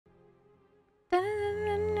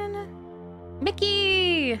Da-na-na-na-na.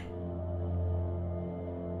 Mickey!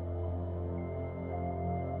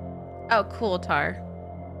 Oh, cool, Tar.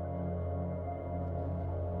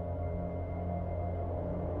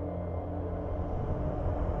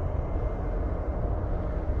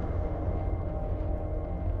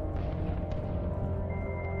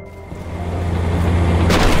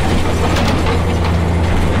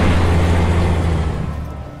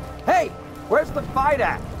 Hey, where's the fight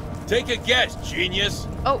at? Take a guess, genius.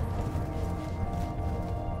 Oh.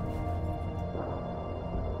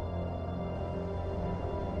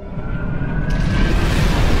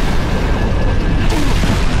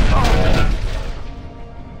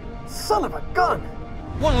 Son of a gun!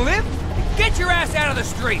 Wanna live? Get your ass out of the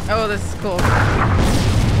street! Oh, this is cool.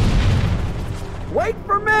 Wait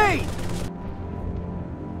for me!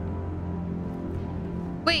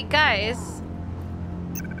 Wait, guys.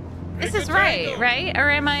 This is right, right? Or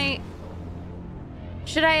am I...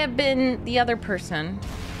 Should I have been the other person?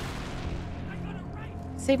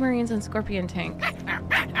 Save Marines and Scorpion Tank.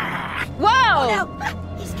 Whoa! Oh,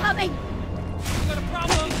 no! He's coming! You got a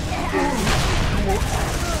problem?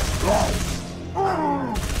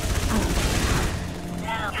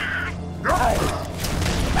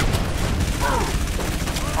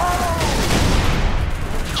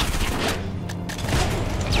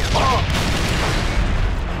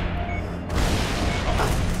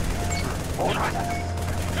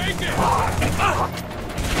 Take it!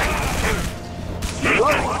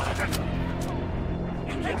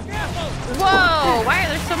 Whoa! Why are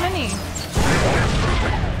there so many?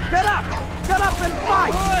 Get up! Get up and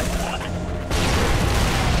fight!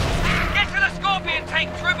 Get to the Scorpion Tank,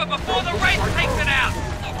 Trooper, before the Wraith takes it out!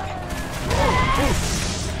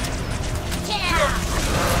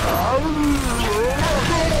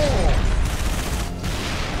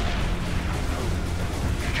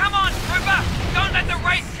 Come on, Trooper! Don't let the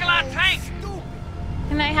Wraith kill our tank!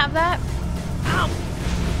 Can I have that?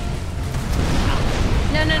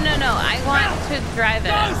 No, no, no, no. I want to drive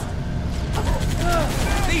it.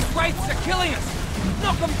 These Wraiths are killing us!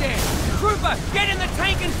 Knock them dead! Trooper, get in the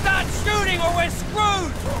tank and start shooting or we're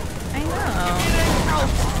screwed! I know.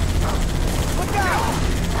 Look out!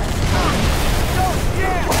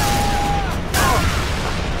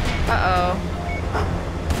 Uh-oh.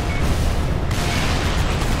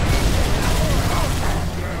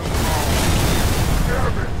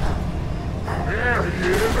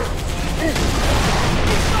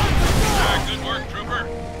 Yeah, good work, Trooper.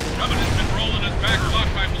 Covenant's been rolling us back block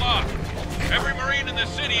by block. Every Marine in the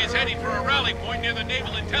city is heading for a rally point near the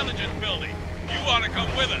Naval Intelligence Building. You ought to come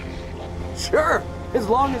with us. Sure, as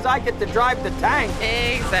long as I get to drive the tank.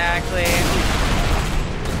 Exactly.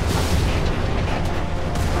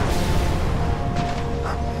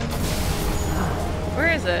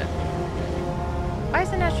 Where is it? Why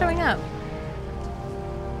is it not showing up?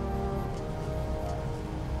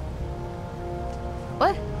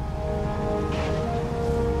 What?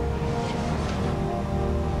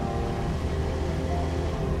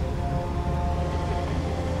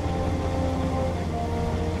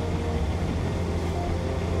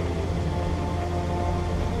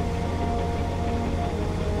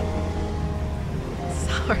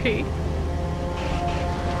 Sorry.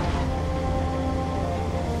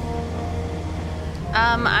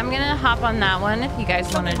 I'm gonna hop on that one if you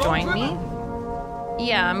guys want to join me.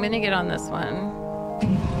 Yeah, I'm gonna get on this one.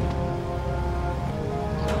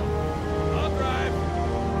 I'll drive.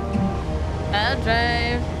 I'll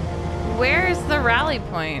drive. Where's the rally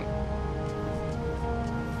point?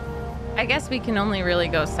 I guess we can only really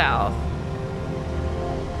go south.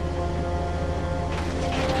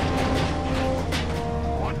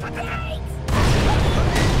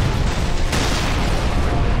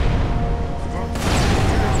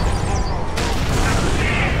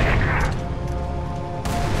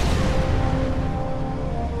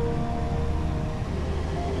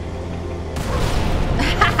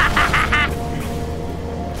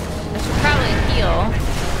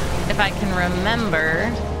 I can remember.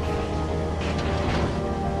 We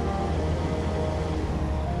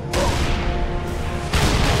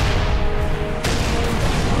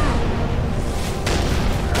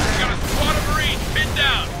got a squad of Marines pinned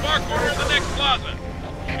down, far corner of the next plaza.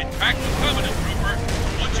 It's packed with Covenant, Trooper.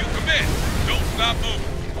 Once you commit, don't stop moving.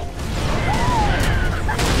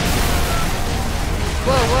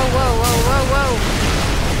 Whoa, whoa, whoa, whoa, whoa, whoa.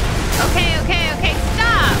 Okay, okay, okay,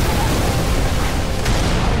 stop!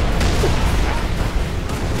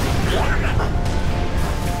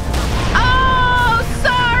 Oh,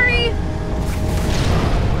 sorry!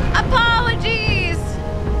 Apologies!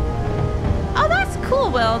 Oh, that's cool,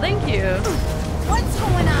 Will. Thank you. What's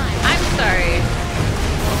going on? I'm sorry.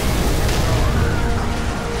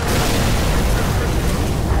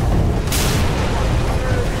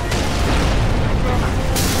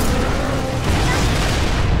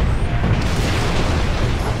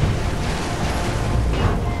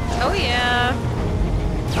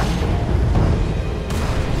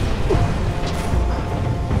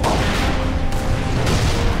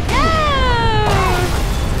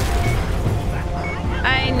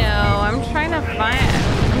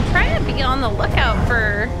 gotta be on the lookout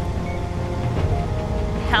for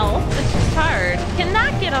health. It's just hard.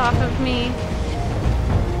 Cannot get off of me.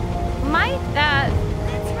 Might that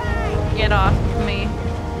get off of me?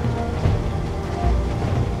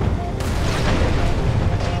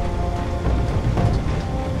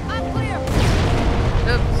 I'm clear.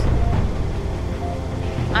 Oops.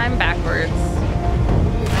 I'm backwards.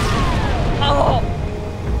 Oh!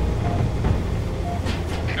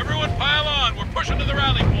 Everyone pile on. We're pushing to the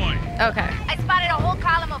rally point. Okay. I spotted a whole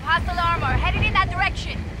column of hostile armor headed in that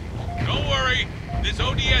direction. Don't worry. This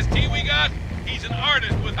ODST we got, he's an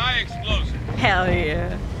artist with high explosives. Hell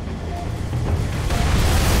yeah.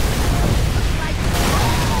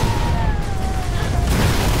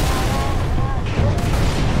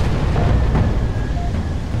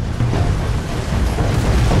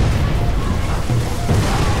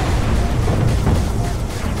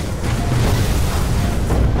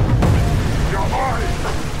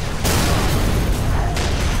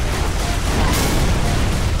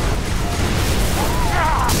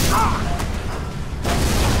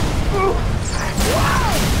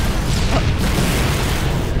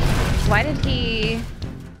 Why did he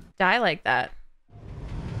die like that?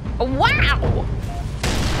 Wow!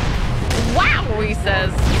 Wow, he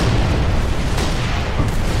says. We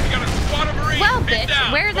got a squad of Marines. Well, pinned bitch,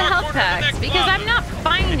 down, where are the far health corner of the packs? next Because plaza. I'm not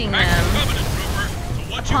finding Back to them Covenant, Trooper. So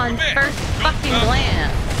once you on commit, first don't fucking stop.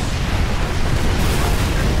 glance.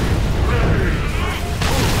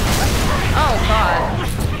 Oh, God.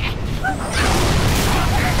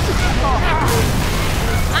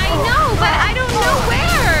 I know, but I don't know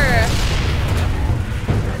where.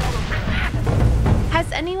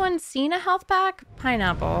 Has anyone seen a health pack?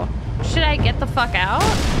 Pineapple. Should I get the fuck out?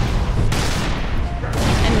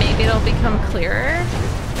 And maybe it'll become clearer?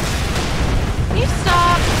 Can you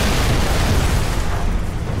stop?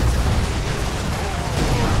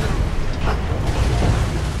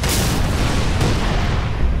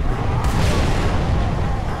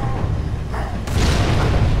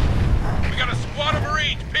 We got a squad of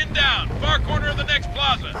Marines pinned down, far corner of the next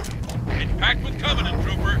plaza. It's packed with Covenant,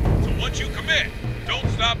 Trooper, so once you commit, don't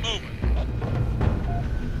stop moving.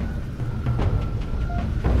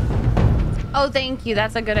 Oh, thank you.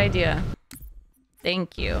 That's a good idea.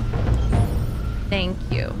 Thank you. Thank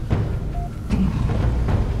you.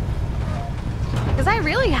 Because I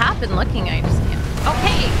really have been looking. I just can't.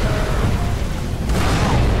 Okay.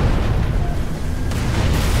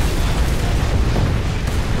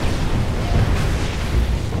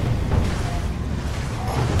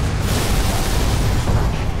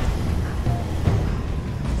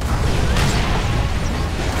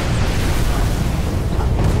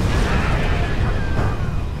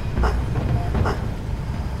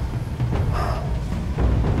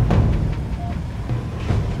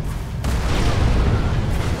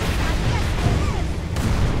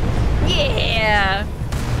 Yeah.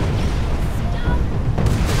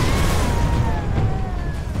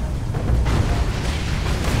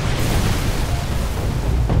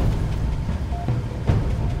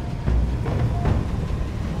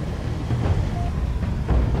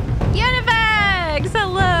 Univax!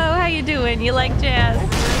 Hello, how you doing? You like jazz?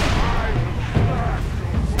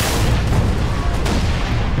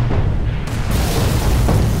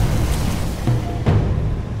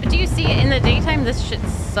 But do you see it in the daytime? This shit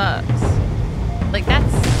sucks. Like, that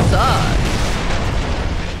sucks.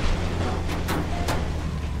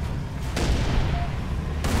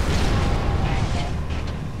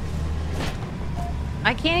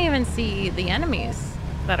 I can't even see the enemies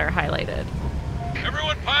that are highlighted.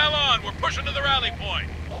 Everyone pile on. We're pushing to the rally point.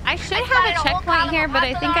 I should I have spotted a whole checkpoint column here, of but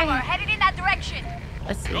I hostile think armor I... headed in that direction.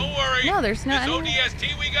 Let's see. Don't worry. No, there's no This enemy.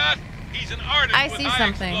 ODST we got, he's an artist I with see high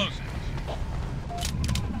something. explosives.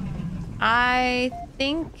 I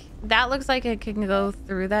think that looks like it can go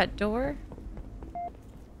through that door.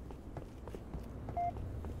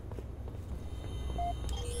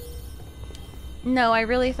 No, I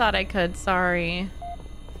really thought I could. Sorry.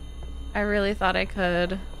 I really thought I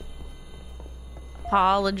could.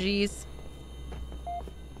 Apologies.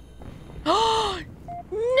 Oh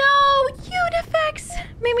no, Unifex!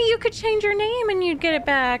 Maybe you could change your name and you'd get it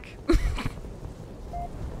back.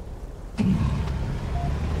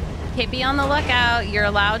 Okay, be on the lookout. You're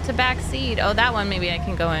allowed to backseat. Oh, that one maybe I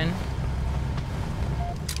can go in.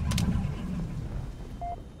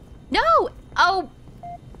 No! Oh,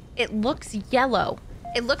 it looks yellow.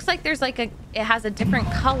 It looks like there's like it has a different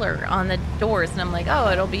color on the doors, and I'm like, oh,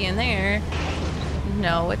 it'll be in there.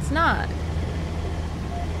 No, it's not.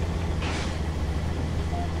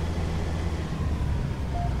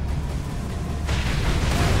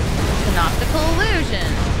 It's an optical illusion.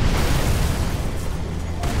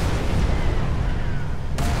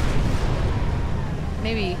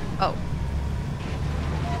 maybe. Oh.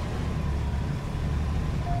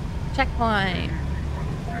 Checkpoint.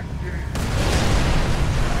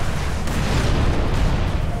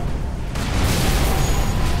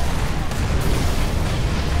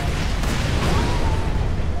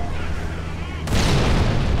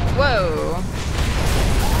 Whoa.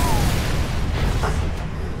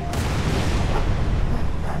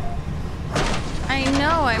 I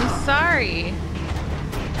know, I'm sorry.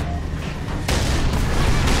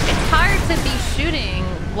 It's hard to be shooting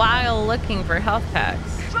while looking for health packs.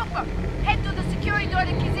 Trooper, head to the security door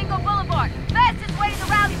to Kizingo Boulevard. Fastest way to the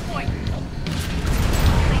rally point.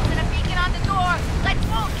 Placing a beacon on the door. Let's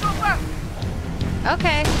move, Trooper.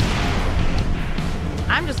 Okay.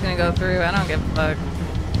 I'm just gonna go through. I don't give a fuck.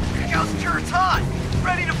 Ghost turret's hot.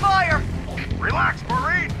 Ready to fire. Relax,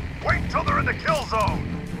 Marine. Wait until they're in the kill zone.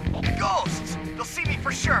 Ghosts. They'll see me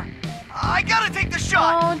for sure. I gotta take the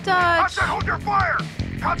shot. Oh, I Dutch. said hold your fire.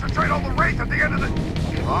 Concentrate on the wraith at the end of the...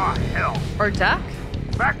 Ah, hell. Or duck.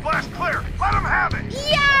 Backblast clear. Let them have it.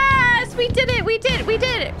 Yes! We did it! We did it! We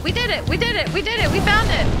did it! We did it! We did it! We did it! We found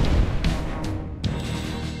it!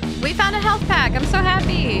 We found a health pack. I'm so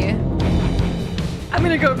happy. I'm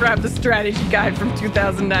gonna go grab the strategy guide from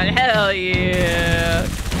 2009. Hell yeah.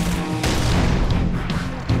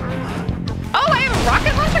 Oh, I have a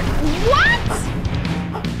rocket launcher? What?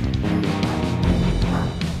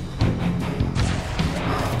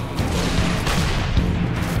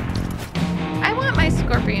 I want my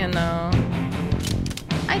scorpion though.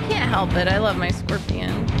 I can't help it. I love my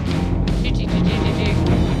scorpion.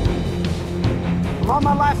 I'm on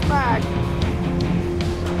my last mag.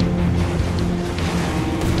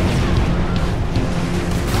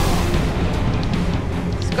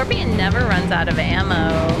 Scorpion never runs out of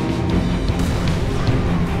ammo.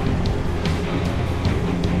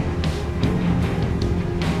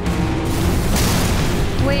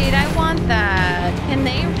 Wait, I want that. Can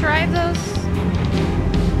they drive those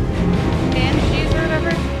banshees or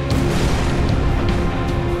whatever?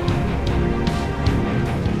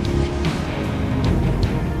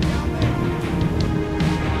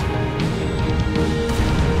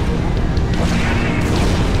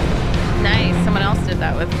 Nice, someone else did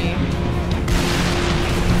that with me.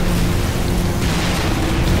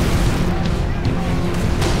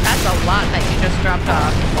 That's a lot that you just dropped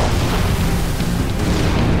off.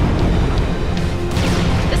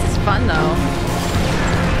 This is fun though.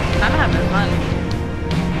 I'm having fun.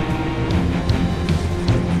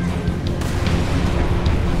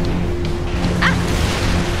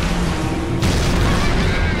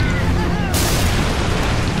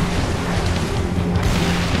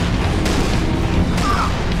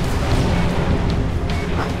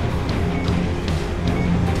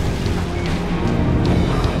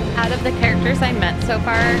 Out of the characters I met so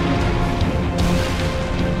far,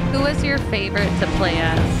 who was your favorite to play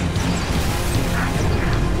as?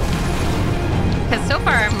 Because so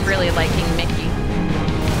far I'm really liking Mickey.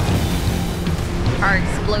 Our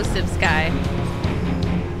explosives guy.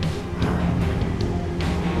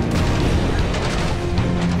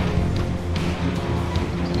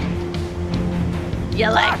 You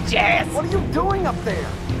like Jess? What are you doing up there?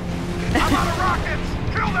 I'm out of rockets.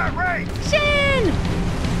 Kill that wraith. Shin!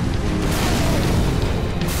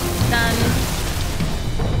 Done.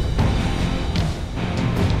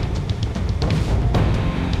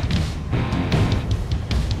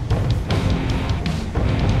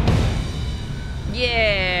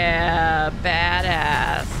 Yeah,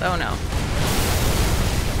 badass. Oh no.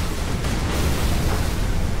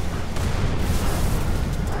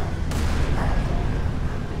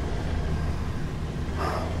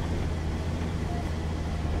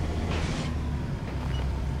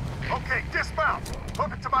 Okay, dismount.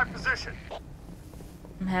 Hook it to my position.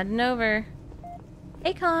 I'm heading over.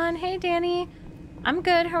 Hey Con, hey Danny. I'm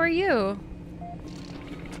good, how are you?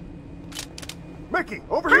 Mickey,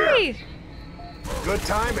 over Hi! here. Good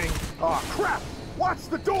timing. Oh crap! Watch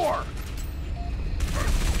the door.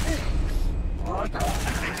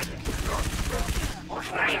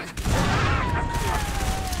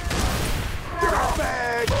 Get our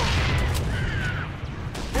bag.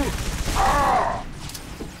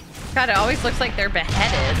 God, it always looks like they're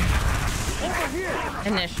beheaded Over here.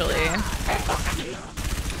 initially.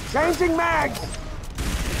 Changing mags.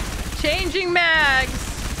 Changing mags.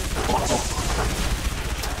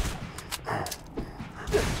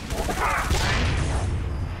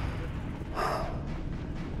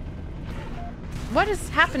 What is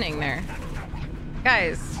happening there?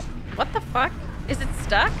 Guys, what the fuck? Is it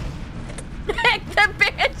stuck? The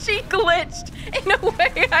Banshee glitched in a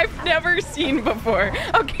way I've never seen before.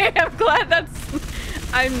 Okay, I'm glad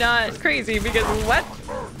I'm not crazy because what?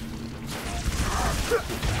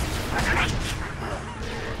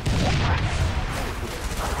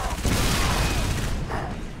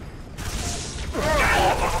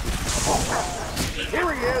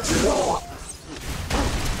 Here he is.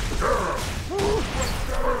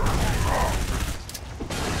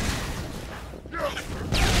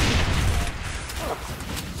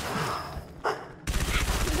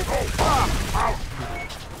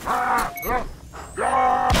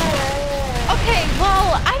 Okay,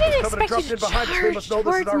 well, I didn't expect you to behind us. We must know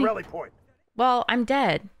this is our rally point. Well, I'm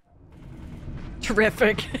dead.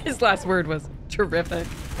 Terrific. His last word was terrific.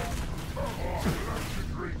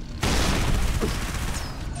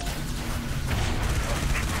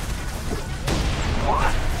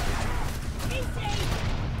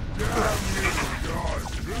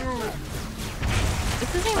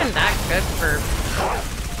 This isn't even that good for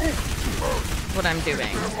what I'm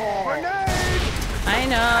doing. I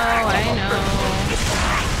know.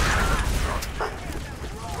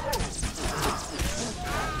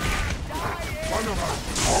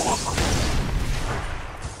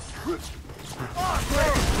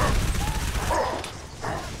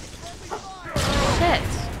 Shit.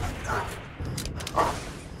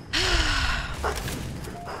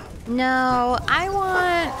 No, I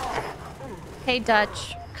want... Hey,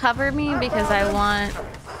 Dutch, cover me because I want...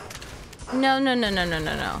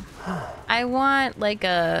 No. I want, like,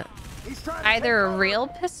 either a real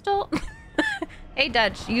pistol... Hey,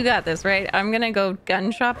 Dutch, you got this, right? I'm gonna go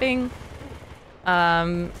gun shopping.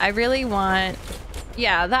 I really want...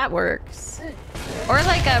 Yeah, that works. Or,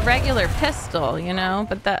 like, a regular pistol, you know?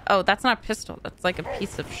 But that... Oh, that's not a pistol. That's, like, a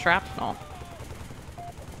piece of shrapnel.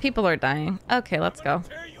 People are dying. Okay, let's go.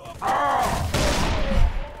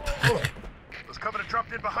 Those Covenant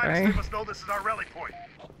dropped in behind us. They must know this is our rally point.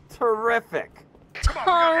 Terrific. Come on,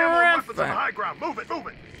 we got ammo and weapons on the high ground. Move it.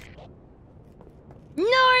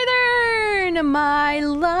 Northern, my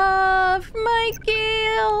love, my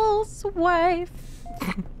Gail's wife.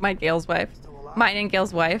 My Gail's wife. Mine and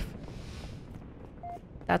Gail's wife.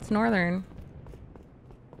 That's Northern.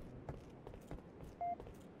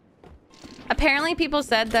 Apparently people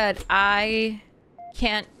said that I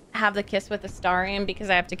can't have the kiss with Astarion because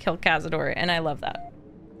I have to kill Cazador, and I love that.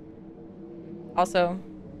 Also...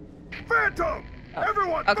 Phantom! Oh.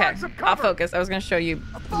 Everyone, okay, find some cover. I'll focus. I was going to show you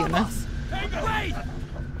Eunice.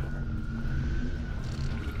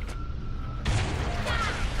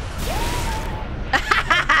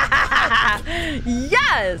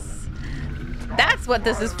 Yes! That's what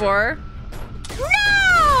this is for. No!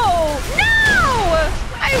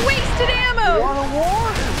 I wasted ammo! You want a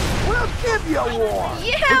war? We'll give you a war!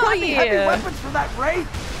 Hell Any heavy yeah! weapons for that race?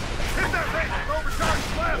 Hit that race with overcharged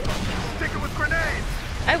plasma. Stick it with grenades.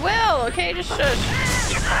 I will, okay? Just shush.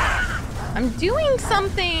 I'm doing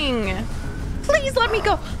something! Please let me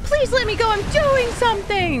go! Please let me go! I'm doing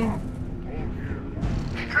something!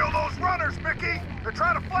 Kill those runners, Mickey! They're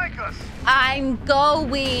trying to flank us! I'm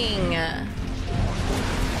going!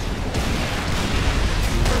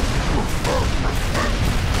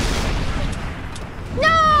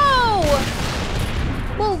 No!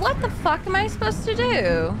 Well, what the fuck am I supposed to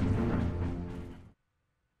do?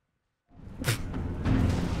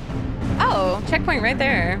 Oh, checkpoint right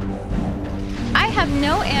there. I have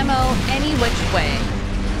no ammo any which way.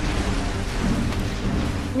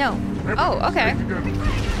 No. Oh, okay.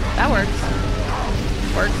 That works.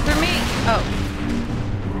 Works for me. Oh.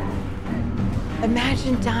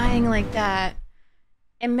 Imagine dying like that.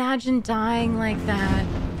 Imagine dying like that.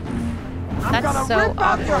 That's so rip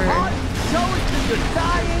out your heart, awkward. show it to your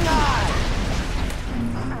dying eye.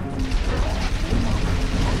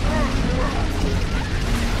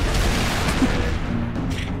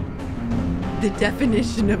 The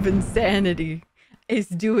definition of insanity is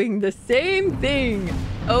doing the same thing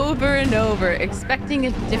over and over, expecting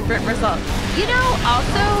a different result. You know,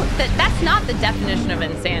 also, that's not the definition of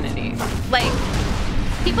insanity. Like,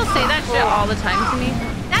 people say that shit all the time to me.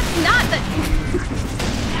 That's not the...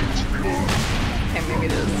 Okay, maybe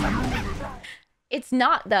it is. It's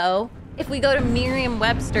not, though. If we go to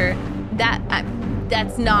Merriam-Webster,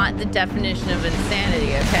 that's not the definition of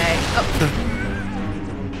insanity, okay? Oh.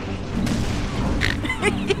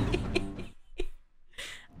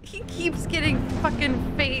 He keeps getting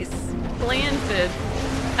fucking face planted.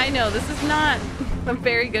 I know, this is not a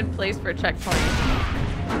very good place for a checkpoint.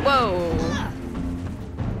 Whoa.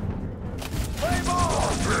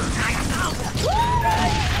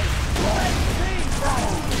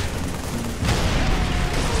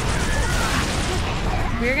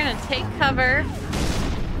 We're gonna take cover.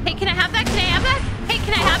 Hey, can I have that? Can I have that? Hey,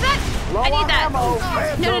 can I have that? I need that.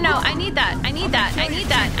 No. I need that. I need that. I need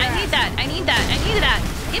that. I need that. I need that. I need that.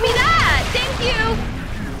 Give me that. Thank you.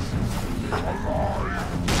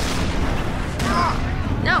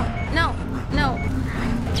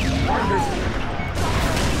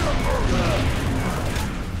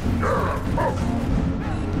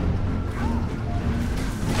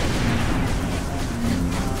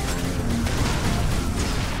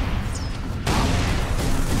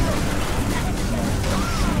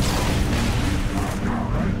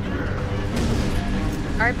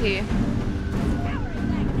 RP.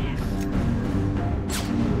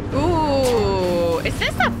 Ooh, is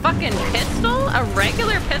this a fucking pistol? A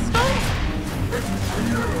regular pistol?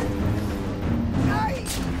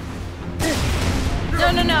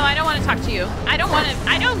 No, no, no, I don't want to talk to you. I don't want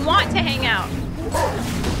to hang out.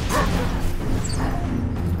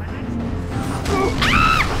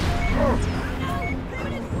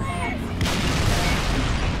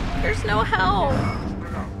 There's no help.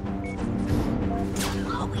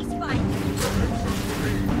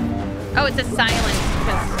 Oh, it's a silent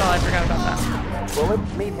pistol. I forgot about that. Bullet,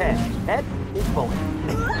 meet head. Head is bullet.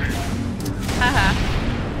 Haha.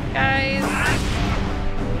 Guys.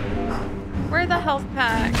 Where are the health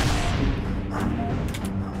packs?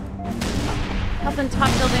 Health and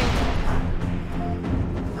top building.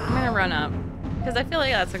 I'm gonna run up. Because I feel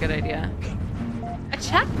like that's a good idea. A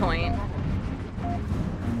checkpoint?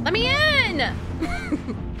 Let me in!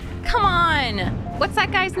 Come on! What's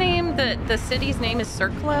that guy's name? The city's name is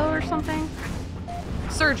Circlo or something?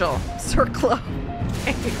 Sergil. Circlo.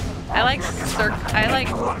 I like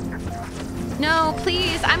No,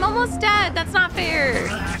 please! I'm almost dead! That's not fair!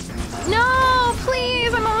 No!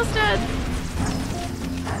 Please! I'm almost dead!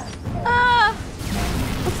 Ah!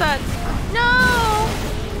 What's that? No!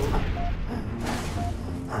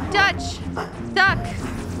 Dutch! Duck!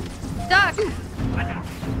 Duck!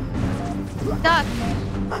 Duck!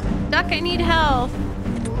 Duck, I need health.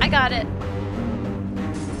 I got it.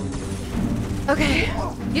 Okay.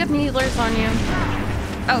 You have needlers on you.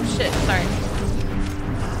 Oh shit, sorry.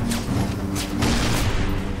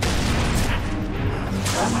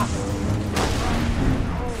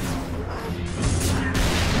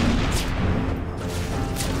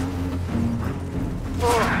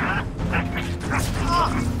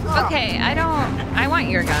 Okay, I want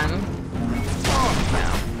your gun.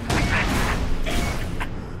 No.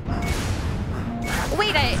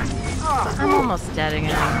 Wait, I'm almost dead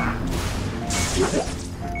again.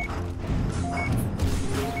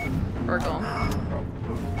 Urgle.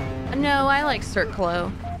 No, I like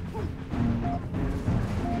Circlo.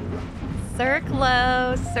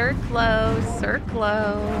 Circlo, Circlo,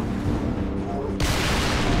 Circlo.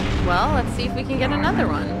 Well, let's see if we can get another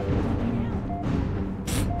one.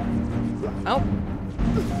 Oh.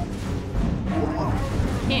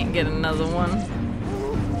 Can't get another one.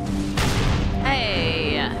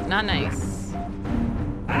 Hey, not nice.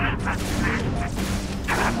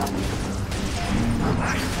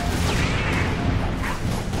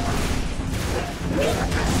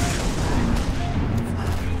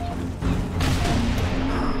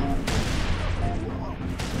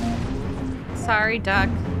 Sorry, Duck.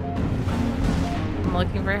 I'm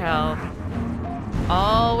looking for help.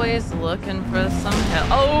 Always looking for some help.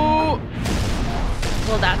 Oh!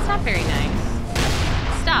 Well, that's not very nice.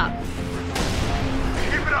 Stop.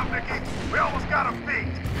 Keep it up, Nikki. We almost got him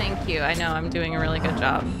beat. Thank you. I know I'm doing a really good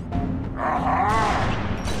job.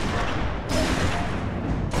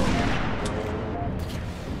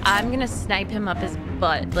 I'm gonna snipe him up his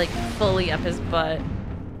butt, like fully up his butt.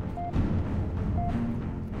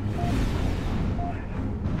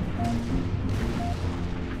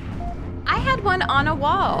 I had one on a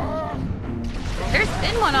wall. There's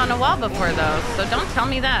been one on a wall before though, so don't tell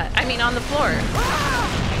me that. I mean on the floor.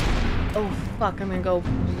 Oh fuck, I'm gonna go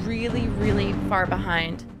really, really far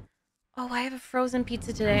behind. Oh, I have a frozen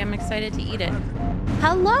pizza today. I'm excited to eat it.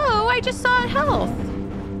 Hello, I just saw health.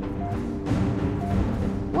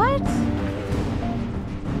 What?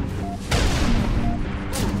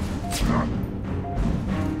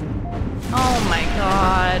 Oh my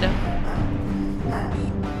god.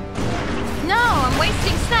 No, I'm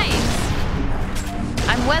wasting snipes.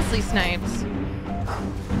 I'm Wesley Snipes.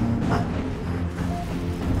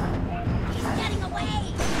 He's getting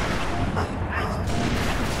away.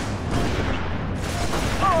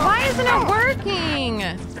 Why isn't it working?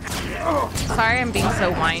 Sorry, I'm being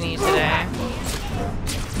so whiny today.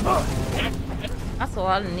 That's a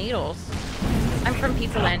lot of needles. I'm from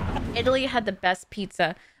Pizza Land. Italy had the best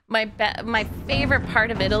pizza. My favorite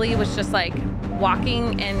part of Italy was just like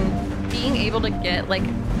walking and being able to get like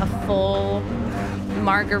a full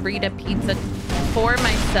margarita pizza for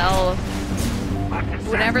myself,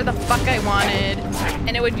 whatever the fuck I wanted,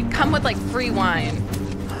 and it would come with like free wine.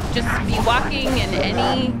 Just be walking in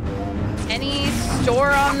any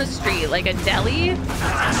store on the street, like a deli,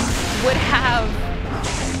 would have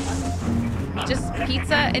just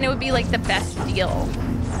pizza, and it would be like the best deal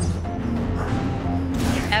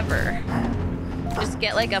ever. Just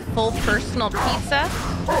get like a full personal pizza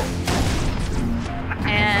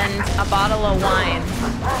and a bottle of wine,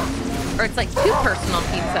 or it's like 2 personal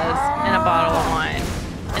pizzas and a bottle of wine,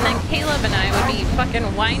 and then Caleb and I would be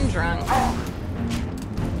fucking wine drunk.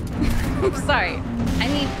 I'm sorry. I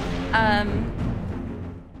need,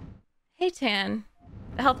 hey Tan.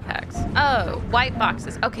 The health packs. Oh, white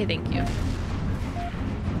boxes. Okay, thank you.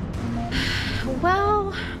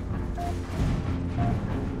 Well,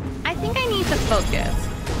 I think I need to focus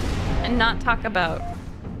and not talk about...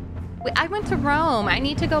 Wait, I went to Rome. I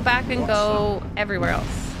need to go back and go everywhere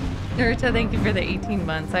else. Naruto, thank you for the 18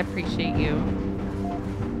 months. I appreciate you.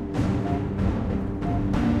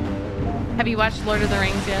 Have you watched Lord of the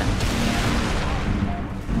Rings yet?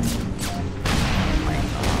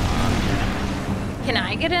 Can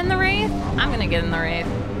I get in the Wraith? I'm gonna get in the Wraith.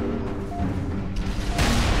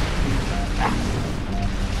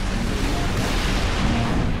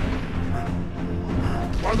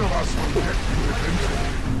 One of us will get you eventually.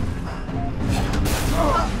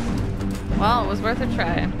 Well, it was worth a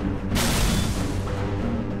try.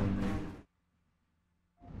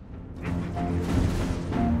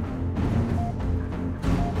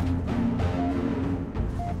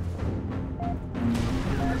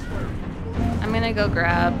 I'm gonna go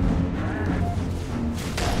grab.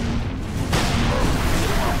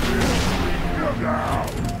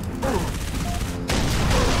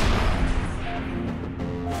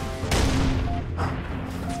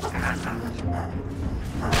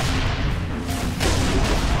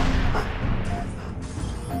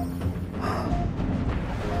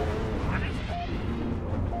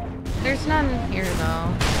 There's none here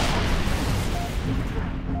though.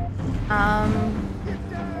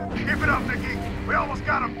 Keep it up, Nikki. We almost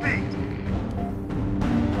got him beat.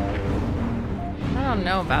 I don't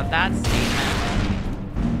know about that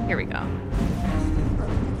statement. Here we go.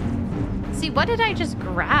 See, what did I just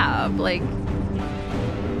grab? Like,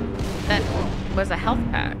 that was a health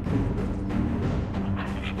pack.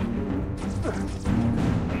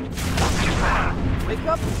 Wake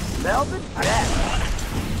up and smell the death.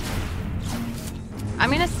 I'm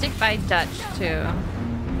gonna stick by Dutch too.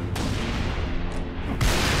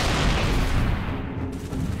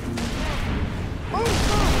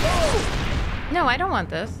 No, I don't want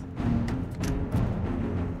this.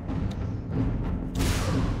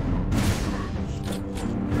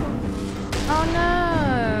 Oh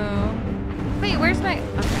no. Wait, where's my...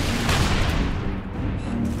 Okay.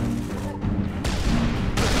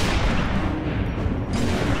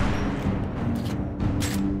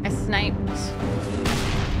 I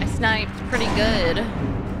sniped pretty good.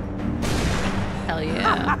 Hell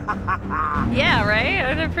yeah. Yeah, right?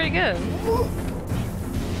 I did pretty good.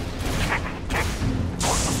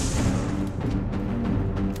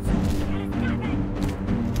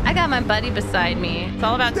 I got my buddy beside me. It's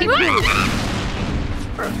all about teamwork.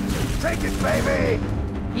 Take it, baby!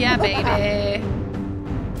 Yeah, baby.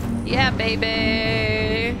 Yeah,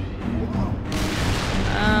 baby.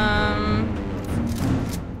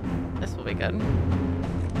 This will be good.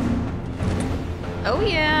 Oh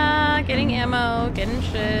yeah, getting ammo, getting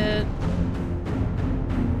shit.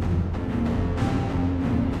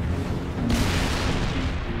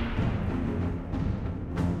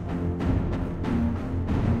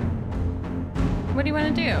 What do you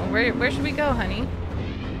want to do? Where should we go, honey?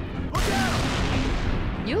 Look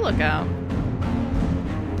out! You look out.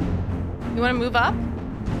 You want to move up?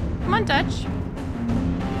 Come on, Dutch.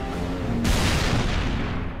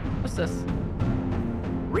 What's this?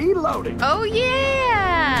 Reloading. Oh,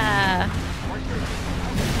 yeah!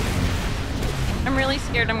 I'm really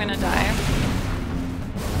scared I'm gonna die.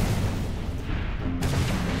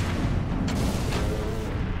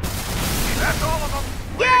 That's all of them.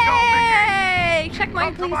 Way to go, Mickey. Yay!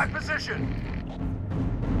 Checkpoint, Come to my please. position.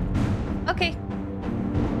 Okay.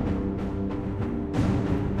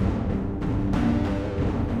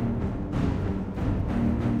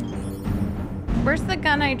 Where's the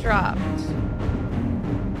gun I dropped?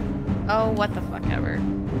 Oh, what the fuck ever.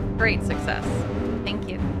 Great success. Thank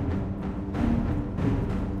you.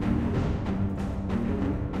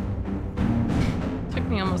 Took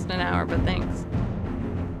me almost an hour, but thanks.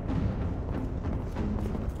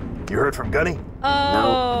 You heard from Gunny?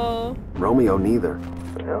 Oh. Romeo neither.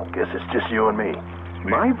 Well, guess it's just you and me.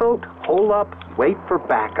 My vote, hole up, wait for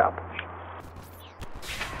backup.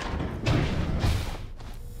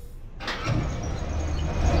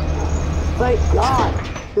 Thank God!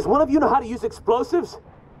 Does one of you know how to use explosives?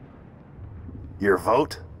 Your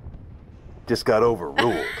vote just got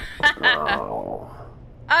overruled. Oh.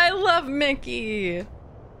 I love Mickey.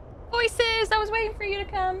 Voices, I was waiting for you to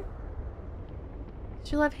come.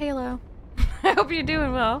 You love Halo. I hope you're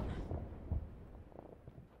doing well.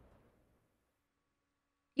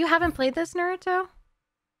 You haven't played this, Naruto?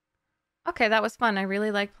 Okay, that was fun. I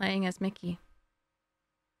really like playing as Mickey.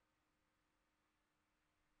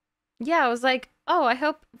 Yeah, I was like, oh, I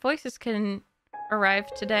hope voices can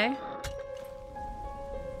arrive today.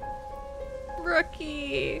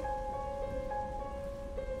 Rookie.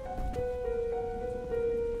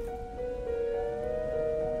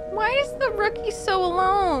 Why is the rookie so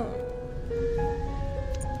alone?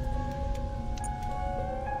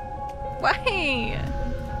 Why?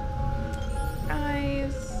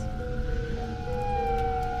 Guys.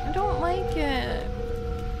 I don't like it.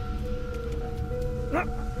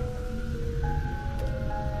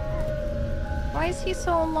 Why is he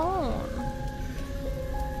so alone?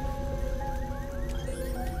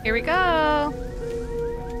 Here we go.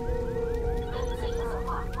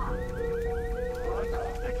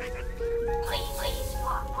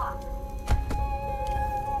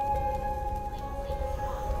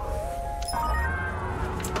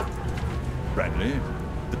 Bradley,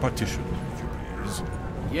 the partition, if you please.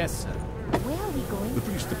 Yes, sir. Where are we going? The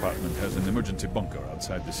police department has an emergency bunker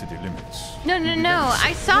outside the city limits. No.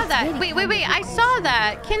 I saw that. Wait. I saw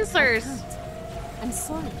that. Kinslers. I'm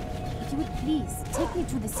sorry. If you would please take me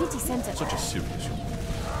to the city center. Such a serious young woman.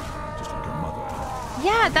 Just like your mother.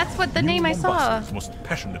 Yeah, that's what the name I saw. Mombassa's most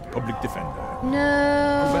passionate public defender. No.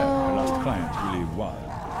 Our last client really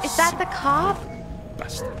was. Is that the cop?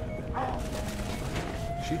 Bastard.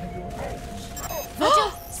 She had your orders.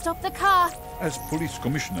 Virgil, stop the car. As police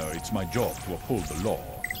commissioner, it's my job to uphold the law.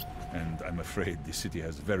 And I'm afraid the city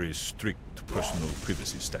has very strict personal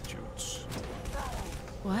privacy statutes.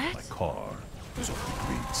 What? My car is off the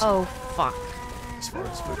grid. Oh, fuck. As far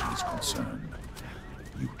as Virgil is concerned,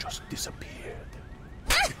 you just disappeared.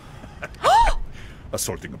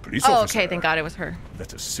 Assaulting a police officer. Oh, okay, thank God it was her.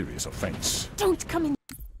 That's a serious offense. Don't come in.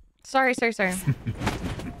 Sorry.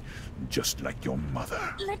 Just like your mother.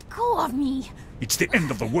 Let go of me. It's the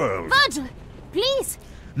end of the world. Virgil, please.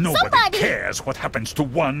 Nobody Somebody. cares what happens to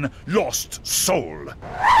one lost soul.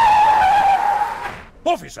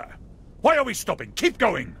 Officer, why are we stopping? Keep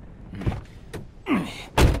going.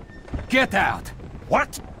 Get out!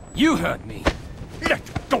 What? You heard me. Let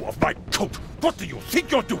go of my coat. What do you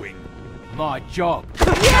think you're doing? My job.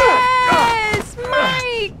 Yes,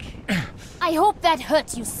 Mike. I hope that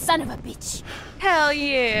hurts, you son of a bitch. Hell Not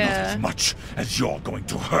yeah. as much as you're going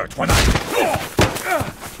to hurt when I...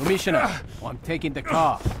 Commissioner, I'm taking the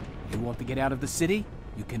car. You want to get out of the city?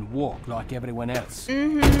 You can walk like everyone else.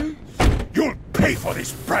 You'll pay for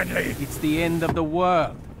this, Bradley. It's the end of the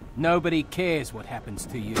world. Nobody cares what happens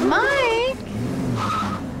to you. Mike.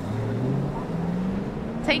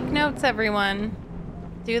 Take notes, everyone.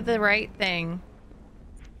 Do the right thing.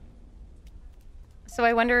 So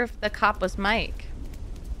I wonder if the cop was Mike.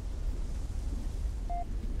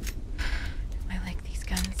 I like these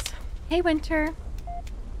guns. Hey, Winter.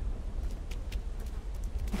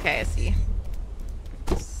 Okay, I see.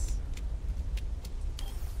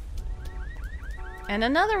 And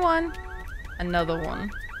another one. Another one.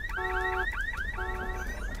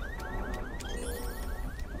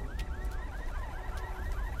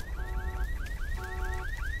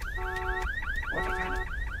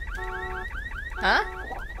 Huh?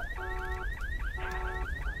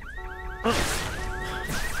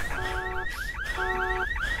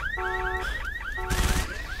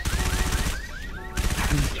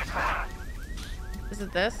 Is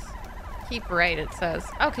it this? Keep right, it says.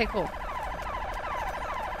 Okay, cool.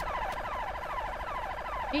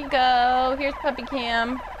 Here you go. Here's Puppy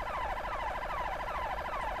Cam.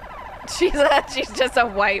 She's just a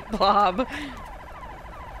white blob.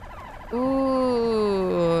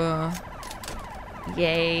 Ooh.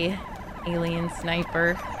 Yay. Alien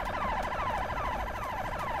sniper.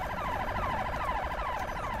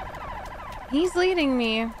 He's leading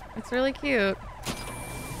me. It's really cute.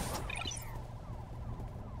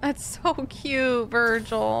 That's so cute,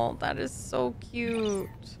 Virgil. That is so cute.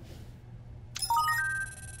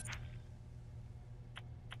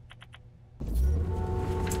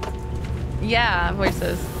 Yeah,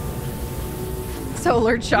 voices.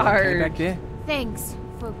 Solar charge. Okay back there? Thanks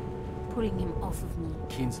for pulling him off of me.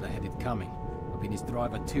 Kinsler had it coming. I've been his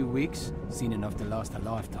driver 2 weeks, seen enough to last a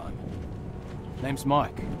lifetime. Name's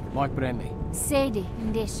Mike. Mike Brenly. Sadie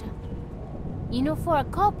Ndesha. You know, for a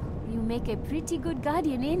cop, you make a pretty good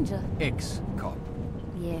guardian angel. Ex-cop.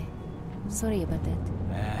 Yeah. Sorry about that.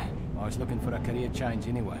 I was looking for a career change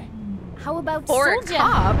anyway. How about Or a soldier?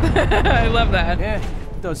 cop. I love that. Yeah,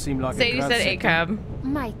 does seem like Sadie a said ACAB.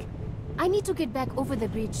 Mike, I need to get back over the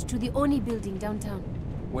bridge to the Oni building downtown.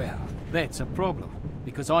 Well, that's a problem,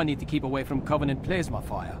 because I need to keep away from Covenant plasma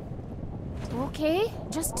fire. Okay,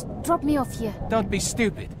 just drop me off here. Don't be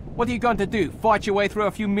stupid. What are you going to do? Fight your way through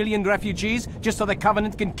a few million refugees just so the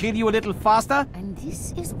Covenant can kill you a little faster? And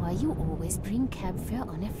This is why you always bring cab fare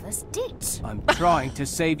on a first date. I'm trying to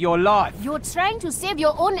save your life. You're trying to save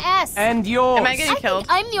your own ass. And yours. Am I getting killed?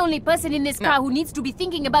 I'm the only person in this car who needs to be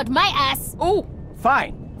thinking about my ass. Oh,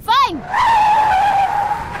 Fine. Fine.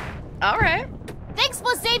 all right. Thanks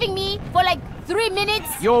for saving me for like 3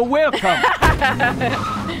 minutes. You're welcome.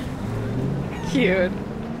 Cute.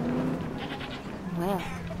 Well,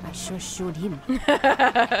 I sure showed him.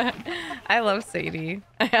 I love Sadie.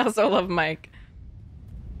 I also love Mike.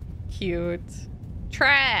 Cute.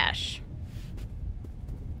 Trash.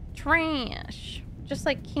 Trash. Just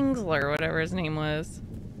like Kingsler, whatever his name was.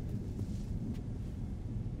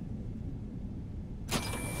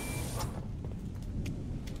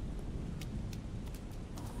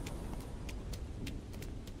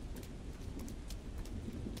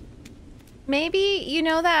 Maybe, you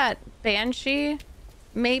know that Banshee?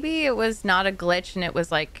 Maybe it was not a glitch and it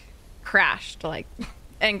was like crashed, like,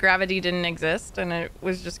 and gravity didn't exist and it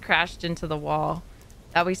was just crashed into the wall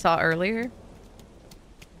that we saw earlier.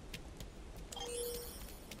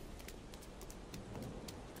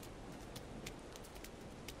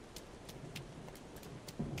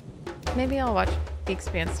 Maybe I'll watch The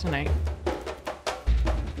Expanse tonight.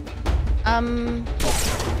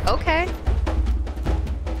 Okay.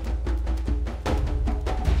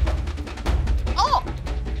 Oh!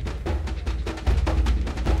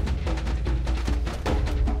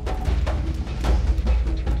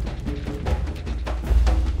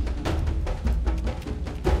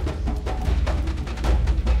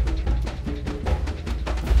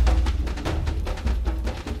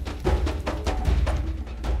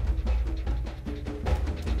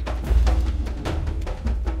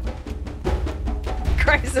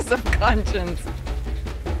 Crisis of conscience.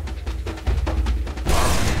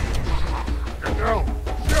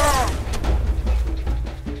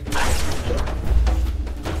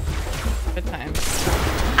 Good times.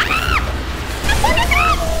 What is that?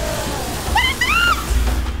 What is that?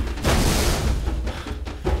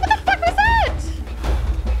 What the fuck was that?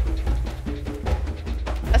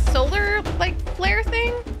 A solar, like, flare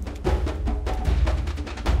thing?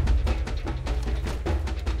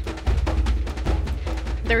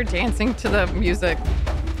 They're dancing to the music.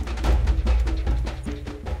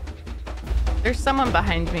 There's someone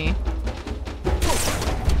behind me.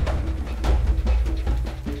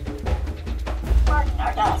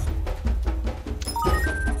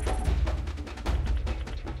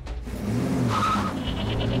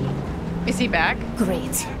 Is he back?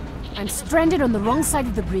 Great. I'm stranded on the wrong side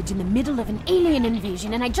of the bridge in the middle of an alien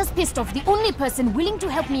invasion, and I just pissed off the only person willing to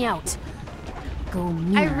help me out. Go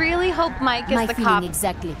me. I really hope Mike is My the feeling cop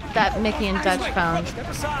exactly. that Mickey and Dutch found.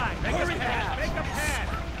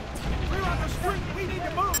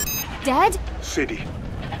 Dad? Sadie,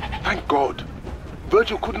 thank God.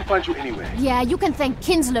 Virgil couldn't find you anywhere. Yeah, you can thank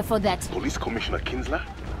Kinsler for that. Police Commissioner Kinsler?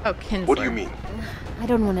 Oh, Kinsler. What do you mean? I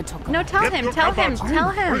don't want to talk about No, tell him, tell him, tell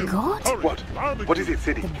him. God? What? What is it,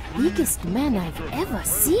 Sadie? Biggest man I've ever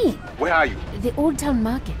seen. Where are you? The Old Town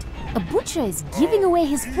Market. A butcher is giving away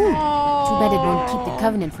his food. Too bad it won't keep the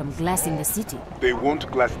Covenant from glassing the city. They won't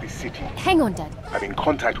glass the city. Hang on, Dad. I'm in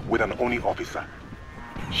contact with an ONI officer.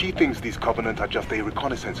 She thinks these Covenant are just a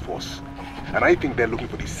reconnaissance force. And I think they're looking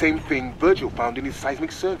for the same thing Virgil found in his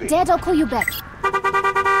seismic survey. Dad, I'll call you back.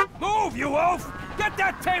 Move, you wolf! Get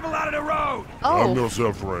that table out of the road! Calm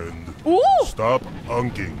yourself, friend. Ooh! Stop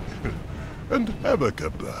hunking. And have a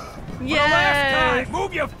kebab. Yes!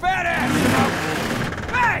 Move your fat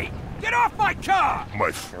ass! Hey! Get off my car!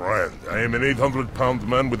 My friend, I am an 800-pound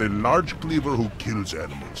man with a large cleaver who kills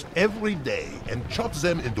animals every day and chops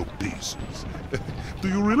them into pieces. Do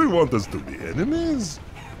you really want us to be enemies?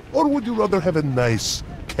 Or would you rather have a nice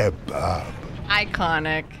kebab?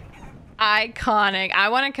 Iconic. Iconic. I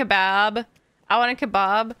want a kebab. I want a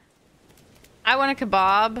kebab. I want a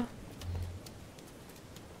kebab.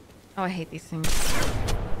 Oh, I hate these things.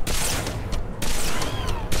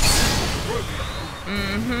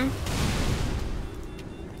 Mm-hmm.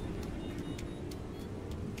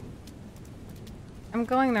 I'm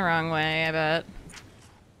going the wrong way, I bet.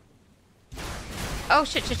 Oh,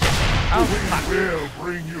 shit, shit, shit. Oh, fuck. We'll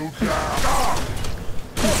bring you down.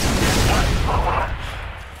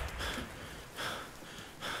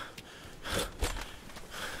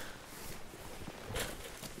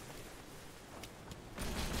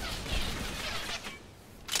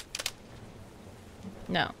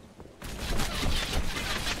 No.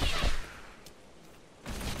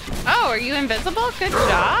 Oh, are you invisible? Good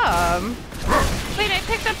job. Wait, I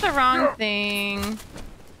picked up the wrong thing.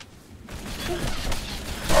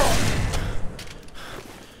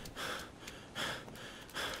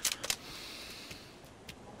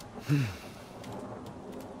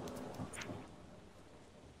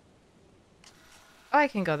 Oh, I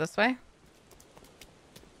can go this way.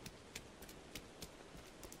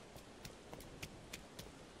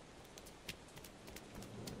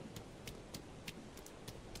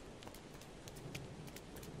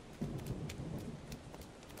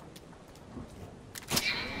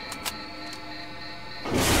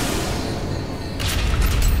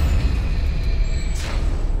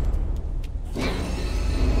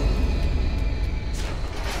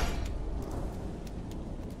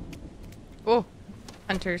 Oh,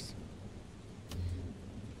 hunters.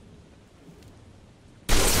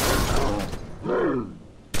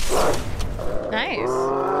 Nice.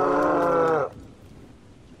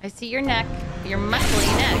 I see your neck, your muscly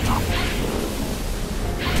neck.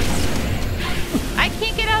 I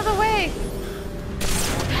can't get out of the way.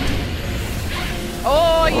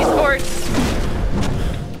 Oh, esports.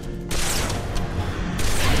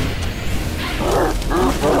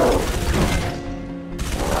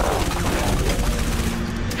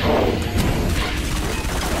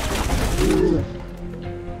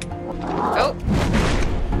 Oh.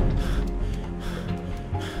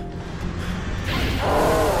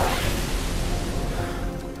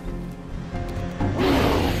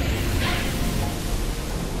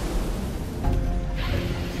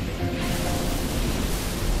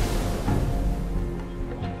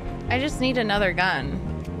 I just need another gun.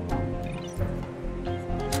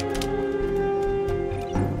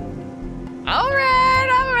 All right,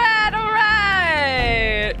 all right, all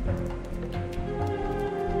right.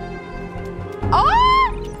 Oh!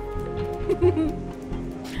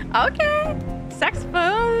 Okay.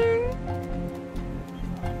 Saxophone.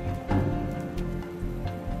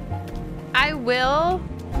 I will.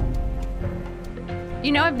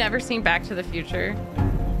 You know, I've never seen Back to the Future.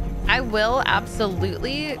 I will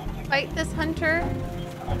absolutely fight this hunter.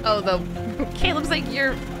 Oh, the Caleb's like,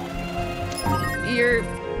 your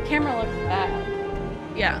camera looks bad.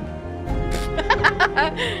 Yeah.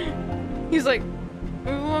 He's like,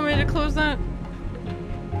 you want me to close that?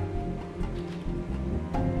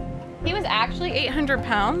 He was actually 800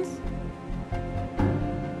 pounds.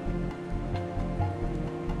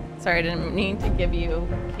 Sorry, I didn't mean to give you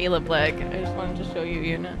Caleb leg. I just wanted to show you,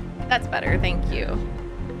 Una. That's better, thank you.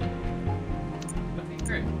 Okay,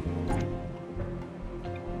 great.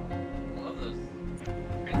 I love those.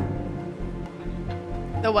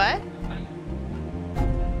 The what?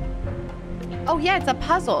 Oh yeah, it's a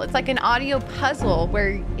puzzle. It's like an audio puzzle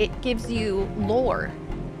where it gives you lore.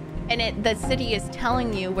 And the city is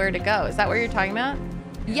telling you where to go. Is that what you're talking about?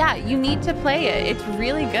 Yeah, you need to play it. It's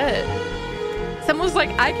really good. Someone's like,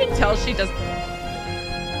 I can tell she does.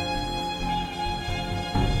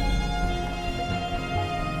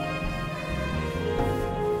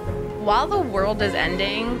 While the world is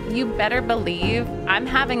ending, you better believe I'm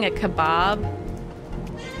having a kebab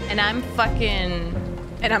and I'm fucking.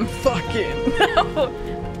 I'm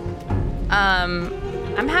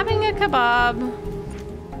having a kebab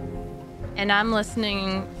and I'm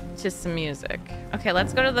listening to some music. Okay,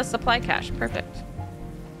 let's go to the supply cache. Perfect.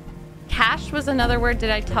 Cache was another word. Did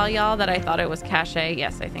I tell y'all that I thought it was cache?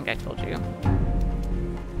 Yes, I think I told you.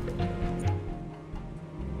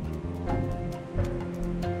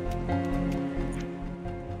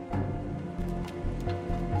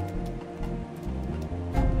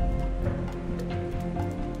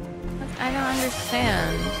 I don't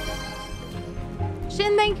understand.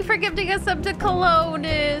 Shin, thank you for gifting us up to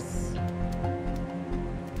Colodus.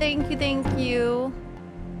 Thank you, thank you.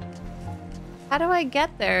 How do I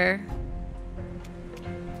get there?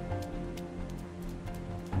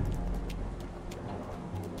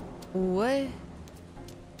 What?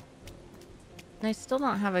 I still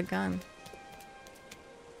don't have a gun.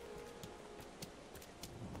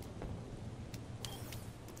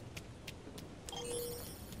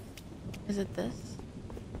 Is it this?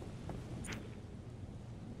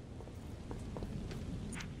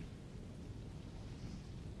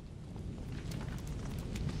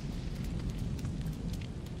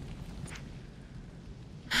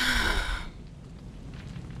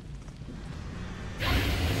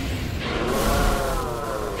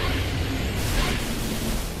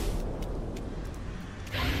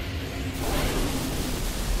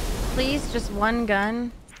 Please, just one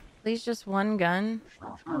gun. Please, just one gun.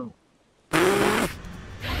 Oh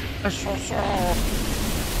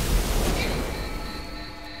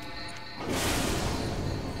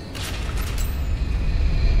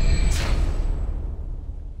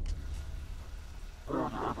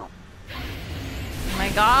my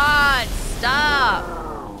God, stop.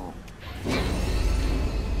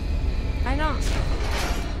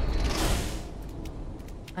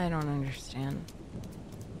 I don't understand.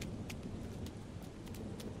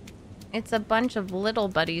 It's a bunch of little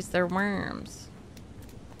buddies. They're worms.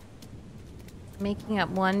 Making up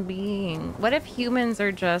one being. What if humans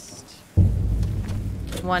are just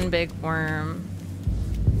one big worm?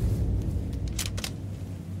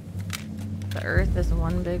 The Earth is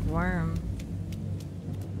one big worm.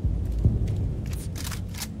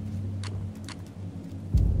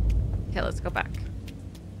 Okay, let's go back.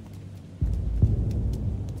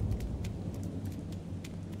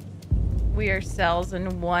 We are cells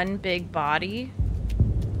in one big body.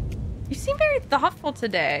 You seem very thoughtful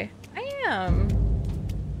today. I am.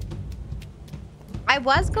 I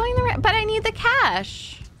was going the right, but I need the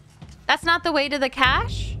cash. That's not the way to the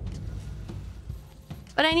cash.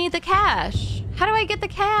 But I need the cash. How do I get the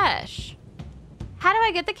cash? How do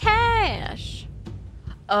I get the cash?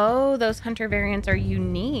 Oh, those hunter variants are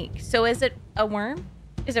unique. So is it a worm?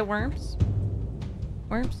 Is it worms?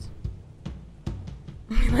 Worms?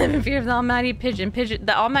 Live in fear of the almighty pigeon.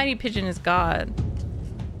 The almighty pigeon is God.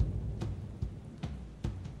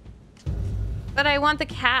 But I want the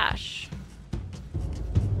cash.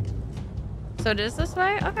 So it is this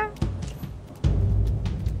way? Okay.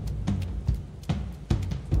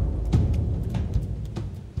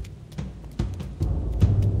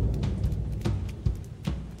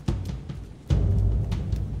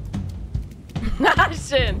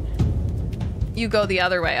 Ashton! You go the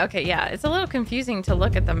other way. Okay, yeah. It's a little confusing to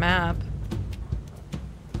look at the map.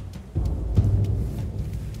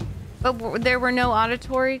 But there were no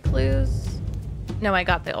auditory clues? No, I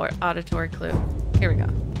got the auditory clue. Here we go.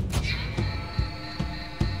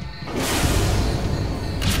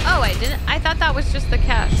 Oh, I didn't. I thought that was just the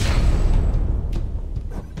cache.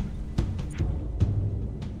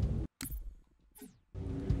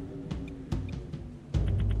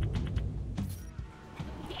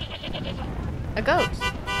 A goat.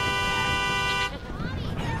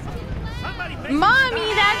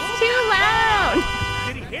 Mommy, that's too loud.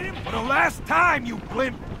 Did he hit him for the last time, you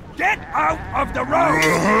blimp? Get out of the road!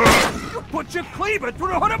 You put your cleaver through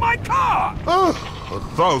the hood of my car!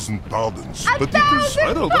 1,000 pardons. But if you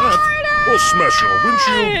settle that, we'll smash your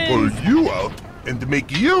windshield, pull you out, and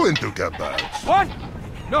make you into cabbage. What?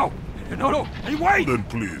 No, hey, wait! Then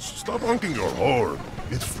please, stop honking your horn.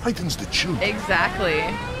 It frightens the children. Exactly.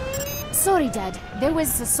 Sorry, Dad. There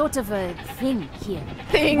was a sort of a thing here.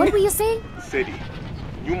 Thing? What were you saying? Sadie,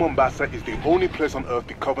 New Mombasa is the only place on Earth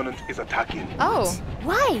the Covenant is attacking. Oh.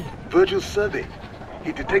 Why? Virgil's survey.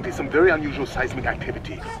 He detected some very unusual seismic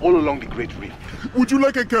activity all along the Great Reef. Would you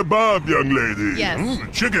like a kebab, young lady? Yes.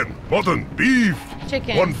 Chicken, mutton, beef.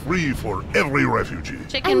 Chicken. One free for every refugee.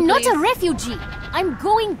 Chicken, I'm please. not a refugee. I'm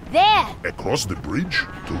going there. Across the bridge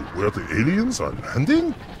to where the aliens are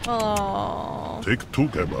landing? Oh. Take 2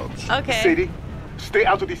 kebabs. Okay. Sadie, stay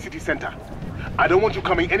out of the city center. I don't want you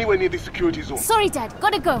coming anywhere near the security zone. Sorry, Dad.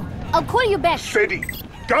 Gotta go. I'll call you back. Sadie!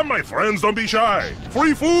 Come, my friends, don't be shy.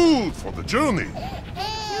 Free food for the journey.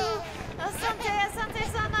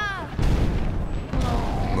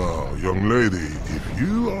 Now, young lady, if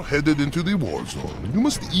you are headed into the war zone, you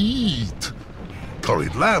must eat.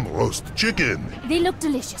 Curried lamb, roast chicken. They look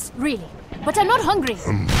delicious, really. But I'm not hungry.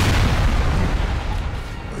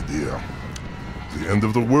 My dear, the end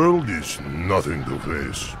of the world is nothing to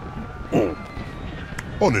face. Oh,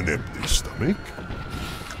 on an empty stomach.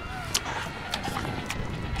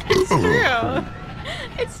 It's true.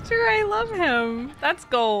 It's true. I love him. That's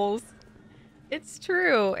goals. It's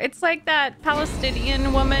true. It's like that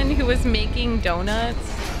Palestinian woman who was making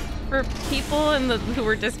donuts for people who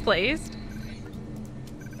were displaced.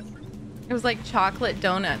 It was like chocolate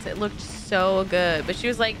donuts. It looked so good. But she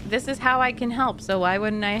was like, this is how I can help, so why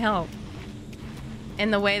wouldn't I help?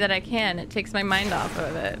 In the way that I can. It takes my mind off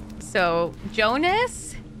of it. So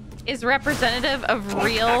Jonas is representative of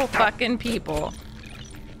real fucking people.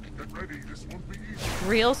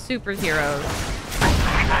 Real superheroes.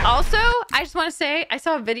 Also, I just want to say, I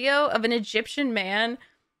saw a video of an Egyptian man,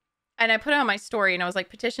 and I put it on my story, and I was like,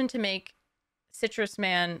 petition to make Citrus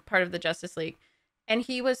Man part of the Justice League. And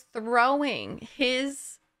he was throwing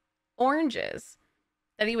his oranges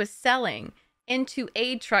that he was selling into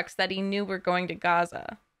aid trucks that he knew were going to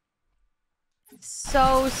Gaza.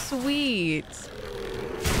 So sweet.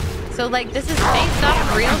 So, like, this is based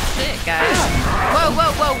off real shit, guys. Whoa,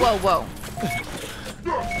 whoa, whoa, whoa, whoa.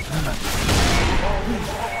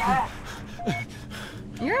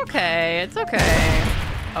 You're okay. It's okay.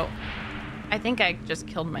 Oh. I think I just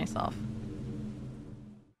killed myself.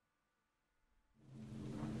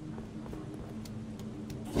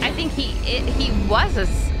 I think he was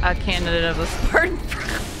a candidate of the Spartan.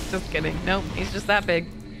 Just kidding. Nope. He's just that big.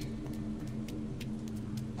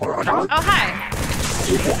 Oh, hi.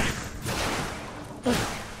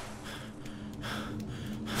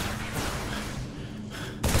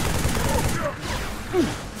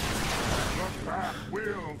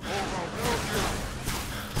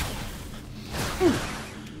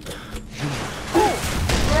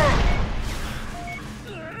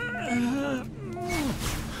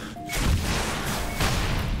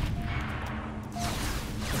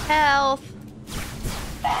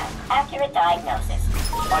 accurate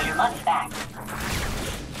diagnosis, or your money back.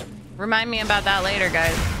 Remind me about that later,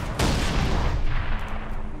 guys.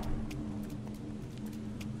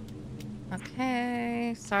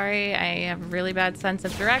 Okay, sorry, I have a really bad sense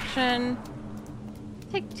of direction.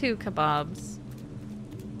 Take 2 kebabs.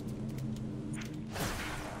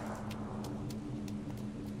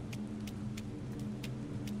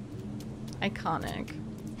 Iconic.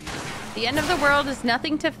 The end of the world is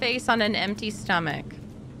nothing to face on an empty stomach.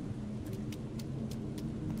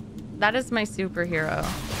 That is my superhero.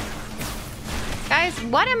 Guys,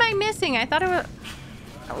 what am I missing? I thought it was...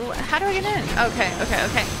 How do I get in? Okay.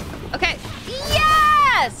 Okay.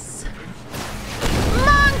 Yes!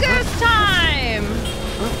 Mongoose time!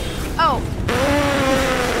 Oh.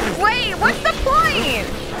 Wait, what's the point?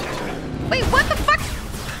 Wait, what the fuck?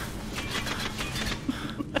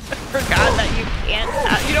 I forgot that you can't...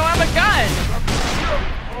 you don't have a gun.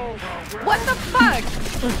 What the fuck?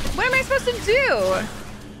 What am I supposed to do?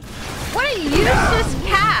 What a useless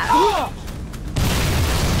cat.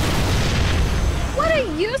 What a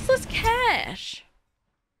useless cache.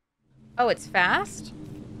 Oh, it's fast?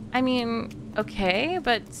 I mean, okay,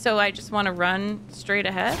 but so I just want to run straight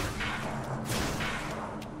ahead?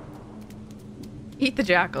 Eat the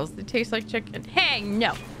jackals. They taste like chicken. Hey,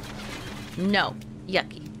 no. No.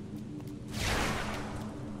 Yucky.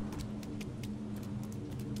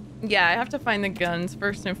 Yeah, I have to find the guns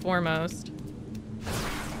first and foremost.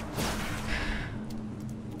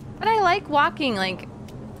 But I like walking, like...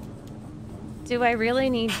 Do I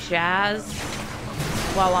really need jazz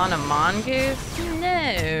while on a mongoose?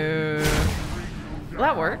 No. Will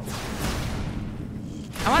that work?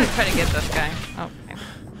 I want to try to get this guy. Okay.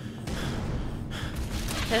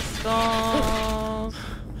 Pistols.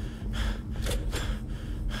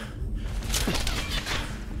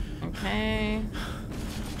 Okay.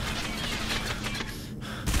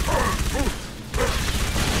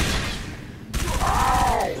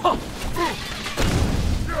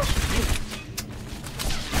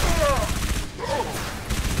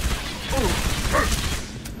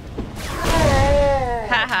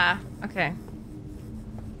 Haha. Okay.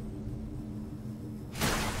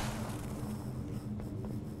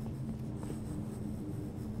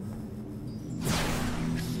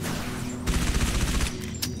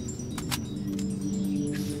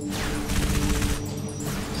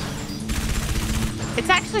 It's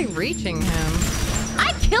actually reaching him.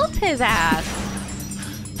 I killed his ass.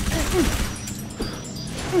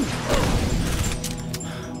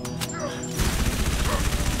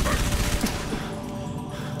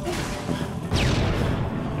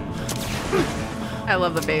 I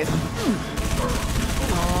love the bass.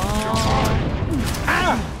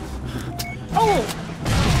 Oh.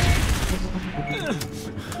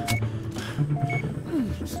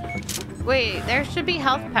 Wait, there should be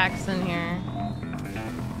health packs in here.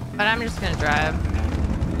 But I'm just gonna drive.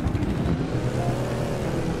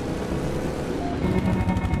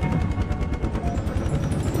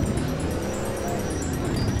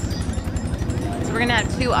 So we're gonna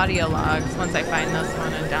have 2 audio logs once I find this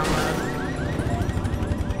one and download.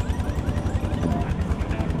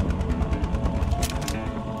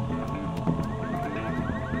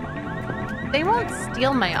 They won't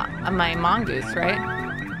steal my mongoose, right?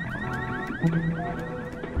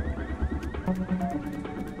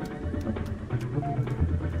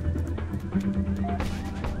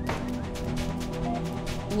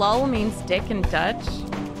 Lol means dick in Dutch.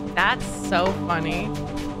 That's so funny.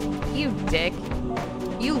 You dick.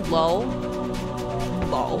 You lol.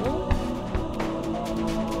 Lol.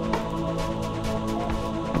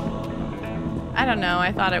 I don't know.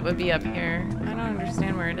 I thought it would be up here. I don't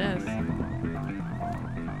understand where it is.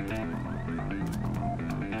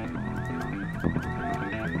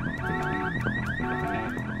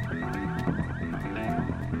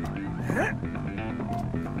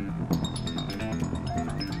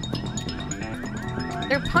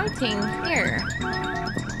 They're pointing here.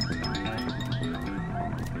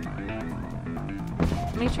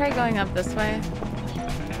 Let me try going up this way.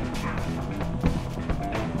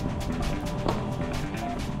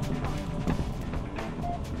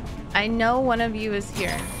 I know one of you is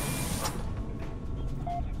here.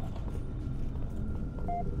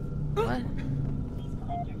 What?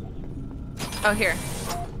 Oh, here.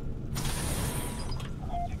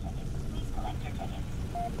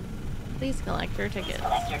 Please collect your tickets.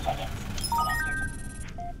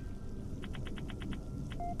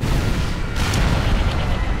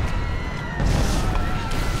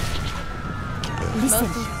 Listen,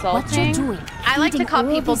 what you're doing, I like to call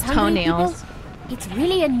people's toenails. People, it's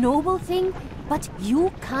really a noble thing, but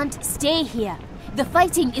you can't stay here. The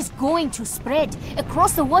fighting is going to spread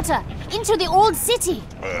across the water into the old city.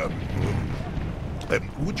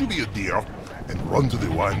 Would you be a dear and run to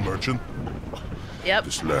the wine merchant? Yep.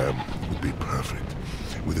 This lamb would be perfect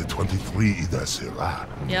with a 23 Ida Syrah.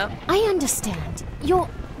 Yep. I understand. You're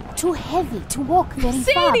too heavy to walk very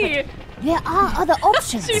far, Sadie! but there are other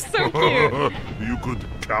options. She's so cute. You could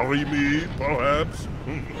carry me, perhaps?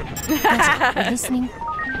 Roger, you're listening?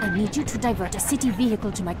 I need you to divert a city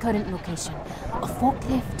vehicle to my current location. A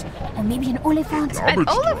forklift, or maybe an oliphant. An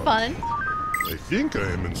oliphant? I think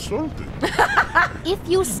I am insulted. If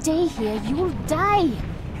you stay here, you'll die.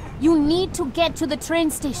 You need to get to the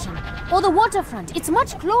train station or the waterfront. It's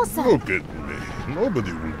much closer. Look at me.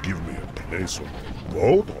 Nobody will give me a place on a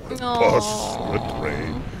boat or a bus or a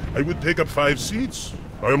train. I would take up 5 seats.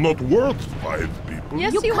 I am not worth 5 people.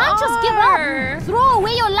 Yes, You can't just give up. Throw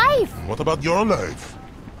away your life. What about your life?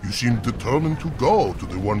 You seem determined to go to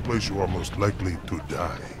the one place you are most likely to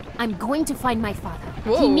die. I'm going to find my father.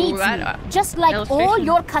 Whoa, he needs that, me, just like all illustration.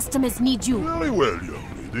 your customers need you. Very well,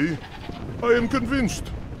 young lady. I am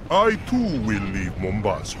convinced. I too will leave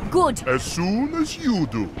Mombasa. Good. As soon as you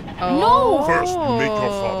do. No! First, you make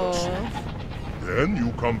your father safe. Then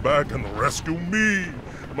you come back and rescue me,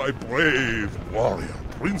 my brave warrior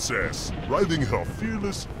princess, riding her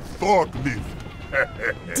fearless forklift.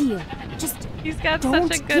 Deal. Just He's got don't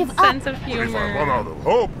such a good give sense up. of But if I run humor. out of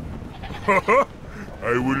hope,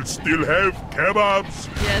 I will still have kebabs.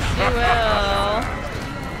 Yes, you will.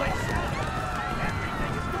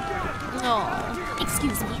 Oh.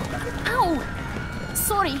 Excuse me. Ow!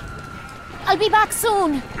 Sorry. I'll be back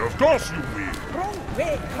soon. Of course you will.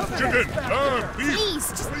 Chicken, beef. Please,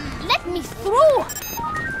 just let me through.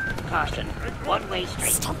 Caution. One-way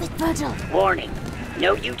street. Stop it, Virgil. Warning.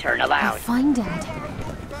 No U-turn I'll allowed. find Dad.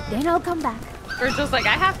 Then I'll come back. Virgil's like,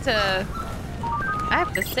 I have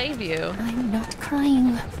to save you. I'm not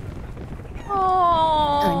crying.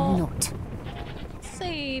 Oh. I'm not.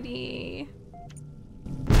 Sadie.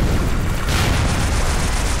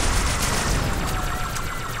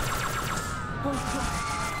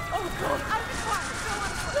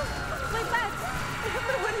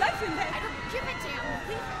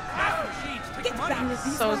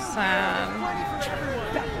 So sad.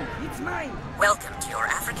 Welcome to your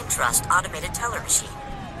African Trust automated teller machine.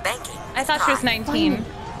 Banking. I thought she was 19. Finally,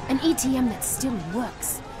 an ATM that still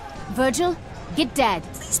works. Virgil, get Dad.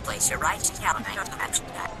 Please place your right account.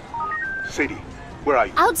 Sadie, where are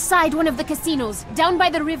you? Outside one of the casinos, down by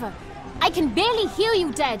the river. I can barely hear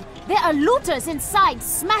you, Dad. There are looters inside,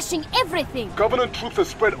 smashing everything. Government troops are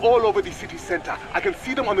spread all over the city center. I can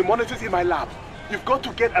see them on the monitors in my lab. You've got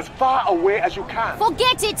to get as far away as you can.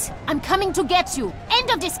 Forget it! I'm coming to get you. End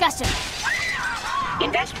of discussion.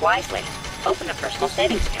 Invest wisely. Open a personal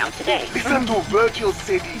savings account today. Listen to Virgil,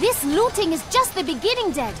 Sadie. This looting is just the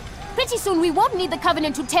beginning, Dad. Pretty soon we won't need the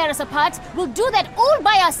Covenant to tear us apart. We'll do that all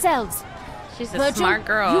by ourselves. She's a Virgil, smart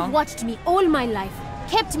girl. You've watched me all my life,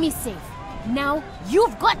 kept me safe. Now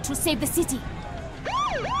you've got to save the city.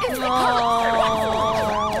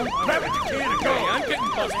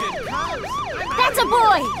 That's a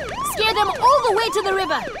boy! Scare them all the way to the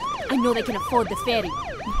river. I know they can afford the ferry.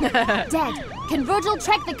 Dad, can Virgil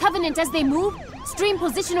track the Covenant as they move? Stream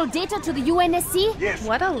positional data to the UNSC? Yes.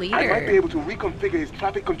 What a leader. I might be able to reconfigure his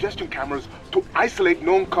traffic congestion cameras to isolate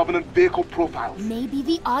known Covenant vehicle profiles. Maybe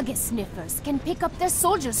the Argus sniffers can pick up their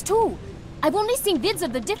soldiers too. I've only seen vids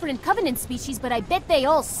of the different Covenant species, but I bet they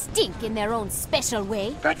all stink in their own special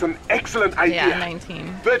way. That's an excellent idea. Yeah,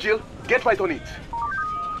 19. Virgil, get right on it.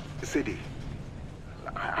 Sadie,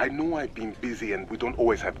 I know I've been busy and we don't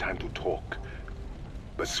always have time to talk.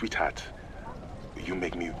 But sweetheart, you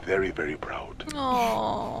make me very, very proud.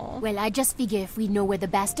 Oh. Well, I just figure if we know where the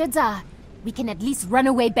bastards are, we can at least run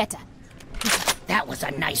away better. That was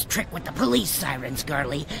a nice trick with the police sirens,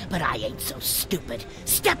 girlie, but I ain't so stupid.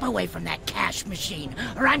 Step away from that cash machine,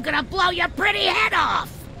 or I'm gonna blow your pretty head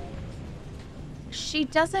off! She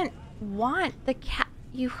doesn't want the cat.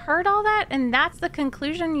 You heard all that, and that's the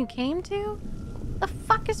conclusion you came to? The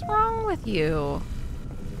fuck is wrong with you?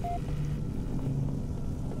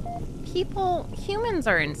 Humans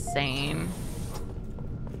are insane.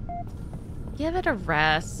 Give it a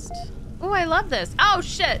rest. Oh, I love this. Oh,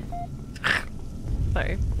 shit.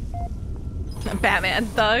 Sorry. Batman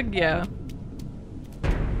thug, yeah.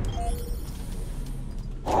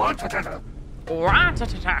 You're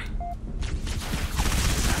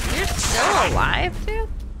still alive, dude?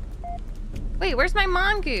 Wait, where's my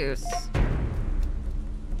mongoose?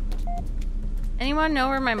 Anyone know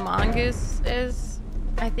where my mongoose is?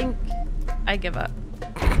 I think I give up.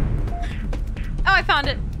 Oh, I found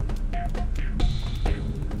it.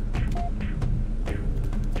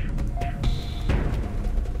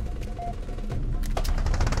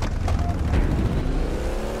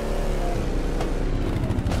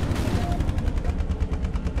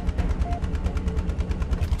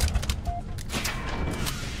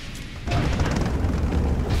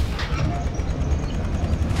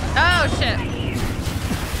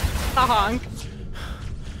 honk.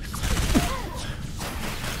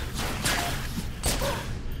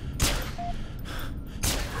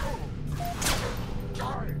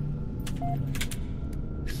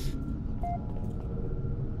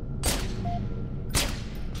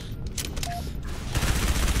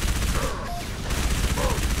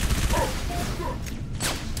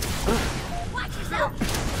 Watch yourself!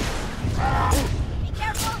 Be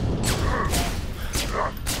careful!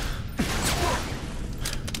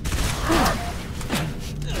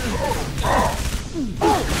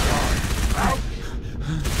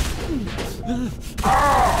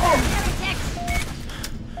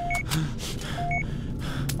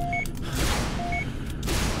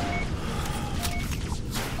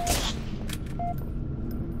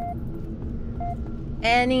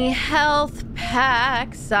 Any health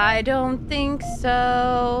packs? I don't think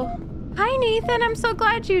so. Hi, Nathan. I'm so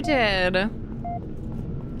glad you did.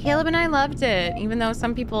 Caleb and I loved it, even though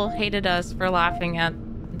some people hated us for laughing at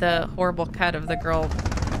the horrible cut of the girl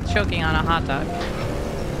choking on a hot dog.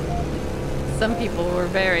 Some people were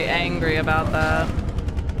very angry about that.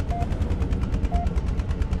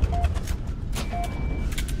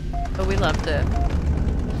 But we loved it.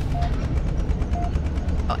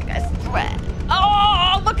 Oh, I got threat.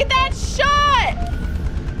 Oh, look at that shot!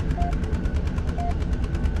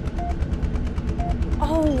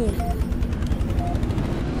 Oh.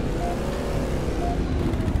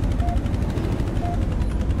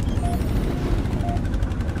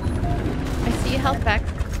 I see a health pack.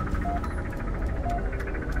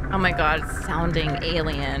 Oh my god, it's sounding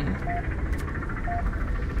alien.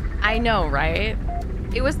 I know, right?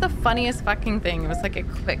 It was the funniest fucking thing. It was like a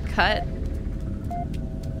quick cut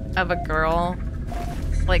of a girl,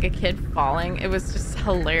 like a kid falling. It was just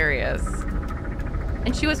hilarious.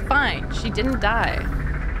 And she was fine. She didn't die.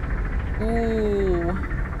 Ooh.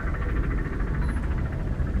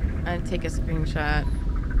 I'd take a screenshot.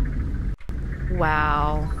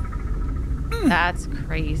 Wow. That's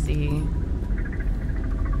crazy.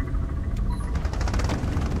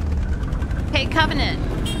 Hey, Covenant.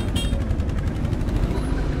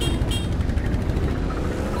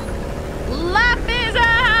 Life is a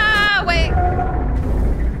highway.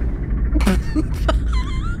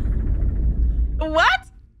 What?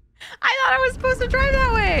 I thought I was supposed to drive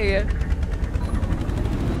that way.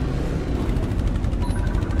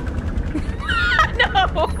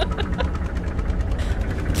 No.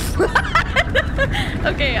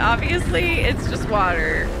 Okay, obviously it's just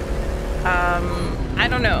water. I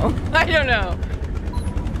don't know. I don't know.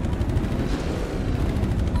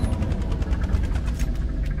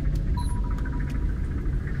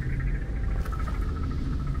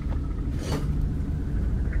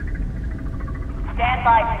 Stand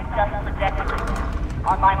by to adjust the deck.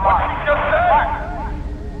 On my mark.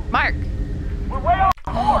 Mark. We're way off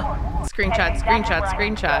course. Screenshot, screenshot,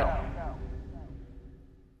 screenshot.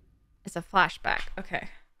 It's a flashback. Okay.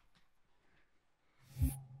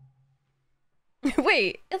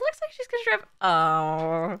 Wait, it looks like she's gonna drive.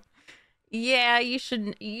 Oh. Yeah,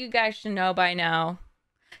 you guys should know by now.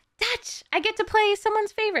 Dutch! I get to play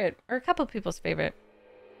someone's favorite, or a couple people's favorite.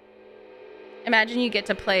 Imagine you get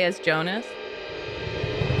to play as Jonas.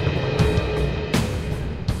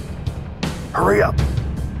 Hurry up.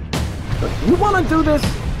 Look, you want to do this?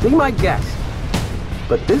 Be my guest.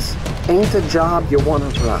 But this ain't a job you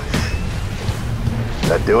want to rush.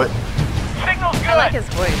 That do it? Signal's good. I like his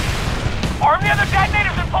voice. Arm the other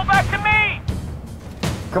detonators and pull back to me.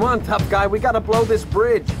 Come on, tough guy. We got to blow this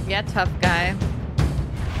bridge. Yeah, tough guy.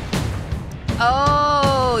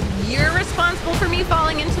 Oh, you're responsible for me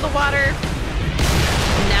falling into the water.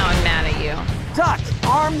 Now I'm mad at you. Dutch,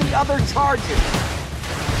 arm the other charges.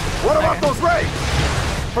 What about those raids?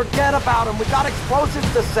 Forget about them. We got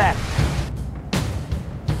explosives to set.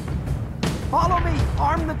 Follow me.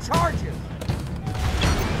 Arm the charges.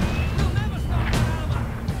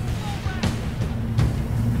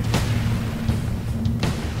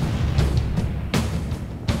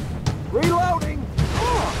 Reloading.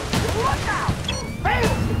 Oh, look out.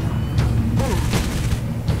 Fancy.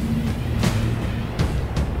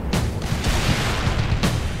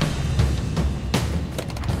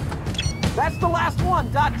 That's the last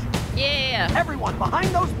one, Dutch. Yeah. Everyone,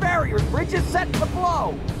 behind those barriers. Bridge is set to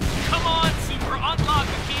blow. Come on, Super. Unlock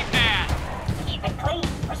the keypad.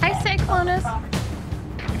 I say, Clonus.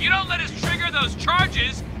 If you don't let us trigger those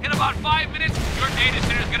charges, in about 5 minutes, your data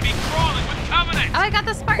center is going to be crawling with Covenant. Oh, I got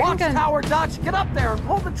the Spartan Watch gun. Tower, Dutch. Get up there and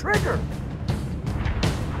pull the trigger.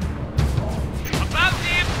 About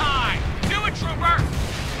damn time. Do it, Trooper.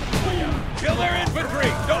 Kill their infantry.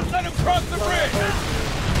 Don't let them cross the bridge.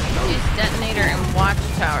 Use detonator and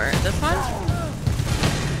watchtower. This one?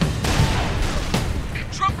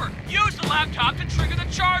 top to trigger the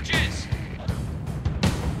charges.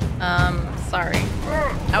 Sorry.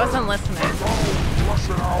 I wasn't listening.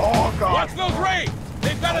 Oh, God. Watch those raids!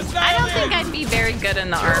 They've got us I don't think I'd be very good in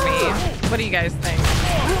the army. What do you guys think?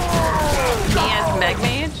 Me as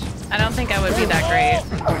MegMage? I don't think I would be that great.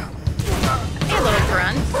 Hey, little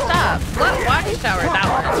grunt. Stop. What watchtower? That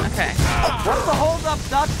one. Okay. What's the hold up,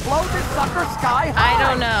 Dutch? Blow this sucker sky high. I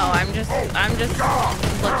don't know. I'm just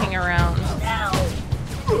looking around.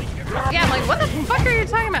 Yeah, I'm like, what the fuck are you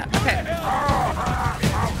talking about? Okay.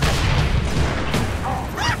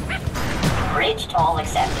 Bridge toll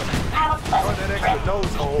accepted. Have a pleasant trip.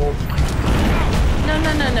 Those holes.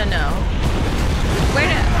 No. Where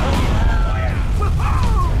did...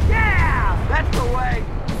 Yeah! That's the way.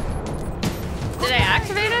 Did I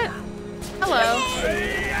activate it? Hello.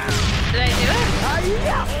 Did I do it?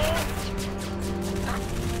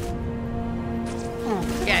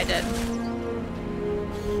 Yeah, I did.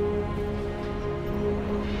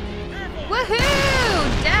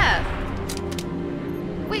 Woohoo! Death!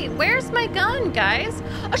 Wait, where's my gun, guys?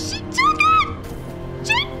 Oh, she took it!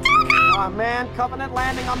 She took it! Aw, man, Covenant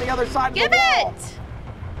landing on the other side of the wall. Give it!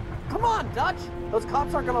 Come on, Dutch. Those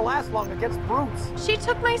cops aren't gonna last long against brutes. She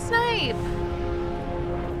took my snipe.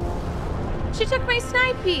 She took my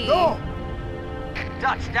snipey. Go!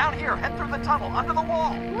 Dutch, down here. Head through the tunnel, under the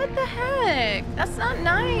wall. What the heck? That's not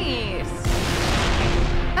nice.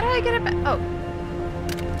 How do I get it back? Oh.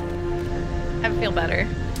 I feel better.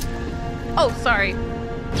 Oh, sorry.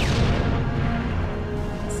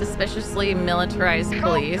 Suspiciously militarized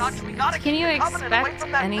police. Can you expect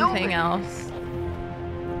anything else?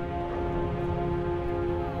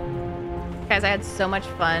 Guys, I had so much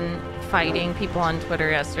fun fighting people on Twitter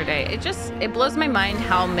yesterday. It blows my mind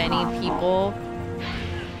how many people...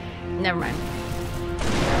 Never mind.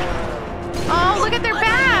 Oh, look at their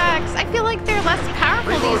backs! I feel like they're less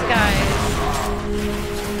powerful, these guys.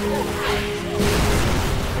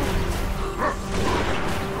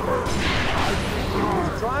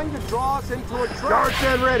 Trying to draw us into a trap. Guards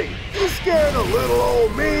and ready. You scared of little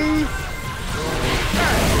old me?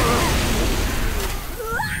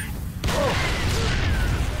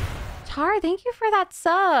 Tar, thank you for that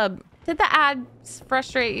sub. Did the ads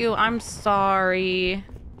frustrate you? I'm sorry.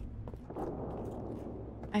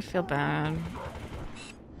 I feel bad.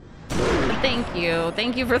 But thank you.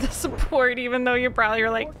 Thank you for the support, even though you probably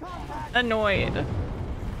are like annoyed.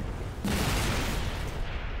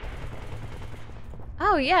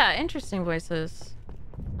 Oh yeah, interesting voices.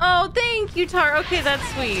 Oh, thank you, Tar. Okay, that's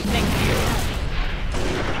sweet. Thank you.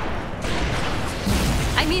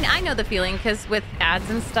 I mean, I know the feeling because with ads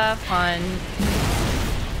and stuff on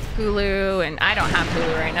Hulu, and I don't have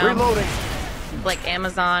Hulu right now. Reloading. Like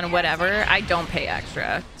Amazon, whatever. I don't pay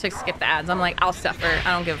extra to skip the ads. I'm like, I'll suffer.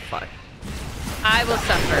 I don't give a fuck. I will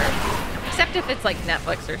suffer. Except if it's like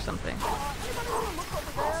Netflix or something.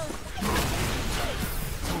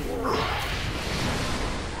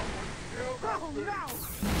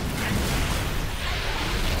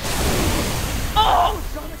 Oh!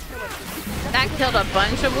 That killed a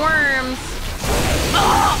bunch of worms.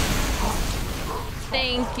 Oh!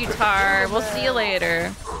 Thank you, Tar. We'll see you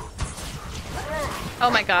later. Oh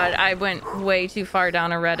my god, I went way too far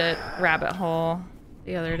down a Reddit rabbit hole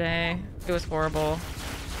the other day. It was horrible.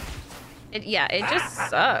 It just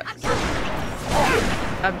sucks.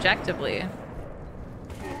 Objectively.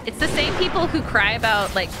 It's the same people who cry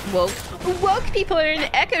about like woke people are in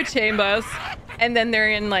echo chambers, and then they're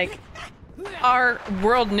in like our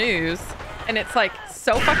world news, and it's like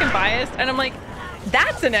so fucking biased, and I'm like,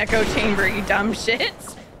 that's an echo chamber, you dumb shit.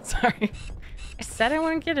 Sorry. I said I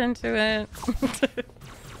wouldn't get into it.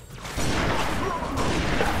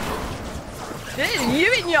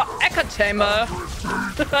 You in your echo chamber.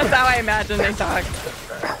 That's how I imagine they talk.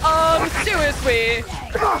 Seriously.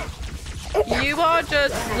 You are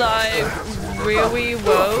just like really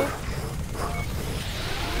woke.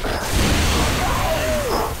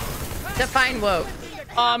 Define woke.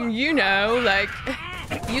 You know, like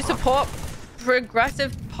you support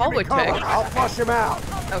progressive politics. I'll flush him out.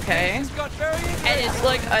 Okay. And it's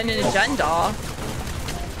like an agenda.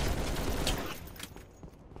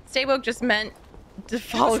 Stay woke just meant to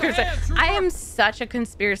follow. I am such a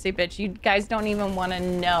conspiracy bitch. You guys don't even want to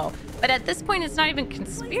know. But at this point, it's not even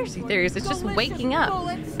conspiracy theories. It's just waking up.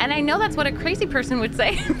 And I know that's what a crazy person would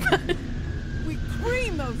say. We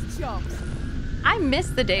cream those chumps. I miss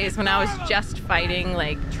the days when I was just fighting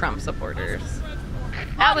like Trump supporters.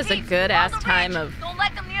 That was a good ass time of Don't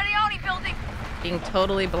let them near the Oni building. being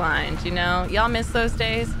totally blind, you know? Y'all miss those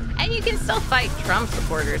days? And you can still fight Trump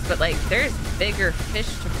supporters, but like there's bigger fish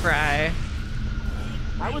to fry.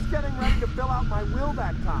 I was getting ready to fill out my will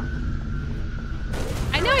that time.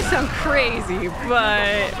 I know I sound crazy,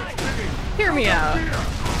 but hear me out.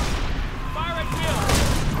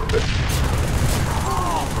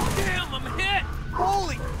 Oh, damn, I'm hit!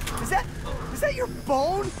 Holy, is that your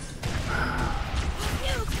bone?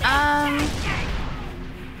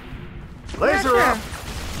 Laser up!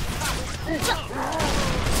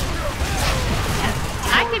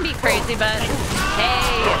 I can be crazy, but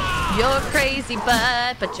hey, you're crazy,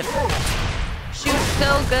 but you shoot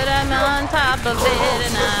so good I'm on top of it,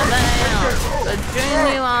 and I'm down,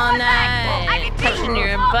 dream you all night, touching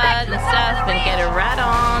your butt and stuff, and get it right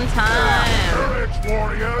on time.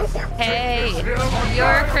 Hey,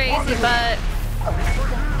 you're crazy, but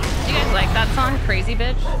do you guys like that song, Crazy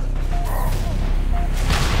Bitch?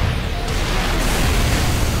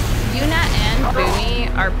 Yuna and Boomy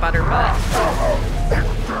are butterbutt.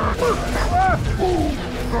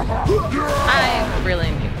 I really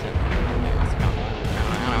need to.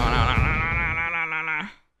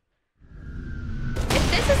 If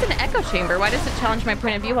this is an echo chamber, why does it challenge my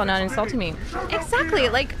point of view while not insulting me? Exactly.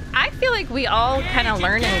 Like, I feel like we all kind of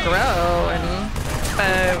learn and grow, and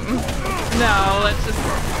no, let's just.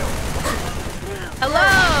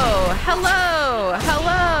 Hello, hello,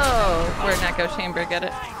 hello. We're an echo chamber. Get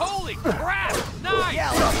it? Holy crap! Nice.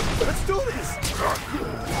 Yeah, let's do this.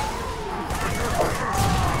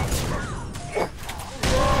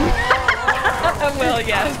 Well,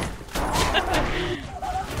 yes.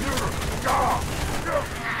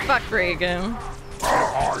 Fuck Reagan.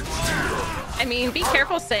 I mean, be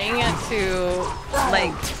careful saying it to,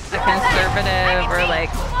 like, a conservative or,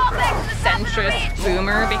 like, centrist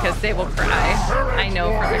boomer because they will cry. I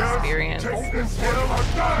know from experience.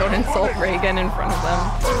 Don't insult Reagan in front of them.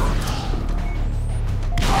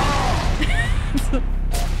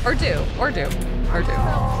 Or do.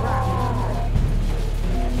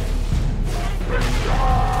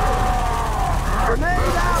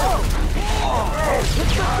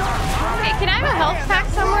 Hey, can I have a health pack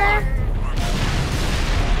somewhere?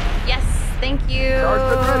 Yes, thank you.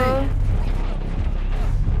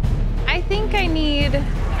 I think I need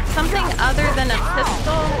something other than a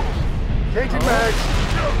pistol. Changing bags.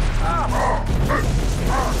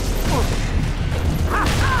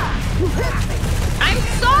 I'm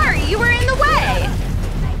sorry, you were in the way.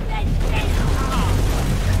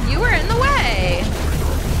 You were in the way.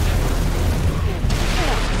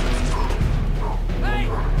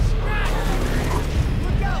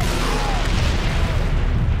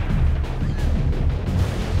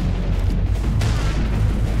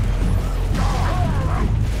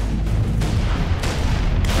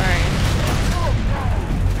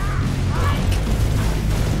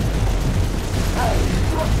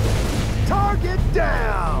 Target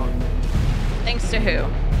down! Thanks to who?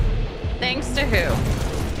 Thanks to who?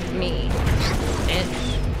 Me. Bitch.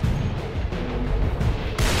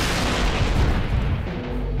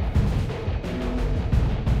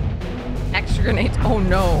 Extra grenades. Oh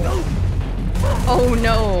no. Oh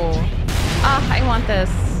no. Ah, I want this.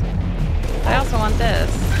 I also want this.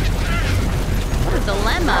 What a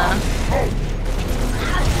dilemma.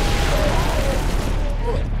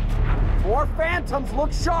 4 phantoms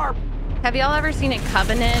look sharp. Have y'all ever seen a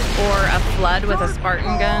Covenant or a Flood with a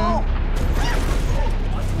Spartan gun?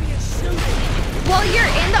 Well, you're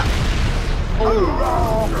in the...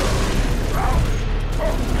 Oh.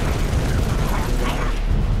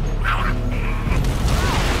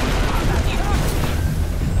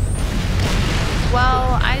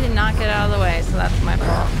 Well, I did not get out of the way, so that's my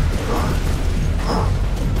fault.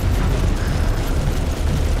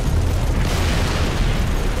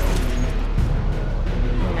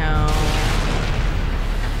 No.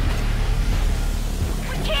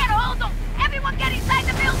 We can't hold them! Everyone get inside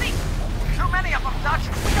the building! Too many of them, Dutch.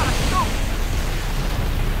 We gotta scoop.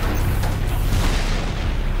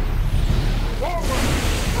 Oh,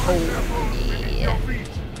 yeah.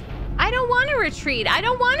 I don't want to retreat. I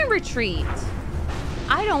don't want to retreat.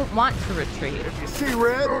 I don't want to retreat. If you see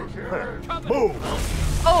red, move.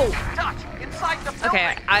 Oh. Dutch, inside the building.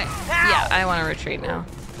 Okay, yeah, I want to retreat now.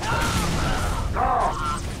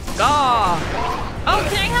 Oh,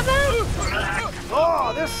 can I have that?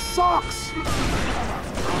 Oh, this sucks.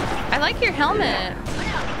 I like your helmet.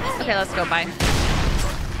 Okay, let's go. Bye.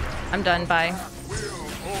 I'm done. Bye.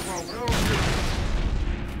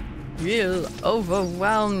 We'll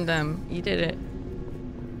overwhelm them. You did it.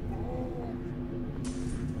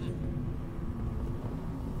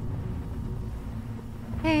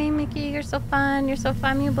 Hey, Mickey, you're so fun. You're so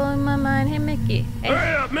fun. You blowing my mind. Hey, Mickey. Hey.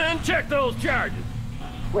 Hurry up, man. Check those charges.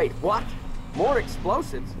 Wait, what? More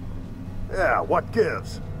explosives? Yeah, what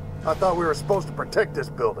gives? I thought we were supposed to protect this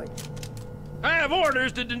building. I have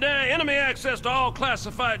orders to deny enemy access to all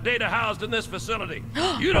classified data housed in this facility.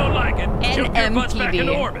 You don't like it? Jump your butts back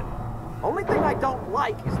into orbit. Only thing I don't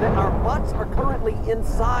like is that our butts are currently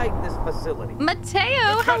inside this facility.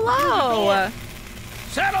 Mateo, hello!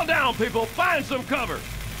 Settle down, people. Find some cover.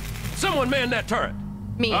 Someone man that turret.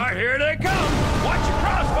 Me. All right, here they come. Watch your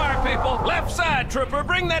crossfire, people. Left side, trooper.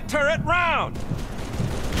 Bring that turret round.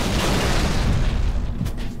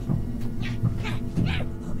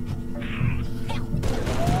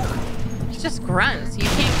 It's just grunts. You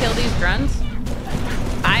can't kill these grunts.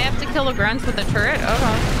 I have to kill the grunts with a turret? Oh,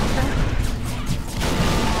 okay.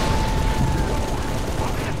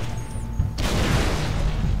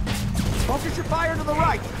 Focus your fire to the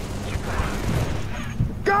right.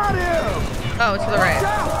 Got him! Oh, to the right. To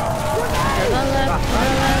the left, to the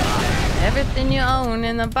left. Everything you own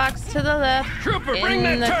in the box to the left. Trooper, bring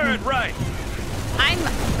that turret right. I'm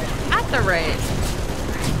at the right.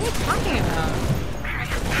 What are you talking about?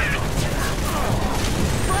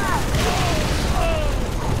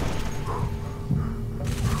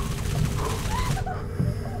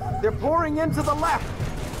 They're pouring into the left.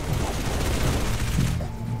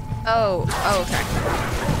 Oh, okay.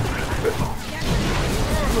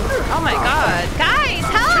 Oh my god. Guys,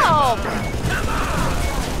 help!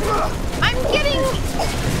 I'm getting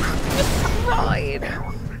destroyed.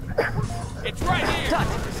 It's right here. Touch,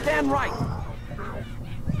 stand right.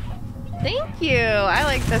 Thank you. I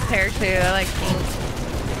like this hair too. I like pink.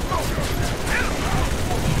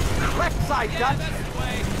 Left side, Dutch.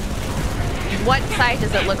 What side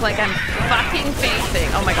does it look like I'm fucking facing?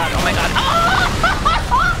 Oh my god, oh my god.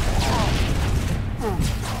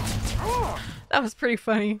 Oh! That was pretty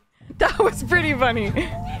funny. That was pretty funny.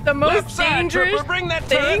 The most dangerous bring that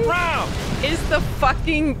thing round. is the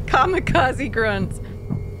fucking kamikaze grunts.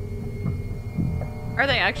 Are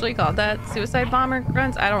they actually called that? Suicide bomber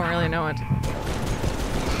grunts? I don't really know it.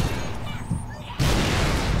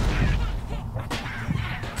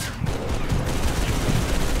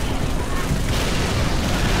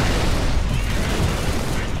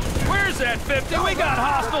 Where's that 50? We got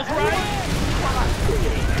hostiles, right?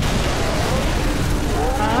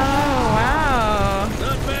 Oh, wow.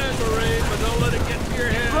 Not bad, Marine, but don't let it get to your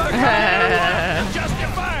head. Adjust your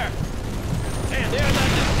fire. And they're not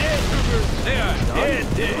just dead, troopers. They are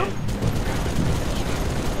dead.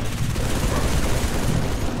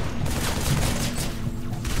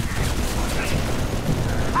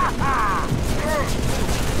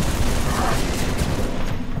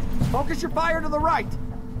 Focus your fire to the right.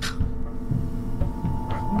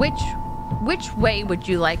 Which way would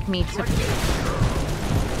you like me to?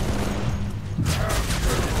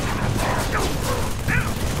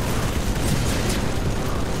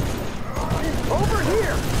 Over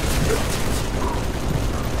here.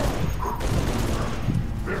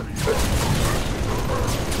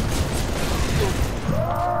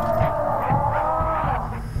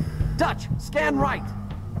 Dutch, scan right.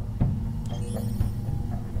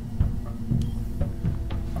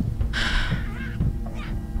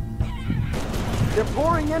 They're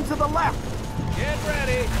pouring into the left. Get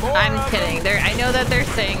ready. I'm kidding. I know that they're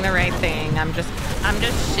saying the right thing. I'm just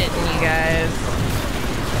shitting you guys.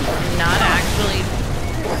 I'm not actually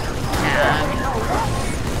mad.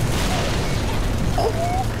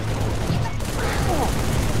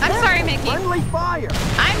 I'm sorry, Mickey. Friendly fire.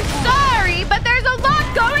 I'm sorry, but there's a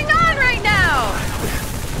lot going on right now.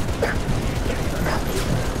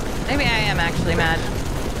 Maybe I am actually mad.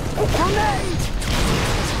 Grenade!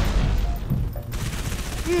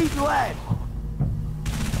 Eat lead.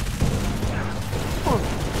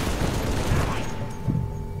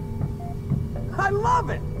 I love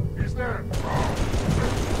it. Is there?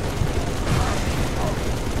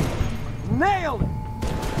 Nailed it.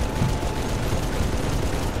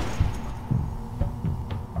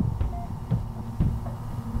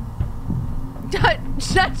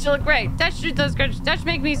 Dutch look great. Dutch shoot those grudges. Dutch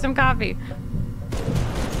make me some coffee.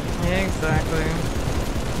 Exactly.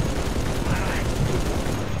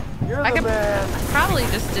 I could probably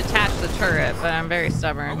just detach the turret, but I'm very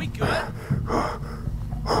stubborn. Are we good?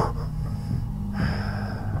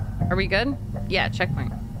 Are we good? Yeah,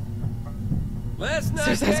 checkpoint.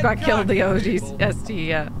 Suicide Squad killed the ODST,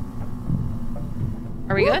 yeah.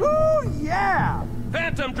 Are we good? Yeah!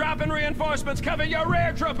 Phantom, dropping reinforcements. Cover your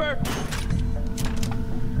rear, trooper.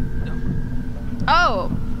 Oh,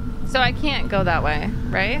 so I can't go that way,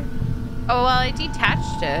 right? Oh, well, I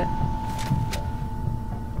detached it.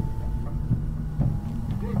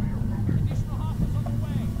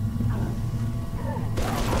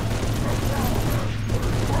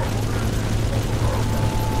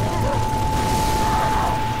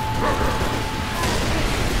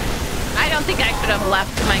 don't think I could have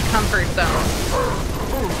left my comfort zone.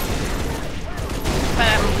 But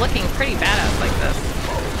I'm looking pretty badass like this.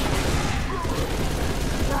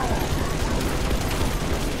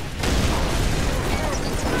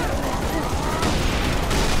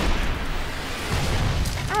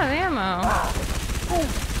 Out of ammo.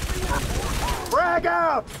 Frag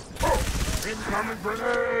out! Incoming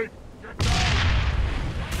grenade!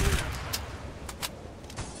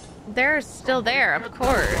 They're still there, of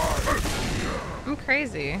course. I'm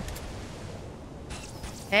crazy.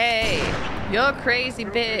 Hey, you're a crazy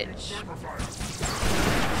bitch.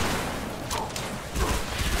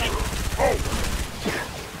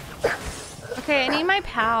 Okay, I need my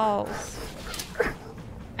pals.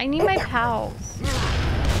 I need my pals.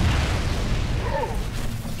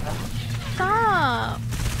 Stop.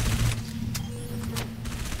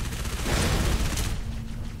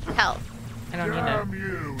 Health. I don't need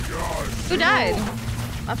it. Who died?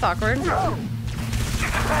 That's awkward.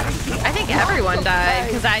 I think everyone died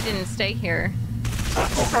because I didn't stay here.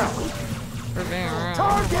 For being around.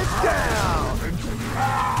 Target down!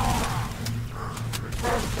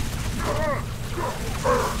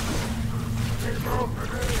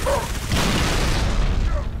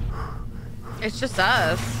 It's just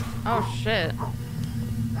us. Oh shit.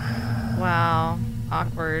 Wow.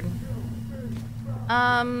 Awkward.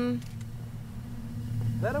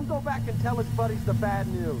 Let him go back and tell his buddies the bad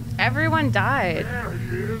news. Everyone died.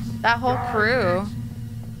 That whole crew.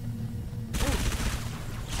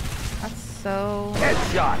 That's so...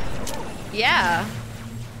 Headshot! Yeah.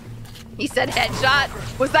 He said headshot.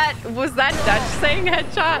 Was that Dutch saying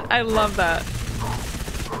headshot? I love that.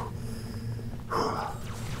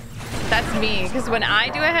 That's me, because when I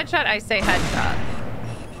do a headshot, I say headshot.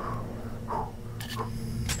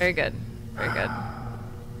 Very good. Very good.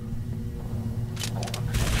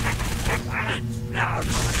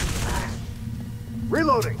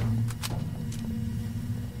 Reloading.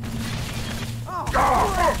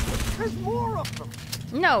 Oh, there's more of them.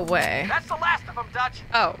 No way. That's the last of them, Dutch.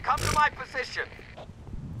 Oh. Come to my position.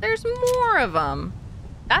 There's more of them.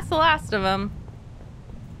 That's the last of them.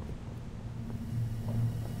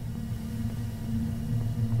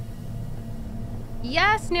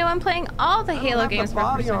 Yes, New, I'm playing all the Halo games.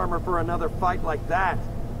 Body armor for another fight like that.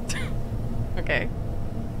 Okay.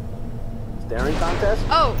 Staring contest?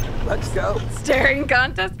 Oh. Let's go. Staring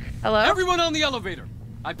contest? Hello? Everyone on the elevator.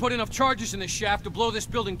 I put enough charges in this shaft to blow this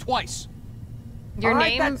building twice. Your All right,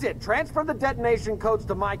 name? that's it. Transfer the detonation codes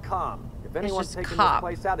to my comm. If anyone's just taking cop. this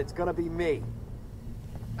place out, it's gonna be me.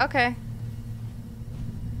 Okay.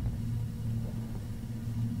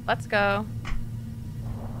 Let's go.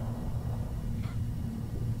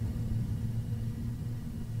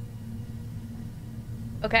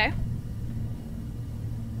 Okay.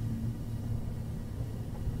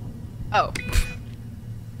 Oh.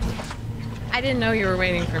 I didn't know you were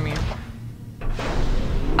waiting for me.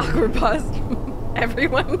 Awkward pause.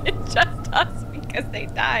 Everyone, it's just us because they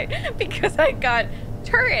died. Because I got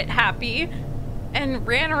turret happy and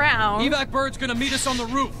ran around. Evac bird's gonna meet us on the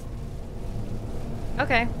roof.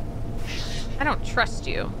 Okay. I don't trust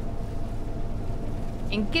you.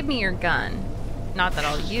 And give me your gun. Not that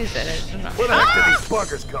I'll use it. It's just... Where the heck did these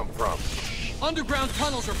buggers come from? Underground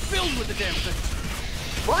tunnels are filled with the damn things.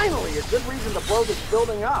 Finally, a good reason to blow this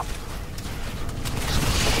building up.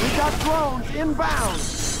 We got drones inbound.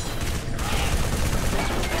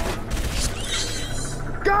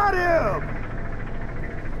 Got him!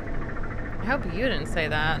 I hope you didn't say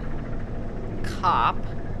that. Cop.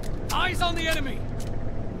 Eyes on the enemy!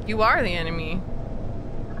 You are the enemy.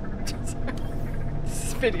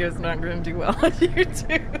 This video's not going to do well on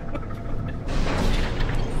YouTube.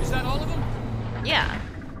 Is that all of them? Yeah.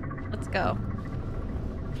 Let's go.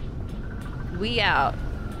 We out.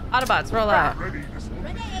 Autobots, roll out. Enemy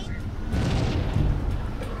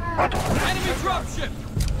dropship!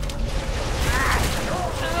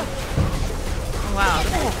 Wow,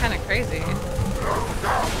 this is kind of crazy.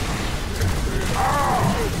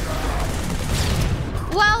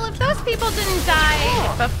 Well, if those people didn't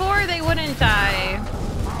die before, they wouldn't die.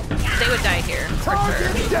 They would die here, for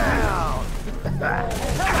sure. Down!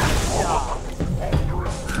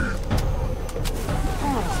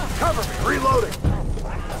 Cover me, reloading.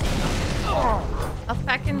 I'll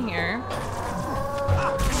back in here.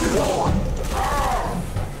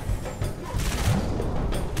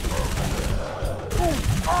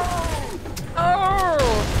 Oh!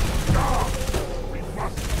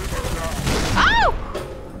 Oh!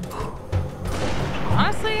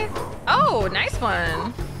 Honestly? Oh, nice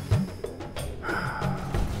one.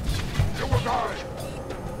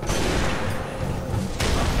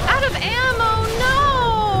 Out of ammo,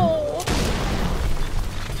 no!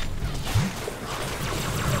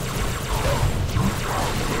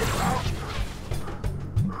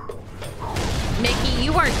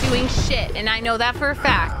 and I know that for a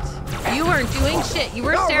fact. You weren't doing shit. You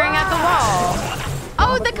were staring at the wall.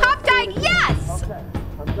 Oh, the cop died. Yes.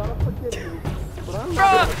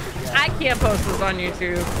 Bro, I can't post this on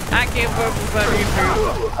YouTube. I can't post this on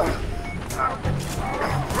YouTube.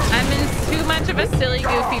 I'm in too much of a silly,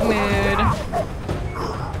 goofy mood.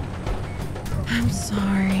 I'm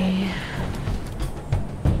sorry.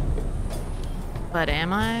 But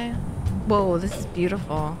am I? Whoa, this is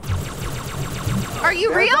beautiful. Are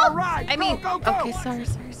you real? Right. I mean, go. okay, sorry.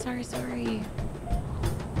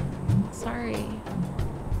 Sorry.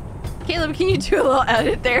 Caleb, can you do a little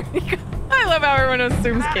edit there? I love how everyone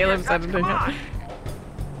assumes Caleb's editing it.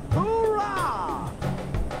 Hoorah!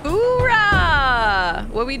 Hoorah!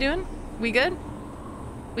 What we doing? We good?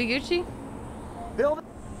 We Gucci?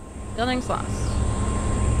 Building's lost.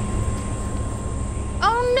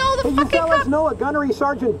 Oh no, the fucking you fellas know a gunnery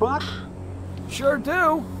Sergeant Buck? Sure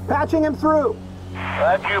do. Patching him through.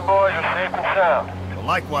 Glad you boys are safe and sound. Well,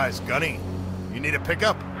 likewise, Gunny. You need a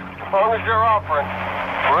pickup? As long as you're offering.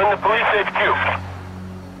 We're in the police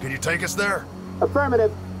HQ. Can you take us there?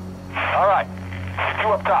 Affirmative. All right. Get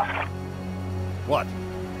you up top. What?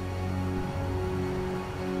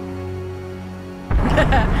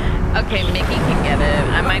 Okay, Mickey can get it.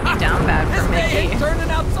 I might be down bad for This day Mickey. ain't turning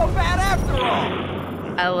out so bad after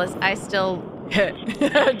all. I still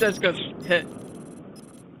Dutch goes hit.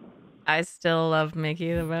 I still love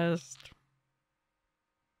Mickey the best.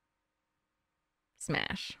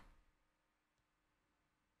 Smash.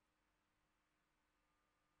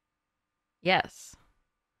 Yes.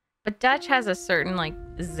 But Dutch has a certain, like,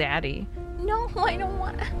 zaddy. No, I don't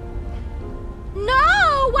want to.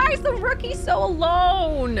 No! Why is the rookie so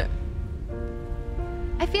alone?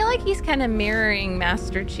 I feel like he's kind of mirroring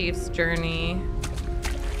Master Chief's journey.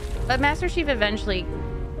 But Master Chief eventually,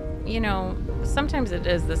 you know, sometimes it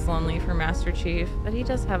is this lonely for Master Chief, but he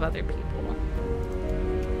does have other people.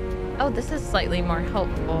 Oh, this is slightly more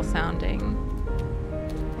helpful sounding.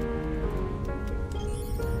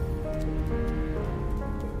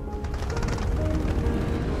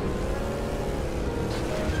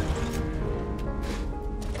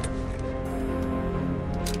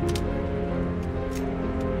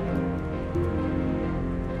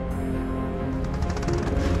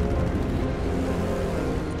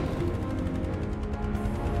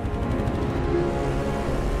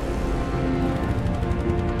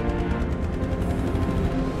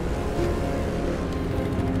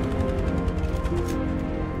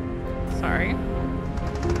 Sorry.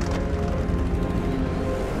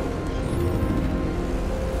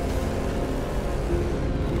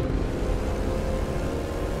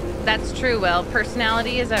 That's true, Will.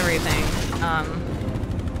 Personality is everything. I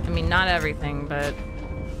mean, not everything, but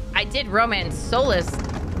I did romance Solus,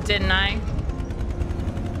 didn't I?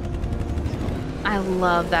 I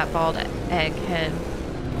love that bald egghead.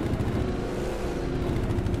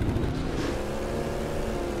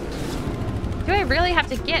 Do I really have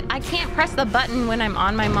to get? I can't press the button when I'm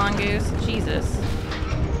on my mongoose. Jesus.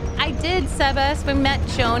 I did, Sebas. We met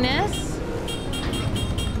Jonas.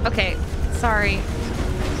 Okay, sorry.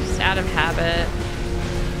 Just out of habit.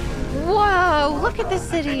 Whoa, look at this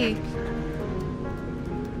city.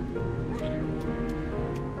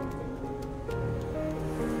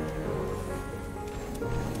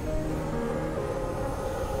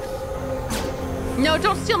 No,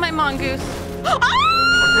 don't steal my mongoose.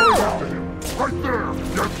 Ah! Right there!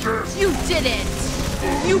 You did it!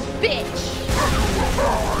 You bitch!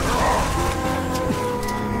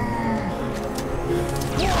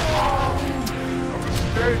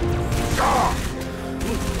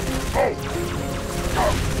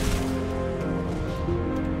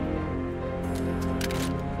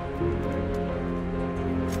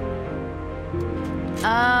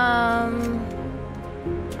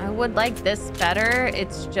 I would like this better.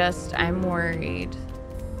 It's just I'm worried.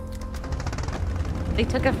 They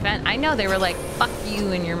took offense. I know they were like, fuck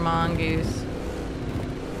you and your mongoose.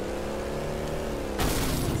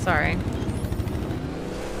 Sorry.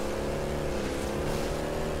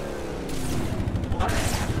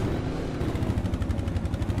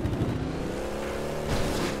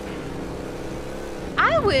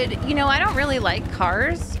 I would, you know, I don't really like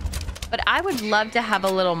cars, but I would love to have a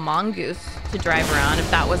little mongoose to drive around if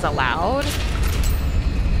that was allowed.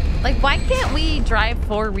 Like, why can't we drive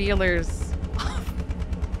four-wheelers?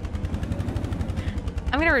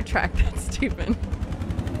 I'm gonna retract that statement.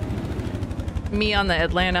 Me on the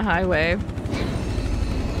Atlanta highway.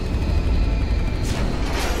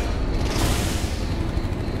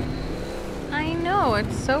 I know,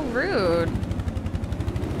 it's so rude.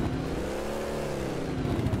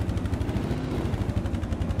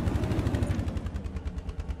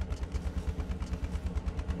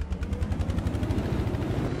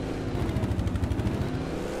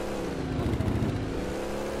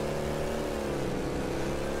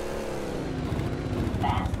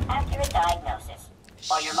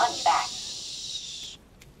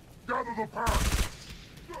 the path!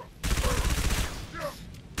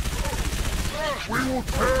 We will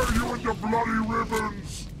tear you into bloody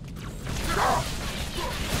ribbons!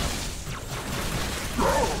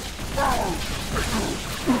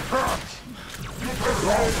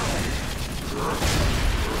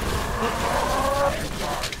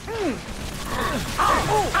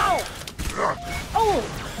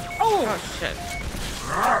 Oh shit.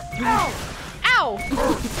 Ow!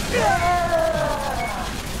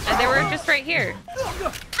 And they were just right here.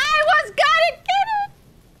 I was gonna get it!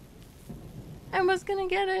 I was gonna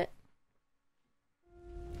get it.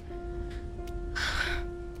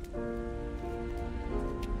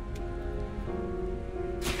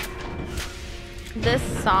 This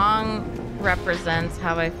song represents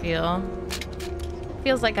how I feel.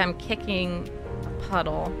 Feels like I'm kicking a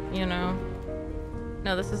puddle, you know?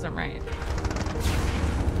 No, this isn't right.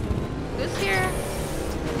 Who's here?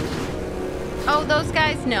 Oh, those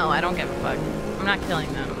guys? No, I don't give a fuck. I'm not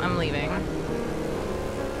killing them. I'm leaving.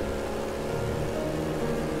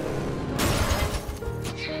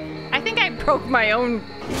 I think I broke my own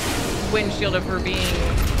windshield if we're being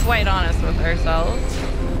quite honest with ourselves.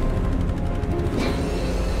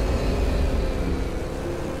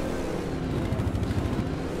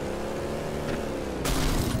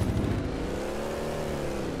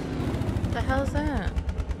 What the hell is that?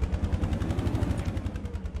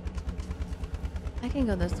 I can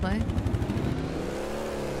go this way.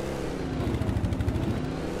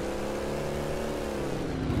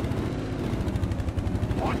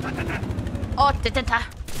 Oh, ta-ta-ta.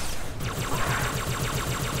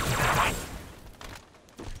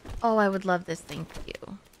 Oh, I would love this. Thank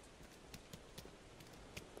you.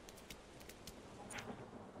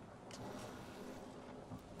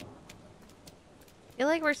 I feel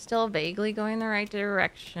like we're still vaguely going the right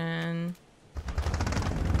direction.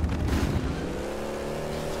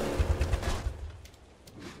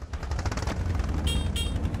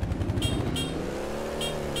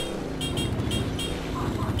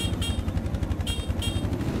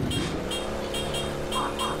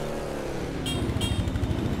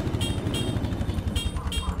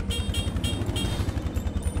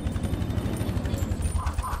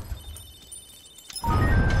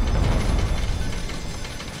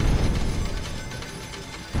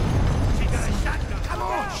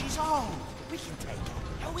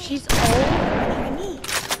 She's old?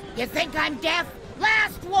 You think I'm deaf?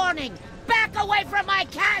 Last warning! Back away from my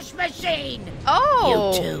cash machine!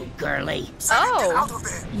 Oh! You too, girly. Oh!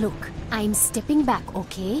 Look, I'm stepping back,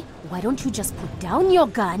 okay? Why don't you just put down your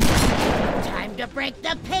gun? Time to break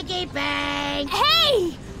the piggy bank!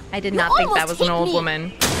 Hey! I did not think that was an old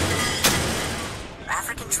woman.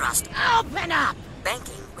 African Trust. Open up!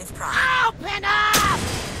 Banking with pride. Open up!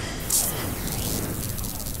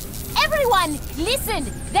 Everyone,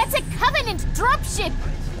 listen! That's a Covenant dropship!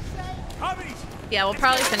 Yeah, we'll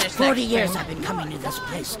probably finish 40 years I've been coming to this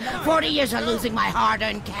place. 40 years of losing my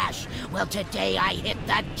hard-earned cash. Well, today I hit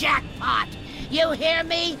the jackpot. You hear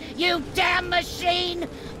me, you damn machine?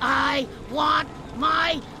 I want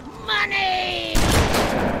my money!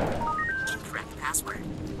 Incorrect password.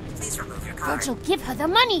 Please remove your card. Virgil, give her the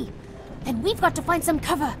money! Then we've got to find some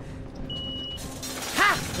cover.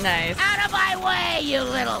 Ha! Nice. Out of my way, you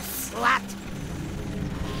little slut!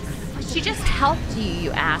 She just helped you,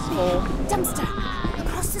 you asshole. Dumpster!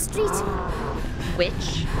 Across the street!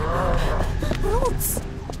 Witch? Roots!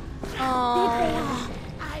 Oh. There they are.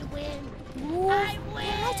 I win! Ooh, I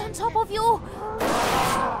win! Right on top of you!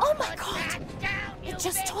 Oh my god! It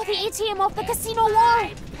just tore the ATM off the casino wall!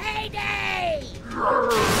 Payday!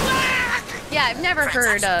 Yeah, I've never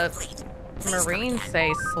heard a Marine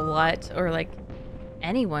say slut, or like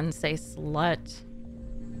anyone say slut.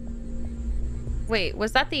 Wait,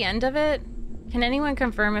 was that the end of it? Can anyone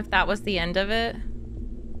confirm if that was the end of it?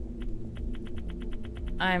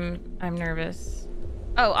 I'm nervous.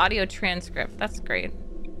 Oh, audio transcript. That's great.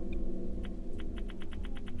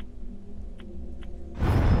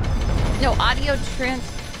 No, audio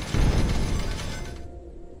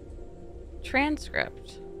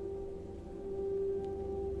transcript.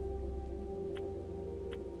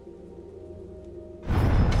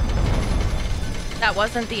 That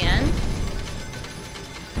wasn't the end?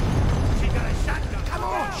 She got a shotgun. Come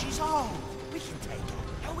on, she's home. We can take her.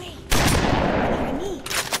 No, we.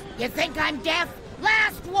 You think I'm deaf?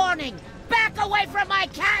 Last warning! Back away from my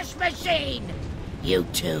cash machine! You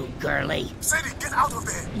too, girly. Sadie, get out of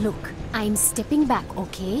there! Look, I'm stepping back,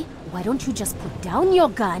 okay? Why don't you just put down your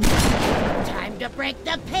gun? Time to break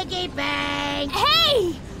the piggy bank!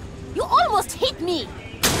 Hey! You almost hit me!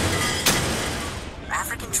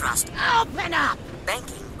 African Trust. Open up!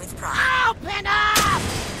 Banking with pride. Open up!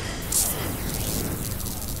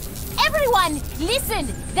 Everyone, listen!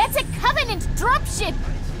 That's a Covenant dropship!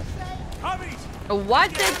 What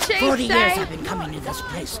did Chase 40 say? years I've been coming to this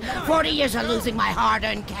place. 40 years of losing my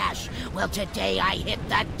hard-earned cash. Well, today I hit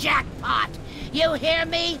the jackpot. You hear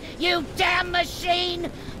me, you damn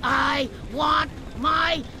machine? I want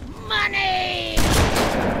my money!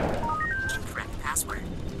 Incorrect password.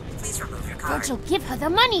 Please remove your card. Virgil, give her the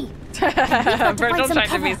money! Virgil tried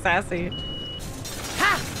to be sassy.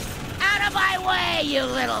 Ha! Out of my way, you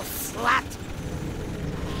little slut!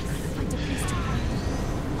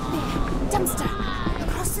 Dumpster!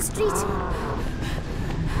 Across the street!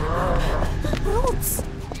 Roots!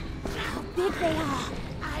 How big they are!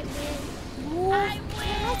 I win! Ooh,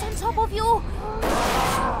 right on top of you!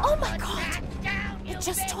 Oh my god! It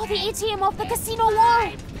just tore the ATM off the casino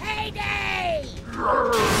wall! Payday!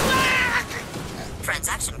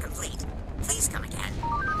 Transaction complete. Please come again.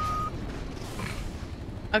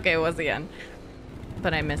 Okay, it was again.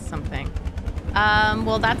 But I missed something.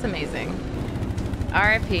 Well, that's amazing.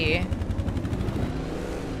 RIP.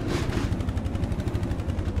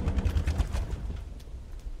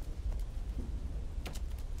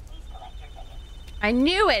 I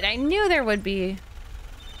knew it! I knew there would be.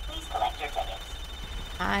 Please collect your tickets.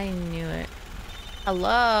 I knew it.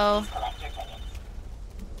 Hello? Please collect your tickets.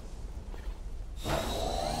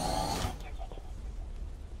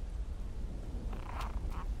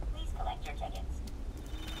 Please collect your tickets.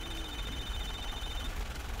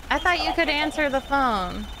 I thought you could answer the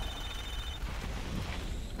phone.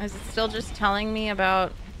 Is it still just telling me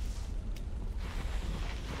about...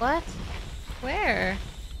 What? Where?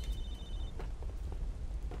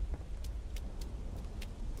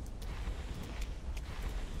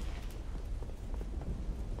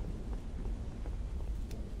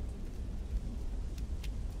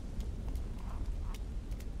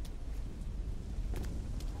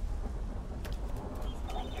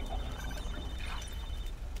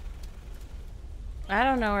 I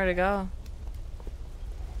don't know where to go.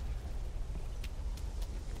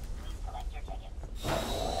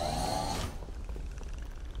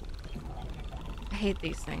 I hate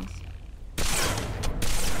these things.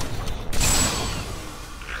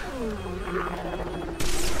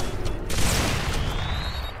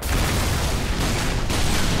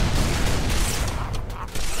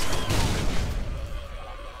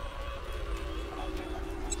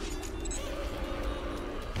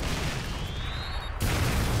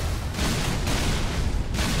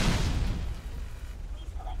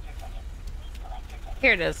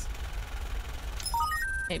 Here it is.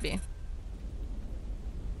 Maybe.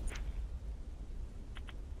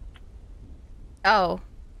 Oh,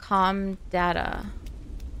 com data.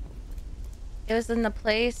 It was in the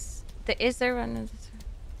place. Is there one?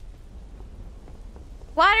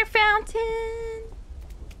 Water fountain.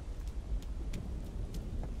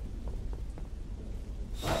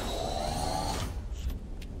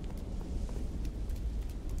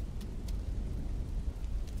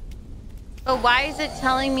 But why is it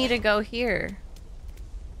telling me to go here?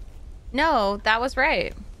 No, that was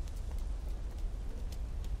right.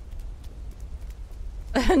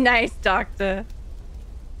 Nice, doctor.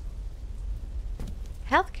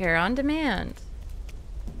 Healthcare on demand.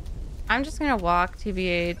 I'm just gonna walk,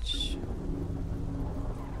 TBH.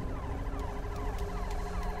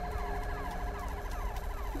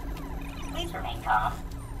 Please remain calm.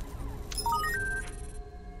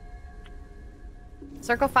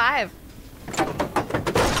 Circle 5.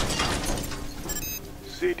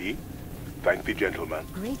 Sadie, thank the gentleman.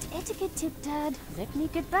 Great etiquette tip, Dad. Let me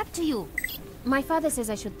get back to you. My father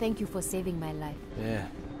says I should thank you for saving my life. Yeah,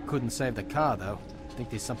 couldn't save the car though.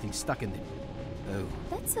 Think there's something stuck in it. Oh.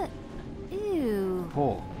 That's a... Ew.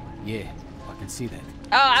 Paul. Yeah, I can see that.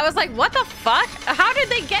 Oh, I was like, what the fuck? How did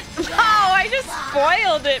they get... Oh, I just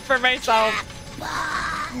spoiled it for myself.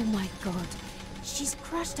 Oh my god. She's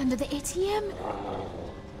crushed under the ATM.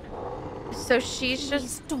 So she's just...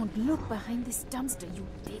 Please don't look behind this dumpster, you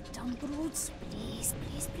big dumb brutes. Please,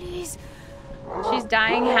 please, please. She's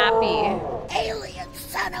dying happy. Alien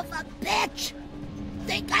son of a bitch!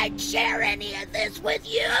 Think I'd share any of this with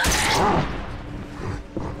you?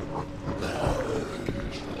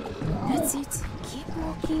 That's it. Keep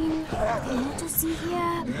walking. Nothing more to see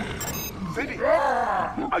here. Sadie,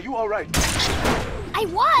 are you alright? I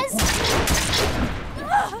was!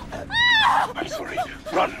 I'm sorry.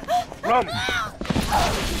 Run! Run!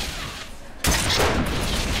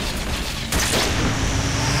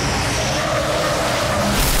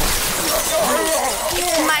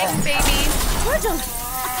 Mike, baby. Virgil! A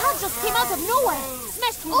car just came out of nowhere!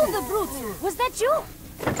 Smashed all the brutes! Was that you?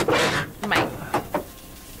 Mike.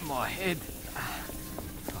 My head.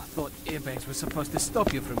 God, Thought airbags were supposed to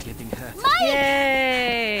stop you from getting hurt. Mike!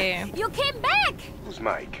 Yay! You came back! Who's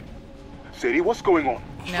Mike? Sadie, what's going on?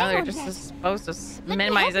 No, they're just supposed to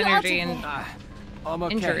minimize energy and I'm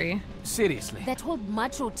okay. injury. Seriously. That whole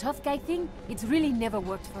macho tough guy thing, it's really never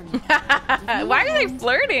worked for me. Why are they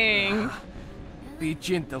flirting? Be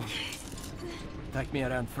gentle. Take me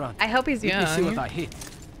around front. I hope he's Let me see young. what I hit.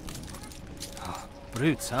 Oh,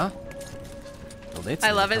 brutes, huh? Well, that's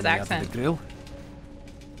I love never his coming out of accent. the grill.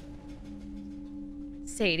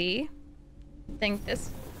 Sadie, thank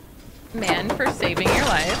this man for saving your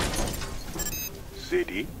life.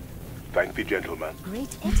 Sadie, thank the gentleman.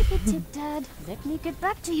 Great etiquette tip, Dad. Let me get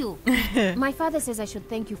back to you. My father says I should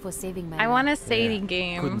thank you for saving my life. I want a Sadie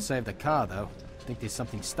game. Couldn't save the car, though. I think there's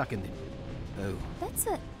something stuck in it. Oh. That's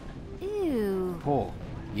a... Ew. Paw.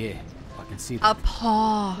 Yeah, I can see that. A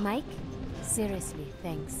paw. Mike, seriously,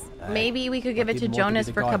 thanks. Maybe we could give it to Didn't want Jonas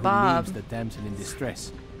be the for guy who kebab. leaves the damsel in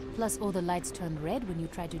distress. Plus all the lights turned red when you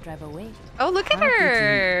tried to drive away. Oh, look at How could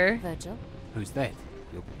her. Virgil? Who's that?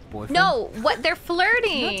 Your boyfriend? No, what? They're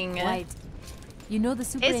flirting. Not quite. You know the Is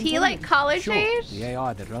superintendent? he like college Sure. age? The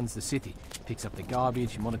AI that runs the city. Picks up the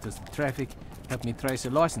garbage, monitors the traffic, helped me trace a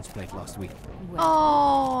license plate last week. Well,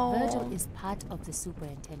 Oh. Virgil is part of the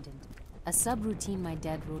superintendent. A subroutine my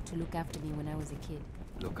dad wrote to look after me when I was a kid.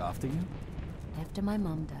 Look after you? After my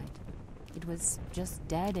mom died. It was just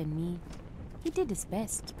Dad and me. He did his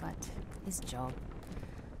best, but his job.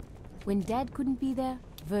 When Dad couldn't be there,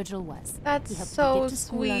 Virgil was. That's He helped me so get to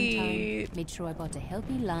school on time, sweet. made sure I got a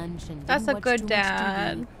healthy lunch and That's didn't a watch good too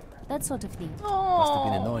dad. much TV. That sort of thing. Must have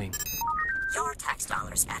been annoying. Your tax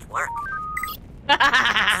dollars at work.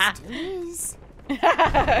 Please.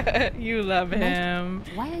 You love him.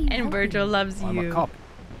 Why are you And helping Virgil me? loves I'm you. a cop.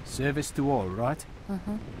 Service to all, right?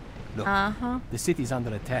 Uh-huh. Look, the city's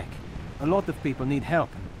under attack. A lot of people need help.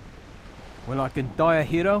 Well, I can die a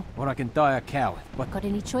hero, or I can die a coward. But Got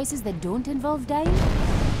any choices that don't involve dying?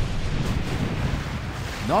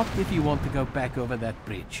 not if you want to go back over that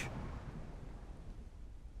bridge.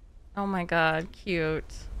 Oh my god,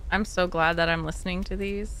 cute. I'm so glad that I'm listening to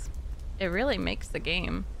these. It really makes the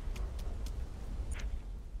game.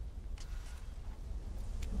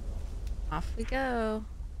 Off we go.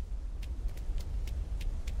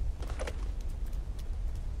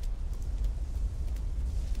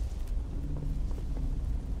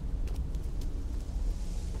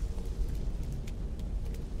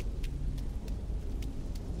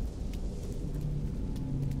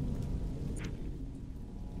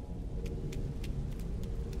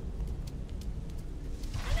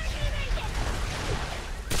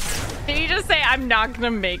 Did you just say I'm not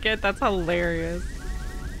gonna make it? That's hilarious.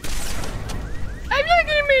 I'm not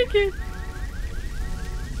gonna make it.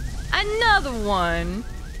 Another one.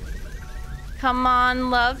 Come on,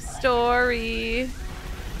 love story.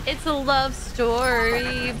 It's a love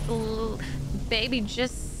story. Baby,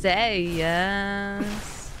 just say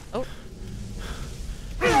yes. Oh.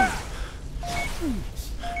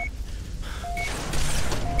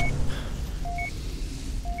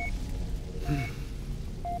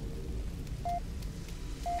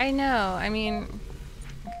 I know. I mean,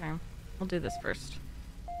 okay. We'll do this first.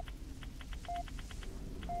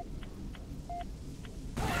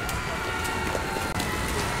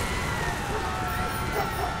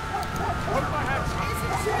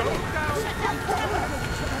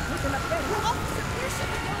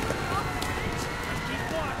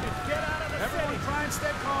 Everyone try and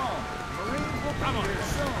stay calm. Marines will come here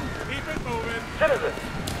soon. Keep it moving. Citizens,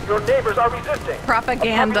 your neighbors are resisting.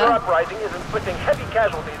 Propaganda. A popular uprising is inflicting heavy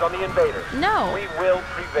casualties on the invaders. No. We will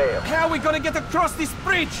prevail. How are we gonna get across this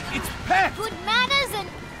bridge? It's packed. Good manners and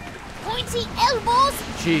pointy elbows?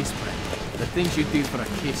 Jeez, Brent. The things you do for a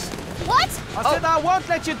kiss. What? I said I won't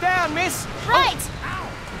let you down, miss. Right.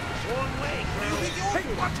 Hey,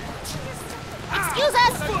 watch it. Excuse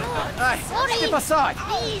us. Hey, Sorry. step aside.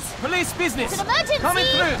 Please. Police business. It's an emergency. Coming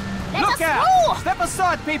through. Let Look us out. through. Step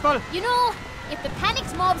aside, people. You know, if the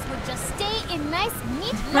panicked mobs would just stay in nice,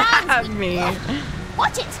 neat lines. Me.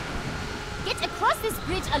 Watch it. Get across this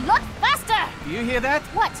bridge a lot faster. Do you hear that?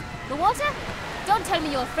 What? The water? Don't tell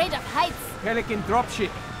me you're afraid of heights. Pelican dropship.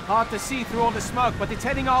 Hard to see through all the smoke, but it's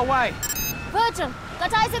heading our way. Virgil,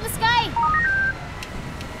 got eyes in the sky.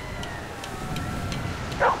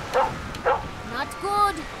 Not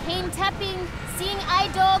good. Cane tapping, seeing eye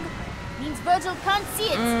dog. Means Virgil can't see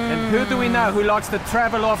it. And who do we know who likes to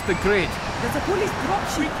travel off the grid? There's a police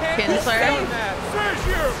dropship. Kinsler. Search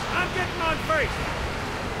you! I'm getting on face!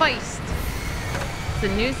 Feist. It's a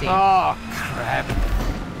newsie. Oh, crap.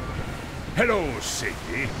 Hello,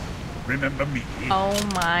 Sadie. Remember me? Oh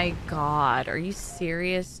my god. Are you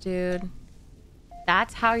serious, dude?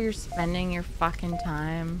 That's how you're spending your fucking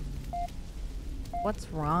time. What's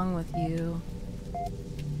wrong with you?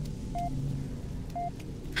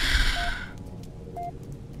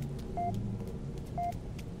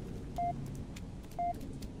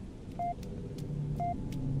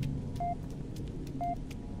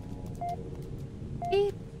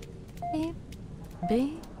 Beep, beep,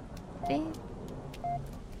 beep, beep.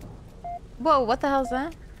 Whoa, what the hell's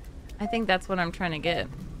that? I think that's what I'm trying to get.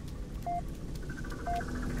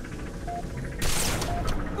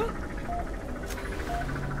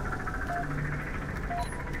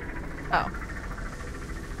 Oh.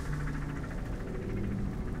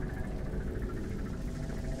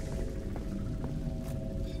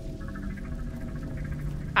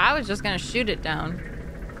 I was just gonna shoot it down.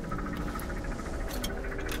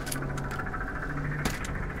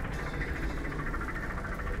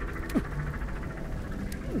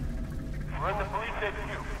 We're in the police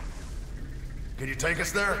HQ. Can you take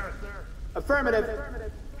us there? Affirmative.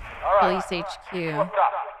 All right. Police HQ. What's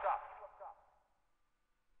up?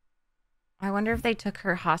 I wonder if they took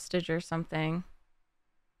her hostage or something.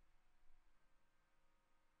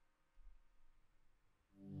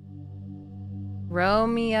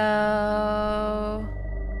 Romeo.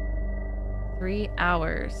 3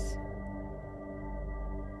 hours.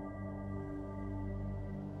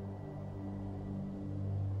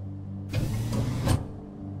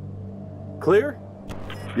 Clear?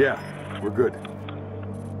 Yeah, we're good.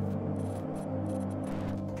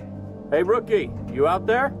 Hey, rookie, you out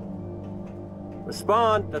there?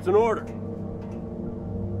 Respond, that's an order.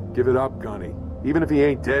 Give it up, Gunny. Even if he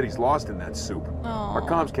ain't dead, he's lost in that soup. Our Aww.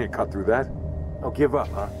 comms can't cut through that. I'll give up,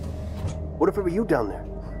 huh? What if it were you down there?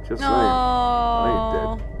 Just saying. I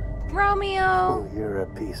ain't dead. Romeo. Oh, you're a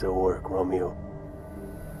piece of work, Romeo.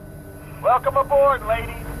 Welcome aboard,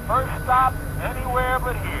 ladies. First stop, anywhere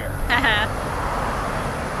but here.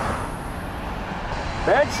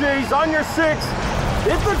 Banshees, on your 6!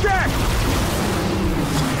 Hit the deck!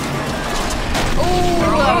 Oh,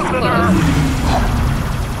 that was close.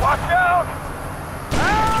 Watch out!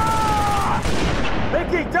 Ah!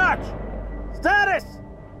 Mickey, Dutch! Status!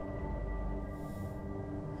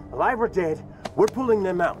 Alive or dead, we're pulling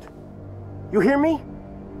them out. You hear me?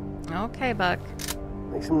 Okay, Buck.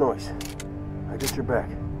 Make some noise. I got your back.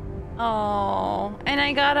 Oh, and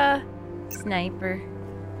I got a sniper.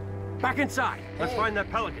 Back inside. Let's find that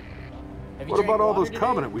pelican. What about all those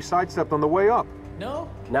Covenant we sidestepped on the way up? No?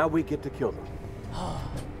 Now we get to kill them.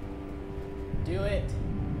 Do it.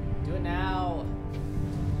 Do it now.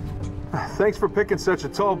 Thanks for picking such a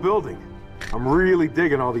tall building. I'm really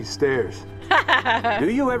digging all these stairs. Do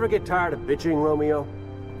you ever get tired of bitching, Romeo?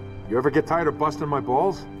 You ever get tired of busting my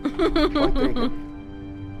balls? Point taken.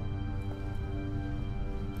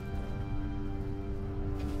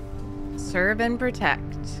 Serve and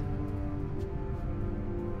protect.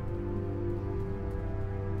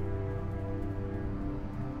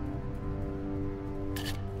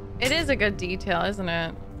 It is a good detail, isn't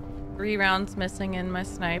it? 3 rounds missing in my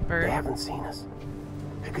sniper. They haven't seen us.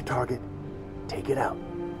 Pick a target, take it out.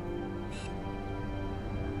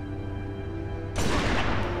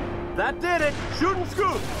 That did it! Shoot and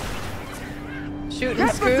scoot! Shoot and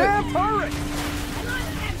Get scoot. the damn turret!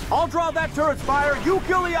 I'll draw that turret's fire, you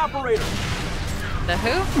kill the operator! The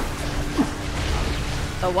who?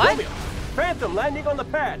 The what? Romeo, Phantom landing on the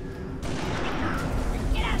pad.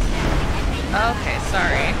 Okay,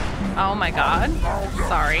 sorry. Oh my god.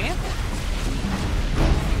 Sorry.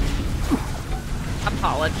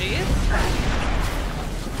 Apologies.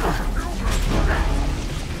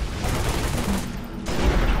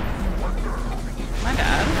 My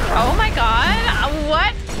bad. Oh my god.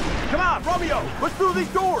 What? Come on, Romeo, let's through these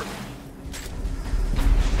doors.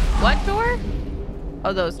 What door?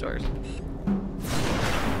 Oh, those doors.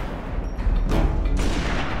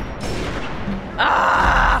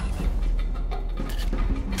 Ah!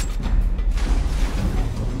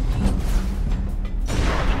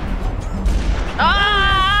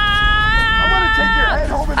 I'm gonna take your head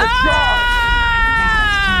home in the jar!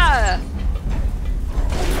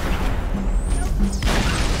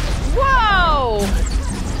 Whoa!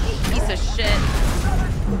 Piece of shit.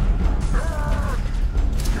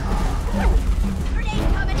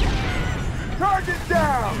 Target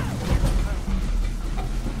down!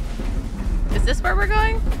 Is this where we're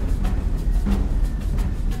going?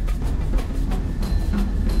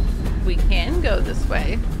 We can go this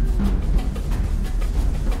way.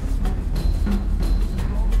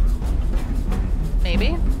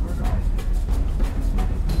 Maybe.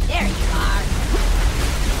 There you are.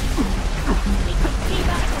 We can see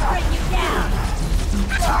about to bring you down.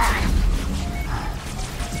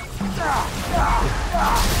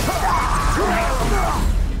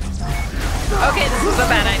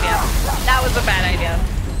 That was a bad idea.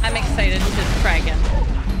 I'm excited to try again.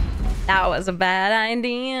 That was a bad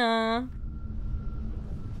idea.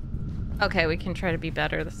 Okay, we can try to be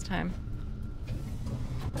better this time.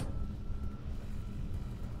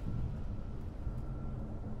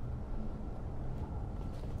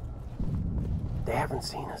 They haven't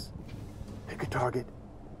seen us. Pick a target,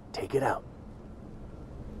 take it out.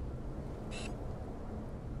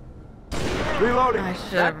 Reloading. I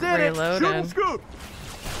should have reloaded. Shoot and scoot.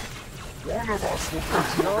 One of us will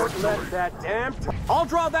don't let that damn. I'll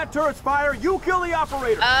draw that turret's fire. You kill the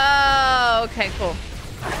operator. Oh, okay, cool.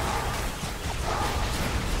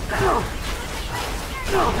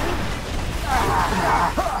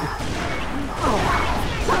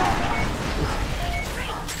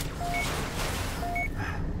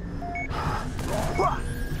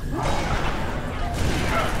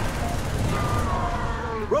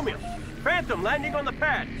 Romeo, Phantom landing on the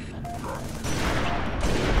pad.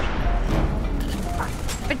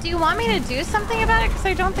 But do you want me to do something about it? Because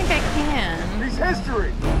I don't think I can. He's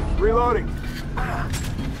history. Reloading.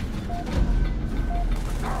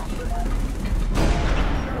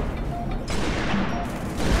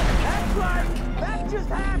 That's right. That just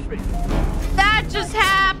happened. That just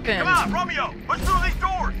happened. Come on, Romeo. Let's through these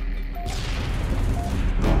doors.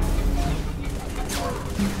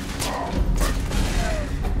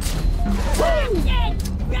 Run!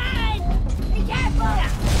 Be careful!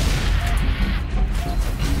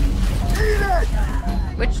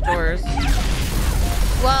 Which doors?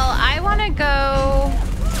 Well, I want to go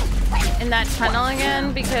in that tunnel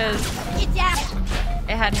again because it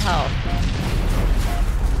had health.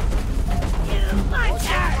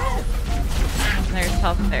 And there's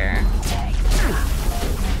health there.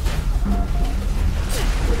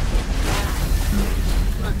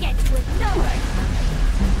 We'll get to it nowhere.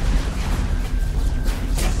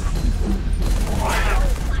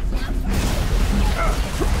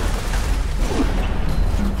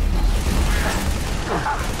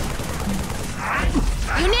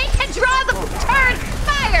 You need to draw the turret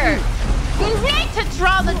fire! You need to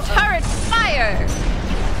draw the turret fire!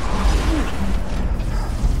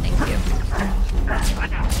 Thank you.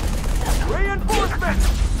 Reinforcements!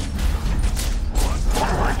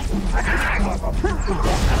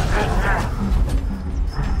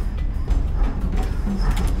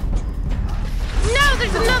 No,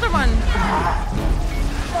 there's another one!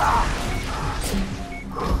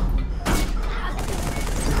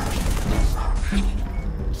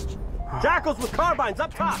 Jackals with carbines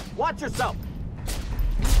up top. Watch yourself.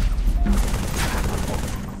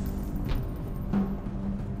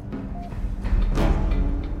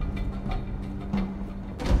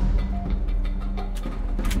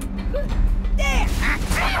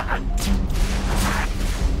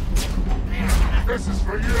 This is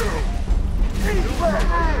for you.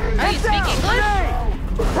 Are you speaking English?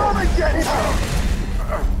 Come and get it.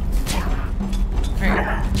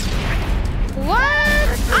 What?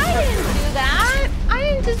 I didn't do that. I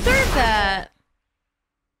didn't deserve that.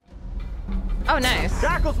 Oh, nice.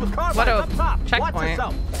 Jackals with carbines What a up top. Watch checkpoint.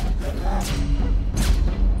 yourself.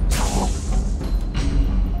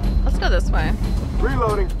 Let's go this way.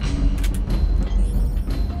 Reloading.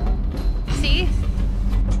 See?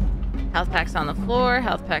 Health packs on the floor,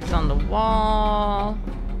 health packs on the wall.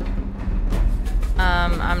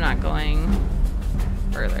 I'm not going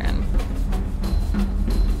further in.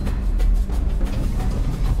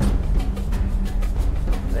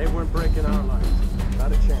 They weren't breaking our lines.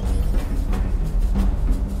 Not a chance.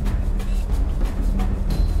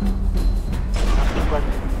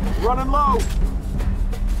 Running low.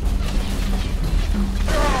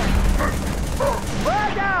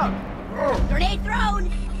 Flag out! Grenade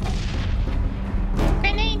thrown!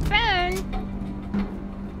 Grenade thrown!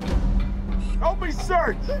 Help me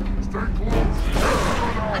search! Stay close.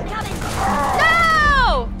 I'm coming!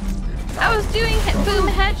 No! I was doing boom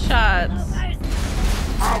headshots.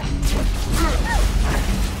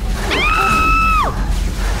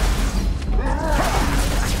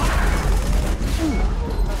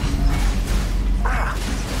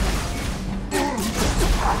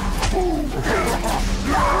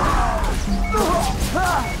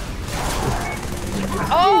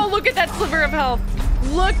 Oh, look at that sliver of health.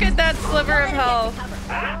 Look at that sliver of health.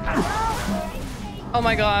 Oh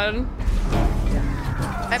my god.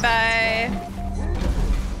 Bye-bye.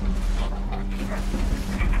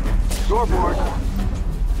 Scoreboard.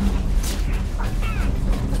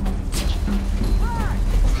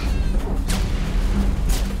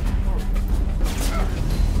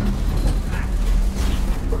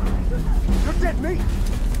 You're dead meat.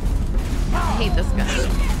 I hate this guy.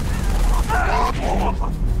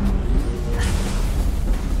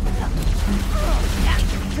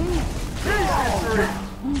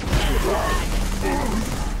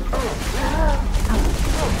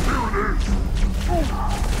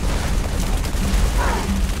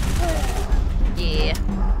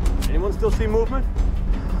 movement?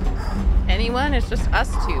 Anyone? It's just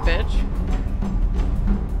us two, bitch.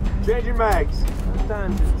 Changing mags.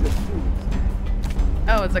 Sometimes it's just too easy.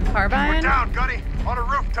 Oh, it's a carbine? We're down, Gunny. On a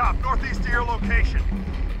rooftop, northeast of your location.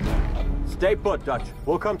 Stay put, Dutch.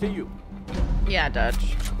 We'll come to you. Yeah,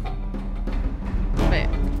 Dutch. Wait.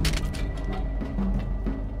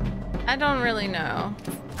 I don't really know.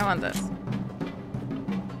 I want this.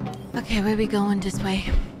 Okay, where we going this way?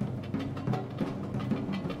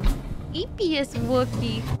 Eepiest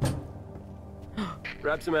Wookie.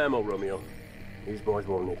 Grab some ammo, Romeo. These boys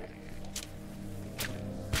won't need it.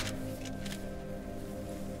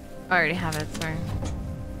 I already have it, sorry.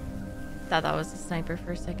 Thought that was a sniper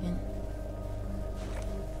for a second.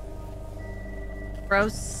 Bro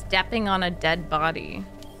stepping on a dead body.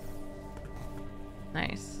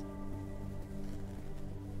 Nice.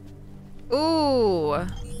 Ooh.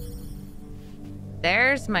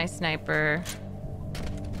 There's my sniper.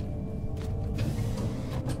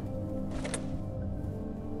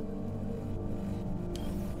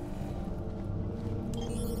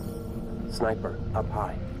 Sniper, up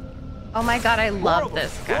high. Oh my god, I love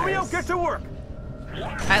this, guys. Romeo, get to work!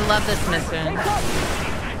 I love this mission.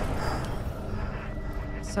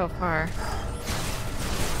 So far.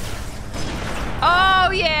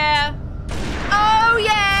 Oh yeah! Oh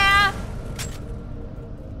yeah!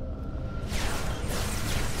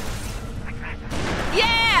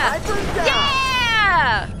 Yeah!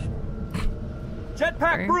 Yeah!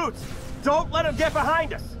 Jetpack brutes! Don't let them get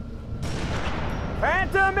behind us!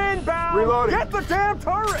 Phantom inbound! Reloading. Get the damn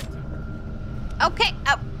turret! Okay.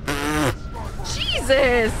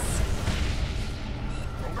 Jesus!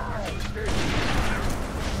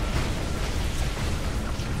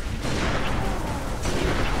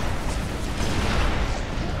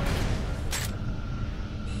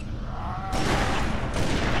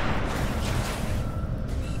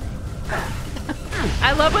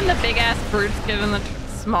 I love when the big ass brutes give him the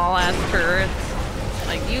small ass turrets.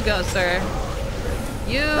 Like, you go, sir.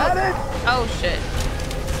 You. Oh shit.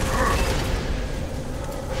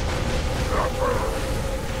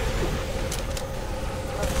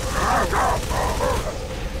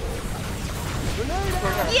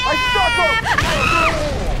 Yeah!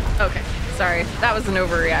 Okay, sorry. That was an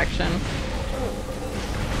overreaction.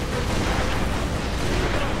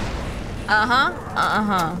 Uh-huh.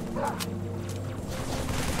 Uh-huh.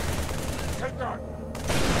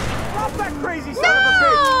 Drop that crazy son No! of a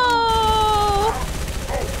bitch!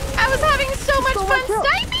 I was having so much fun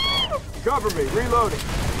sniping! Cover me, reloading.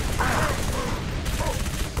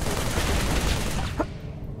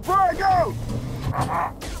 Where I go?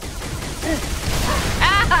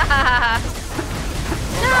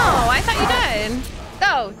 No, I thought you died.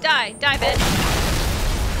 Go, die, bitch.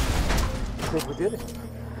 I think we did it.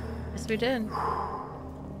 Yes, we did.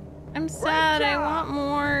 I'm sad. I want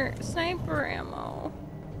more sniper ammo.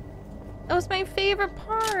 That was my favorite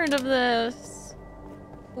part of this.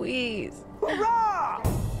 Please. Hurrah!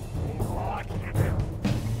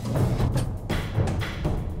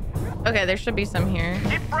 Okay, there should be some here.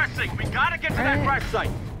 Keep pressing. We gotta get to that crash site.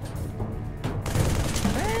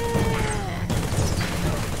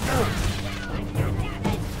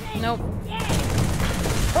 Nope.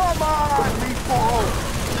 Come on, meatball!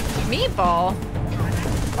 Meatball?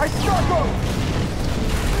 I struck him!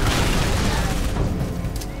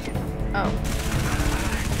 Oh.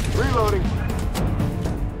 Reloading.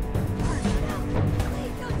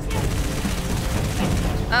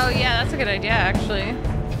 Oh yeah, that's a good idea actually.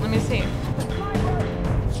 Let me see.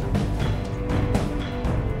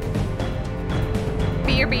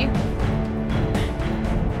 BRB.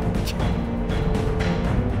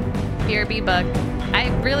 BRB bug. I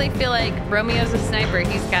really feel like Romeo's a sniper.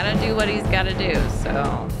 He's gotta do what he's gotta do,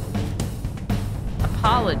 so.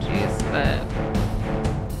 Apologies, but.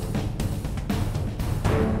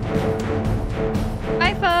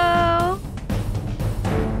 Bye, Fo!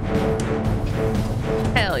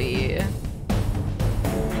 Hell yeah.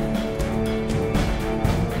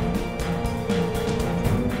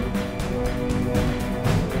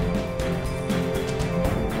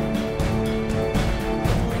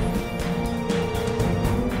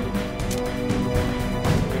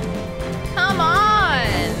 Come on!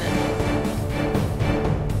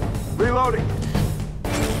 Reloading.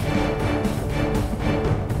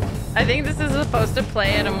 I think this is supposed to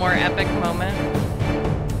play at a more epic moment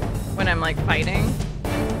when I'm like fighting.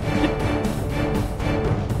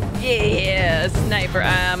 Yeah, sniper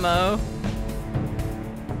ammo.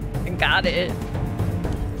 I got it.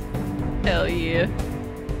 Hell yeah.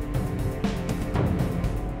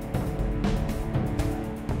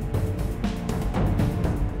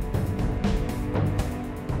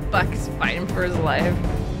 fuck? He's fighting for his life.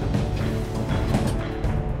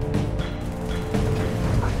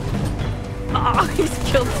 Oh, he's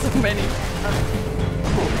killed so many.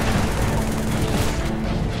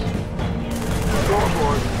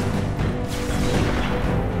 Scoreboard.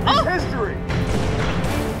 Oh! History.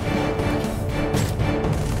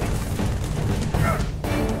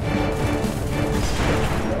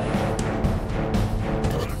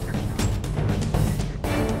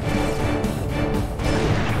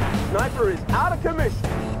 Sniper is out of commission.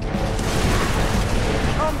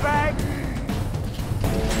 Come back.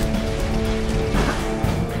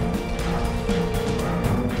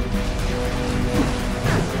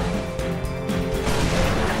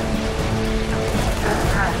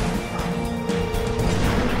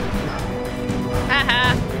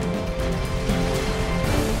 Haha.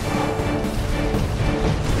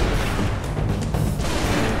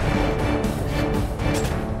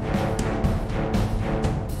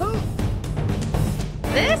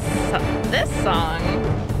 This song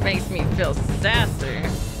makes me feel sassy.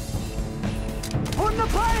 Put the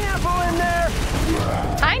pineapple in there.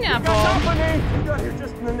 Pineapple? You got company. You got here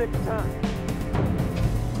just in the nick of time.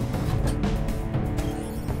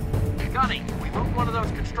 Gunny, we moved one of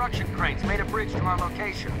those construction cranes, made a bridge to our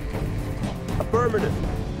location. Affirmative.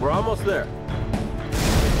 We're almost there.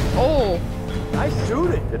 Oh. Nice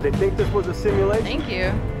shooting. Did they think this was a simulation? Thank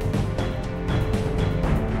you.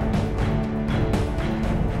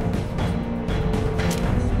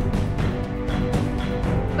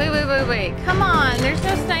 Wait. Come on. There's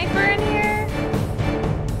no sniper in here?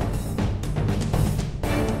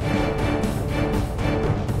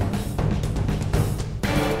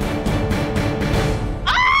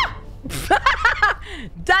 Ah!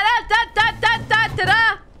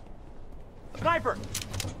 Da-da-da-da-da-da-da-da! Sniper!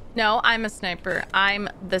 No, I'm a sniper. I'm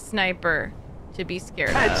the sniper to be scared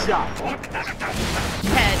of. Headshot!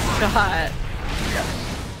 Headshot.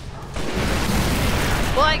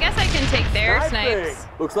 Well, I guess I can take their snipes.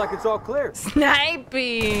 Looks like it's all clear.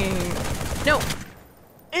 Sniping! No.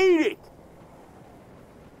 Eat it!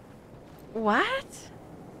 What?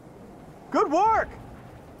 Good work!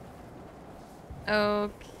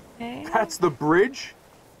 Okay. That's the bridge?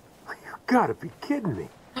 You gotta be kidding me.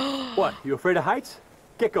 What, you afraid of heights?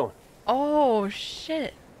 Get going. Oh,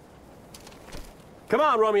 shit. Come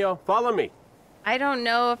on, Romeo, follow me. I don't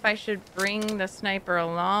know if I should bring the sniper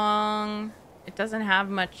along. It doesn't have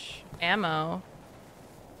much ammo.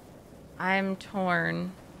 I'm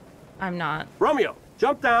torn. I'm not. Romeo,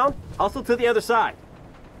 jump down, hustle to the other side.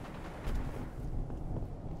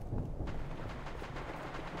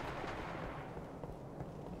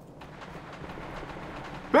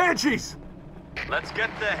 Banshees! Let's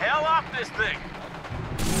get the hell off this thing.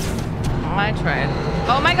 I tried.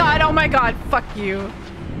 Oh my god, oh my god, fuck you.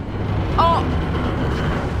 Oh!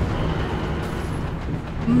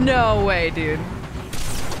 No way, dude.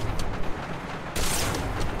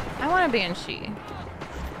 I want a Banshee.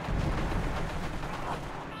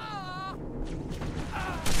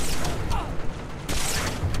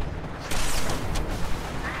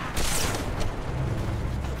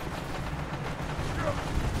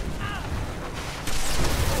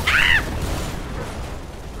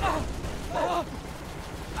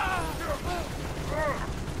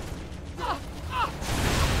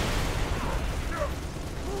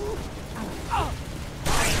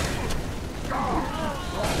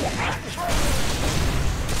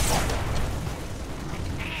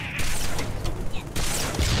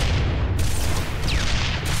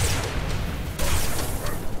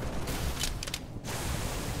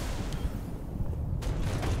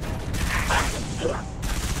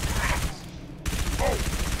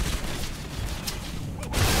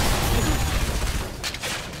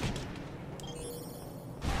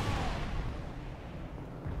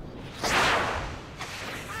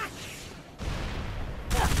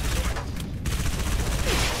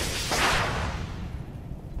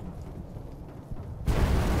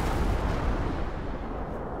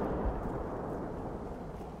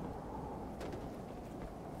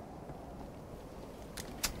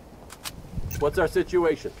 What's our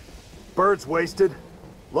situation? Bird's wasted.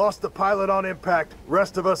 Lost the pilot on impact.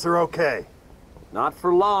 Rest of us are okay. Not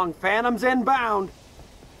for long. Phantom's inbound.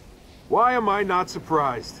 Why am I not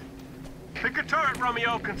surprised? Pick a turret,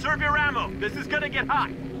 Romeo. Conserve your ammo. This is gonna get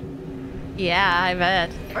hot. Yeah, I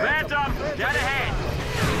bet. Phantom, dead ahead.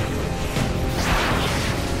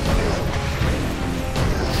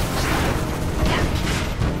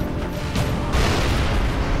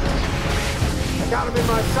 I got him in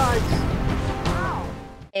my sights.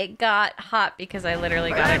 It got hot because I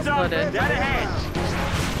literally got exploded. Dead ahead.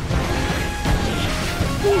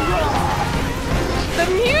 The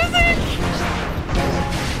music!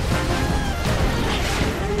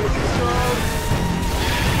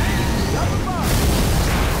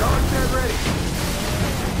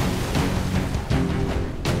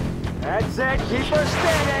 That's it, keep her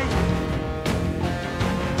steady!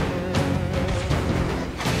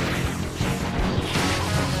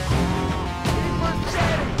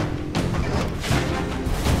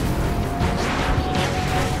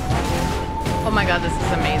 Oh my god, this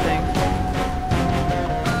is amazing.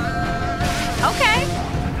 Okay.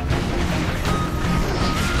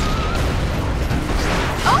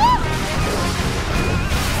 Oh!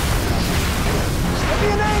 Give me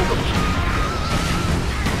an angle!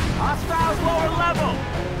 Hostiles lower level!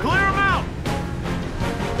 Clear them out!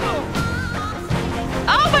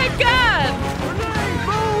 Oh my god!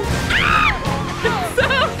 Ah! It's so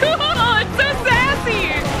cool! It's so sassy!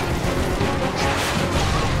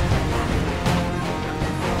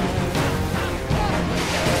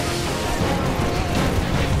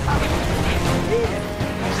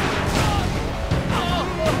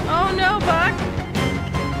 Oh no, Buck!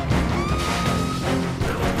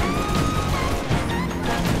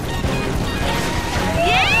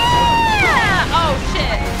 Yeah! Oh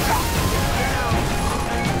shit!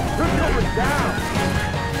 We're going down!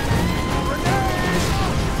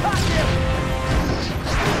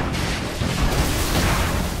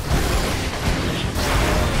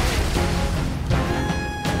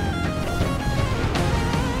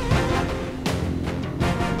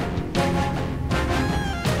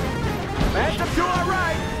 Phantom to our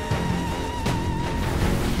right!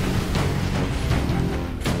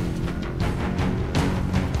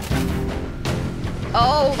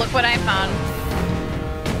 Oh, look what I found.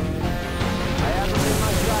 I have them in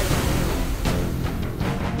my sight.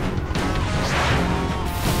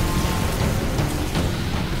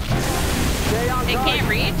 Stay on It guard. can't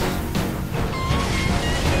reach?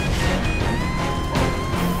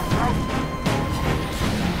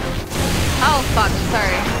 Oh, fuck.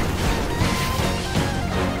 Sorry.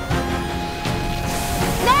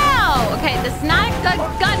 No! Okay, this is not a good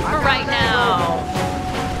gun for right now.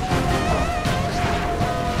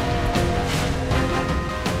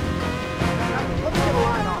 Let me get a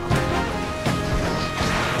line on him.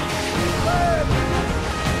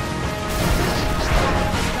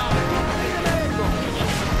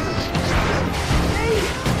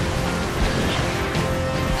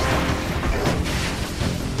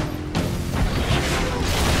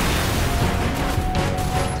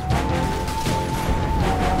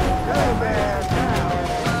 Hey, man, down.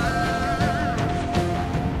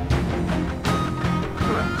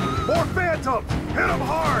 More phantoms! Hit them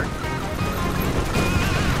hard!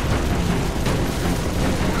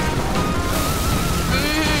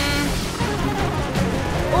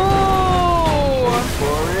 Ooh!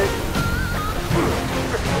 For it.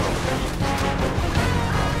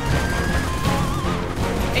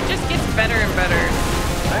 It just gets better and better.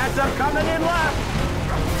 Phantom coming in left!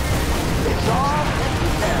 It's all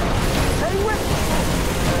taken care of. Stay with me!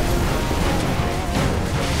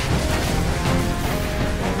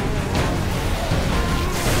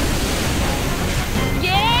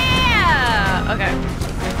 Yeah! Okay.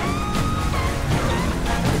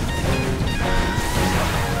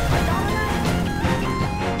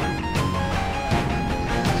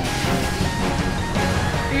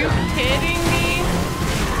 Are you kidding me?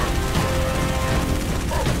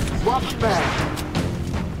 Swap back.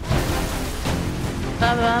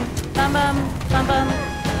 Bum bum bum bum bum bum.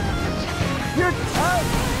 You're tight!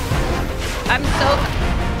 I'm so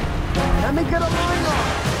Let me get a line on!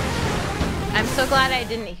 I'm so glad I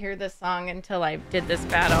didn't hear this song until I did this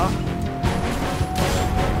battle.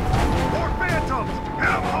 More phantoms! Hit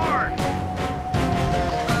them hard!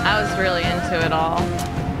 I was really into it all.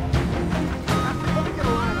 Let me get a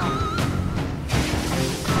line on!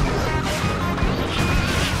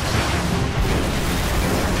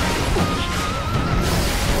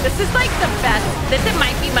 This is like the best. This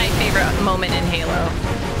might be my favorite moment in Halo.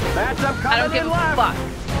 Phantom I don't coming give in a left! fuck.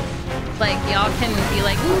 Like, y'all can be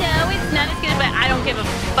like, no, it's not as good, but I don't give a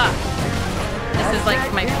fuck. This is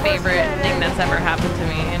like my favorite thing that's ever happened to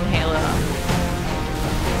me in Halo.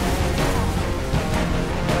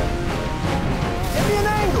 Give me an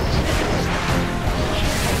angle!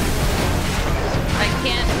 I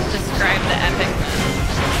can't describe the epicness.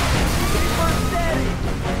 Keep her steady!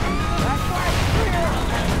 That's right, clear!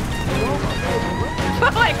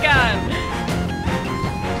 Oh my god!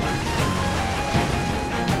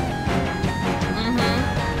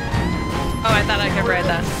 Oh, I thought I could ride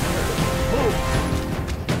that.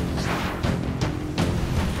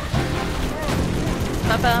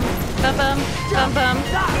 Bum bum bum bum bum bum.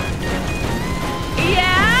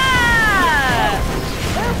 Yeah!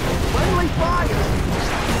 Friendly fire!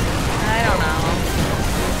 I don't know.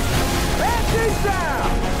 Banshee's down!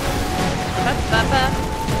 Down!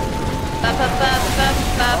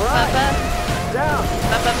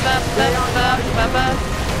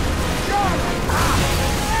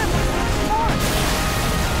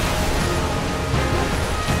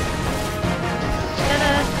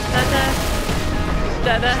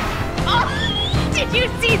 Oh, did you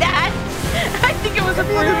see that? I think it was a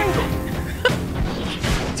brute.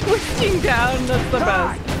 Twisting down, that's the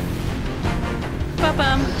best.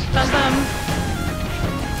 Ba-bum, ba-bum.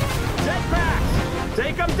 Jetpacks!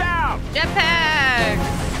 Take them down! Jetpacks!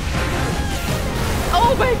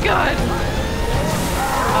 Oh my god!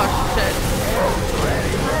 Oh shit.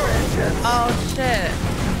 Oh shit.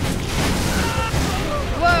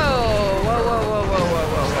 Whoa! Whoa, whoa, whoa, whoa, whoa,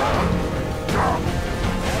 whoa, whoa.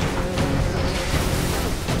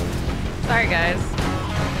 Sorry, guys.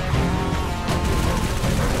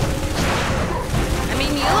 I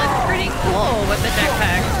mean, you look pretty cool with the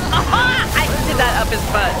jetpack. Aha! I did that up his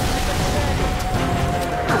butt.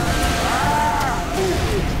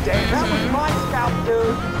 Damn, that was my scalp,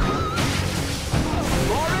 dude.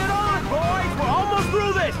 Pour it on, boys! We're almost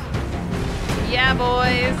through this! Yeah,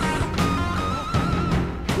 boys.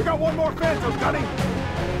 We got one more phantom, Gunny!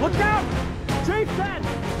 Look out! Chief 10!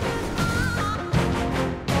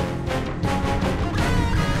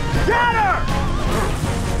 Get her!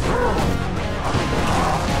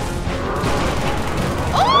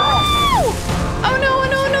 Oh! Oh no,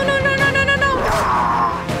 no, no, no, no, no, no, no, no!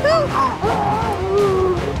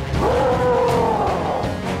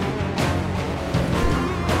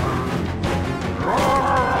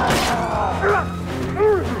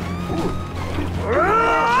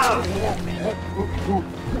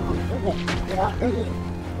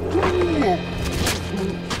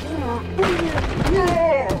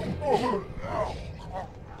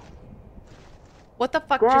 What the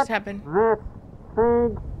fuck just happened?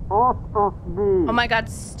 Oh my god,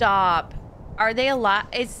 stop. Are they alive?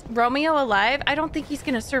 Is Romeo alive? I don't think he's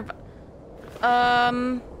gonna survive.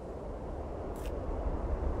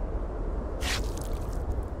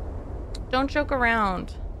 Don't joke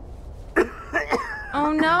around.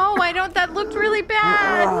 Oh no, I don't. That looked really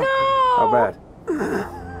bad. No. How bad?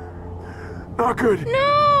 Not good.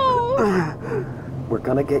 No. We're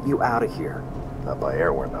gonna get you out of here. Not by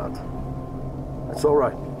air, we're not. That's all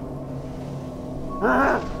right.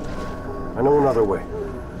 I know another way.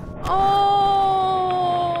 Oh.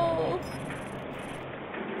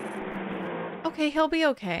 Okay, he'll be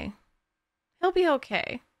okay. He'll be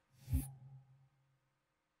okay.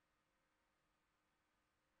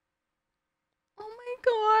 Oh my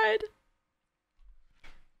god.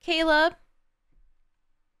 Caleb.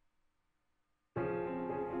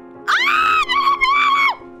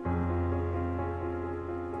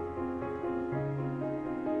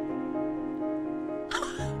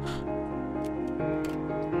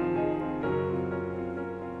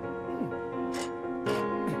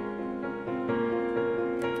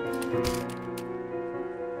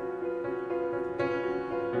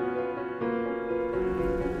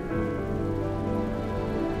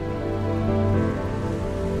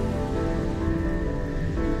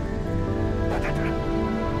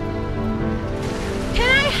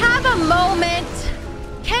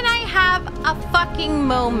 Can I have a fucking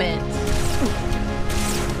moment?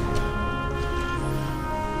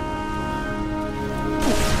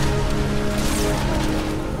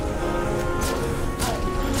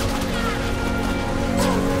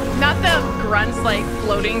 Not the grunts like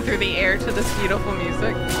floating through the air to this beautiful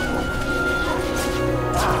music.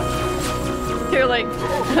 You're like,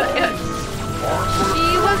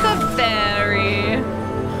 he was a fairy.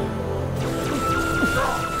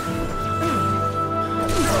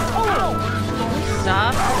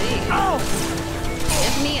 Stop, please.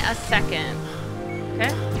 Give me a second.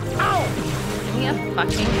 Okay? Give me a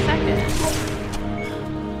fucking second.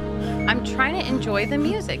 I'm trying to enjoy the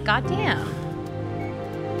music. Goddamn.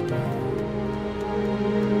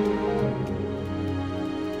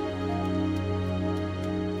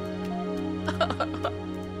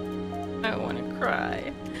 I want to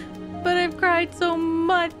cry. But I've cried so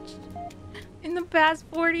much in the past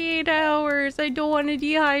 48 hours. I don't want to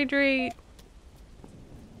dehydrate.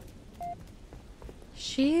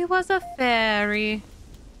 She was a fairy.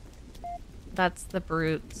 That's the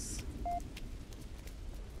brutes.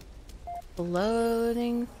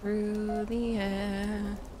 Floating through the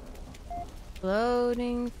air.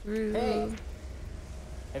 Floating through. Hey,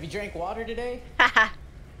 have you drank water today?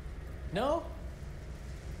 No?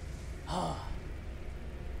 Oh.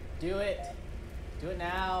 Do it. Do it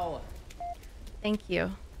now. Thank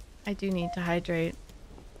you. I do need to hydrate.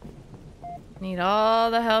 Need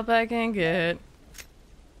all the help I can get.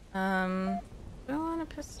 Do I want a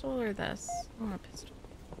pistol or this? I want a pistol.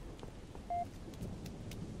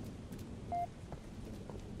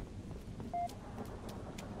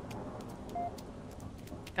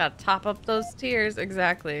 Gotta top up those tears,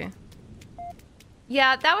 exactly.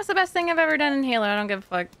 Yeah, that was the best thing I've ever done in Halo. I don't give a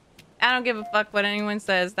fuck. I don't give a fuck what anyone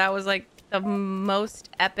says. That was like the most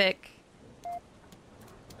epic.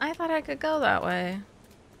 I thought I could go that way.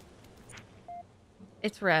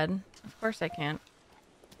 It's red. Of course I can't.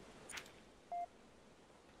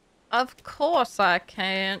 Of course I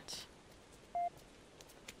can't.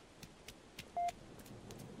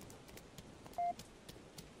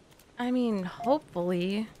 I mean,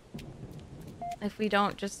 hopefully, if we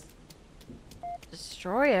don't just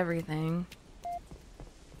destroy everything.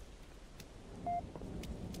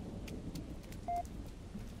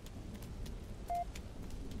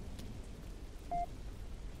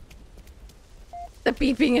 The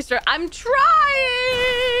beeping is I'm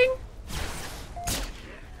trying!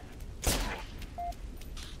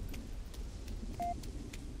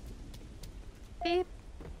 Beep.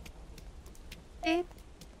 Beep.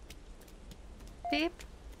 Beep.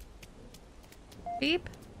 Beep.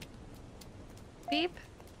 Beep.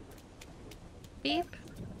 Beep.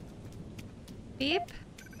 Beep.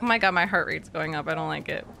 Oh my god, my heart rate's going up. I don't like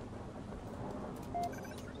it.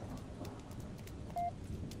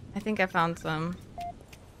 I think I found some.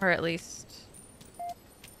 Or at least...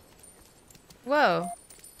 Whoa.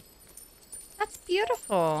 That's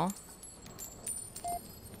beautiful.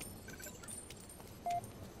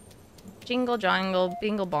 Jingle jangle,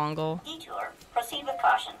 bingle bongle. Detour. Proceed with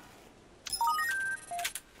caution.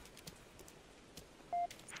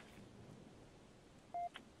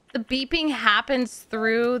 The beeping happens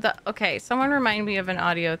through the... Okay, someone remind me of an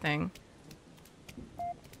audio thing.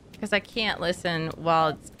 Because I can't listen while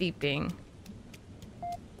it's beeping.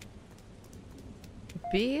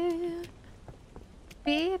 Beep.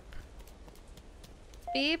 Beep.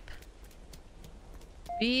 Beep.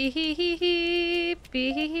 Beep.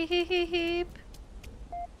 Beep.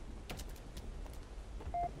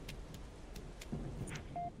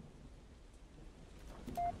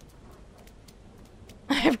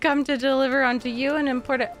 I've come to deliver unto you an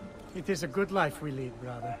important... It is a good life we lead,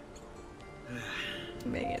 brother.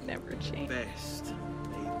 May it never change. Best.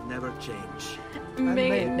 May it never change.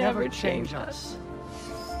 May it never change us.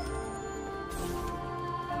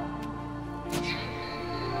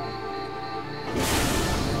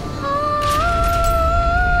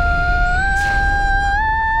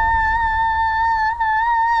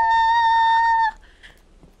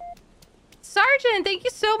 Sergeant, thank you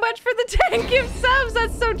so much for the 10 gift subs.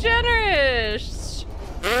 That's so generous.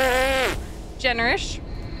 Generous.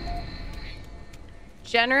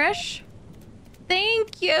 Generous.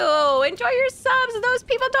 Thank you. Enjoy your subs. Those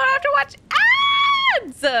people don't have to watch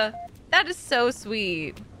ads. That is so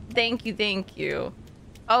sweet. Thank you. Thank you.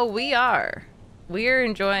 Oh, we are. We're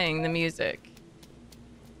enjoying the music.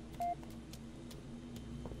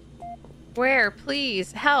 Where,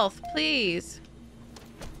 please? Health, please.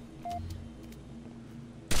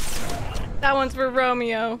 That one's for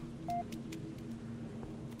Romeo.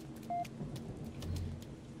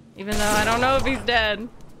 Even though I don't know if he's dead.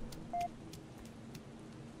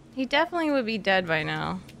 He definitely would be dead by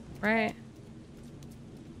now, right?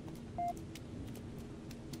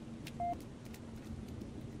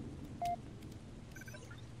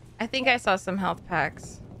 I think I saw some health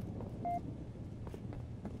packs.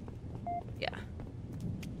 Yeah.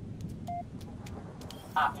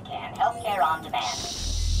 Optican, healthcare on demand.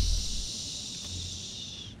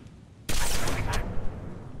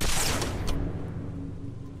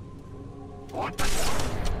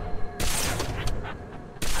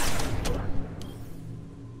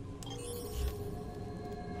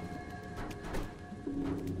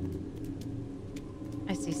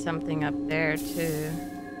 I see something up there too.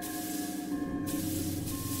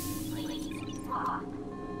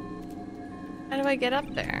 How do I get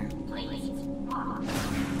up there? Please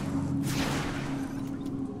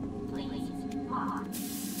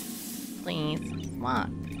walk.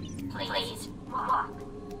 Please walk.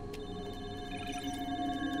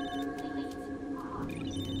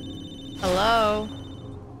 Hello?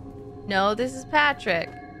 No, this is Patrick.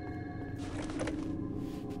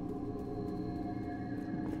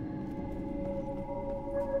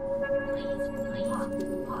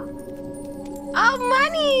 Oh,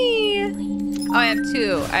 money! Oh, I have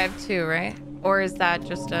two. I have two, right? Or is that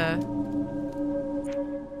just a...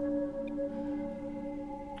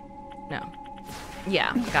 No.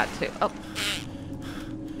 Yeah, got two. Oh.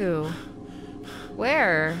 Two.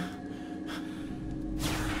 Where?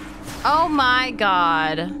 Oh my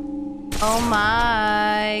god. Oh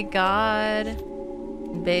my god.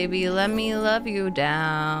 Baby, let me love you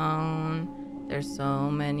down. There's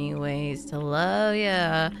so many ways to love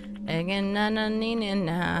ya. Again, na na na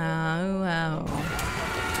now.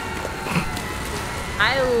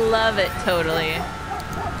 I love it totally.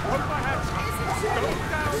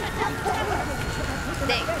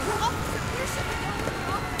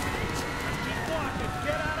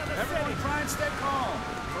 Everyone try and stay calm.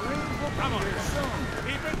 Marines will come here soon.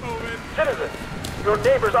 Keep it moving. Citizens, your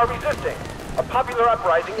neighbors are resisting. A popular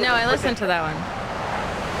uprising. No, I listened to that one.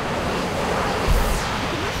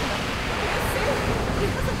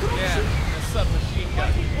 Yeah, a submachine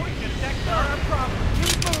gun.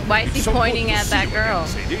 Why is he pointing at that girl?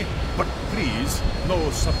 Sadie, but please,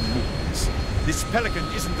 no sudden movements. This Pelican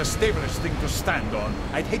isn't the stablest thing to stand on.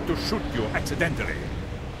 I'd hate to shoot you accidentally.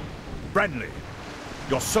 Branley,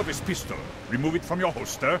 your service pistol. Remove it from your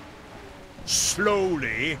holster.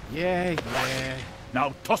 Slowly. Yeah.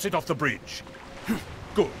 Now toss it off the bridge.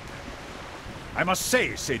 Good. I must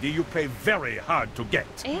say, Sadie, you play very hard to get.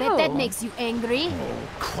 Bet that makes you angry. Oh,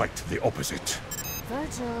 quite the opposite.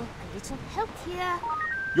 Virgil, a little help here.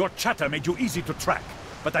 Your chatter made you easy to track,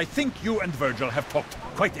 but I think you and Virgil have talked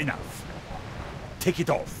quite enough. Take it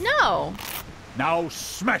off. No. Now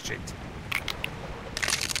smash it.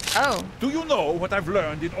 Oh. Do you know what I've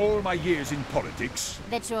learned in all my years in politics?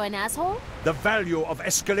 That you're an asshole? The value of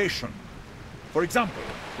escalation. For example,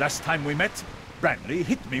 last time we met, Branley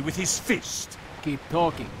hit me with his fist. Keep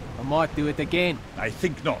talking. I might do it again. I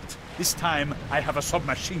think not. This time, I have a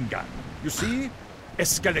submachine gun. You see?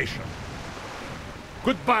 Escalation.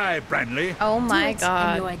 Goodbye, Branley. Oh my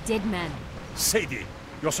god. And you're a dead man. Sadie,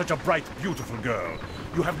 you're such a bright, beautiful girl.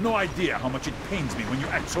 You have no idea how much it pains me when you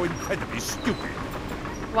act so incredibly stupid.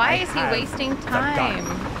 Why is he wasting time?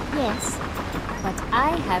 Yes, but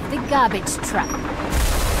I have the garbage truck.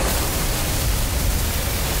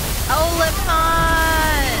 Oliphant!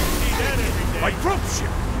 My dropship!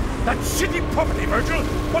 That shitty property, Virgil!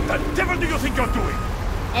 What the devil do you think you're doing?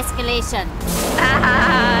 Escalation.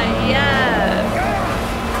 Ah, yeah.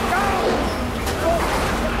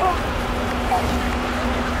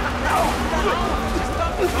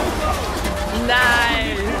 Nice.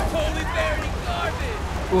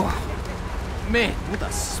 Oh, man, what a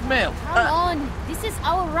smell. Come on, this is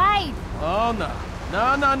our ride. Oh, no.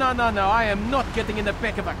 No. I am not getting in the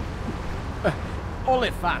back of a...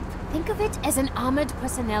 Oliphant. Think of it as an armored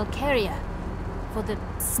personnel carrier. For the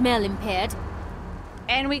smell impaired.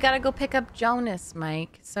 And we gotta go pick up Jonas,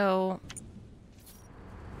 Mike. So...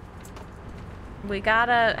 we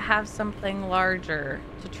gotta have something larger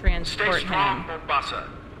to transport Stay strong, him. Mombasa.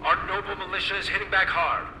 Our noble militia is hitting back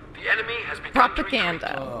hard. The enemy has begun Propaganda.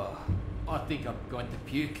 to retreat. I think I'm going to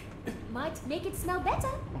puke. Might make it smell better.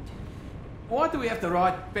 Why do we have to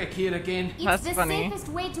ride back here again? It's the safest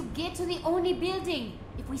way to get to the Oni building.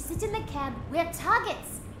 If we sit in the cab, we're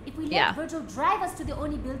targets. If we let Virgil drive us to the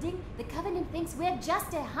Oni building, the Covenant thinks we're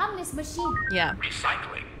just a harmless machine. Yeah.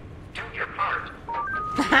 Recycling. Do your part.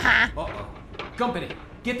 Uh-oh. Company,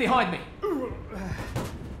 get behind me.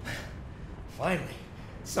 Finally.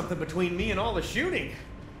 Something between me and all the shooting.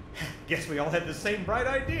 Guess we all had the same bright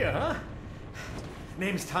idea, huh?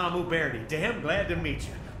 Name's Tom Uberti. Damn glad to meet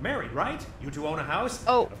you. Married, right? You two own a house?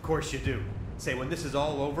 Oh. Of course you do. Say, when this is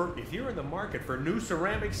all over, if you're in the market for new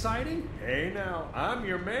ceramic siding, hey now, I'm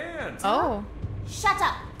your man. Oh. Shut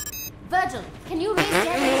up. Virgil, can you raise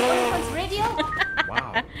Daniel's Oliphant's radio?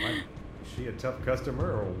 Wow. Is she a tough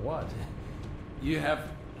customer or what? You have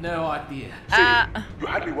no idea. You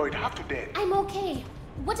had me worried half to death. I'm okay.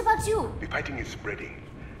 What about you? The fighting is spreading,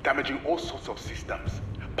 damaging all sorts of systems.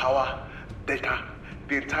 Power, data,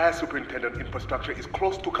 the entire superintendent infrastructure is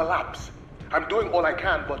close to collapse. I'm doing all I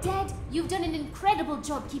can, but... Dad, you've done an incredible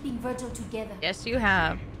job keeping Virgil together. Yes, you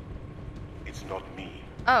have. It's not me.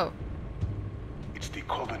 Oh. It's the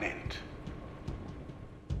Covenant.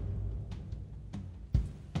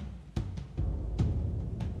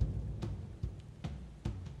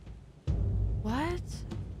 What?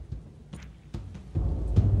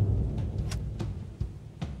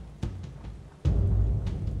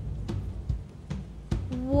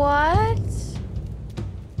 What?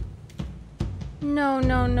 No.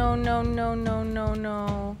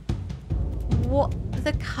 What?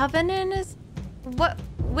 The Covenant is... What?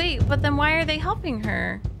 Wait, but then why are they helping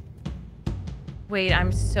her? Wait,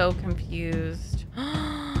 I'm so confused.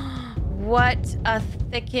 What a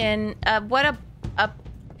thickin... what a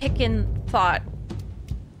pickin' thought.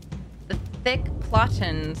 The thick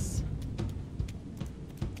plottins.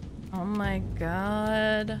 Oh my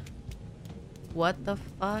god. What the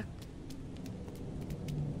fuck?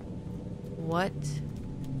 What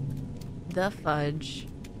the fudge?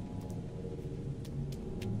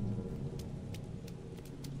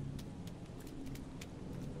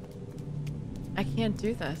 I can't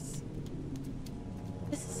do this.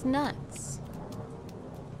 This is nuts.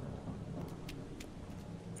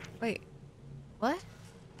 Wait, what?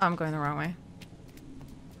 Oh, I'm going the wrong way.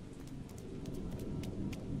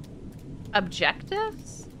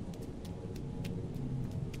 Objectives?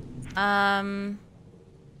 1.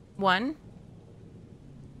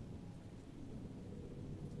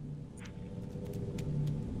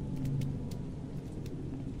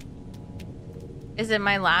 Is it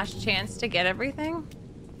my last chance to get everything?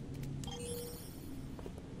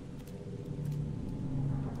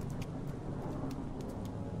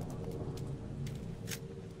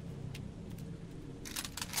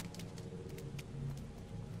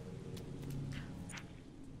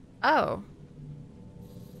 Oh.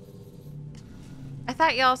 I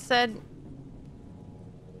thought y'all said...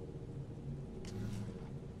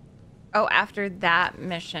 Oh, after that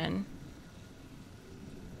mission.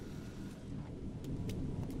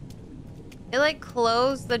 It like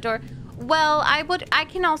closed the door. Well, I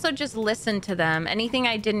can also just listen to them. Anything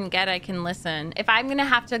I didn't get, I can listen. If I'm gonna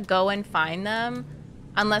have to go and find them,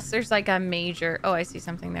 unless there's like a major... Oh, I see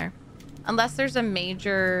something there. Unless there's a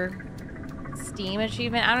major Steam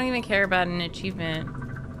achievement. I don't even care about an achievement.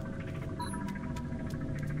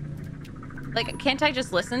 Like, can't I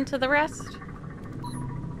just listen to the rest?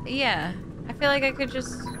 Yeah. I feel like I could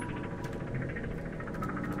just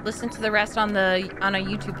listen to the rest on a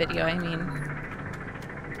YouTube video, I mean.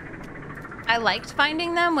 I liked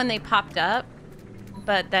finding them when they popped up,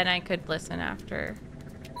 but then I could listen after.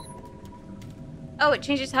 Oh, it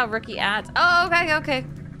changes how rookie adds. Oh, okay, okay.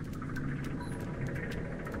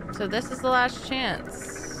 So this is the last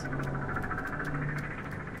chance.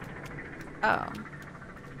 Oh.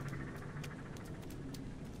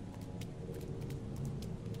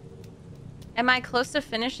 Am I close to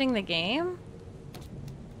finishing the game?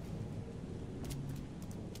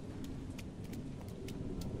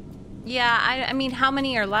 Yeah, I mean, how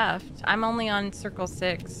many are left? I'm only on circle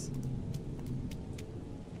 6.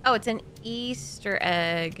 Oh, it's an Easter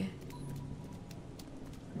egg.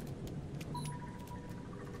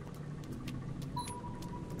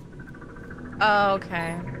 Oh,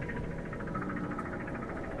 okay.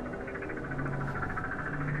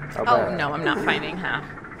 Oh, no, I'm not finding half.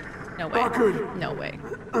 No way. No way.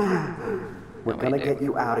 We're gonna get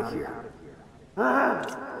you out of here.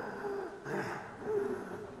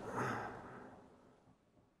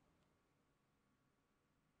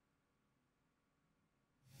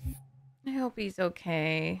 I hope he's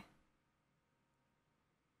okay.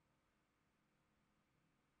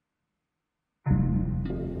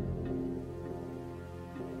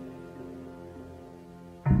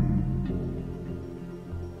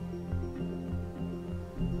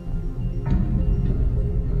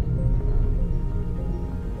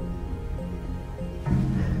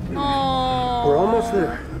 Oh. We're almost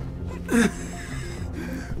there.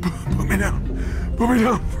 Put me down. Put me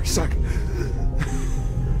down for a second.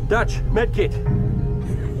 Dutch, medkit.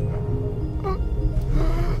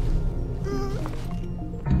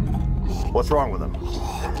 What's wrong with him?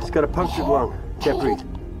 He's got a punctured lung. Can't breathe.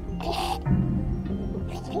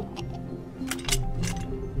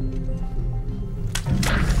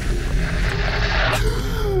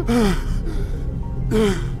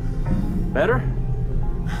 Better?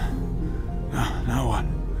 Now what?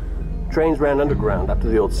 Trains ran underground up to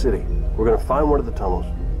the old city. We're gonna find one of the tunnels.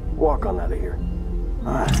 Walk on out of here.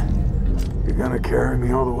 You're gonna carry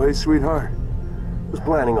me all the way, sweetheart? Was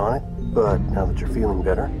planning on it, but now that you're feeling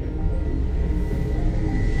better...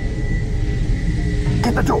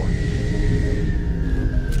 Get the door!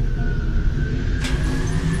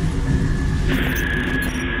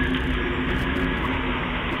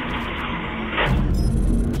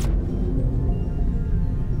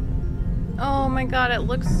 Oh my god, it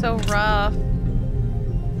looks so rough.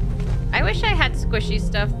 I wish I had squishy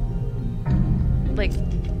stuff. Like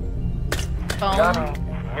foam.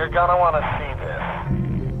 You're gonna want to see this.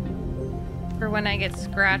 For when I get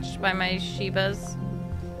scratched by my Shibas.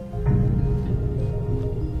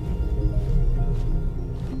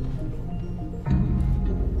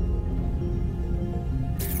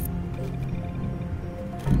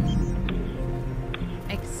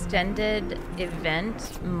 Extended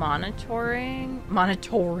event monitoring?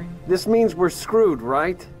 Monitoring. This means we're screwed,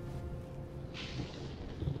 right?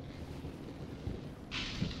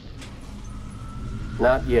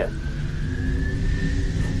 Not yet.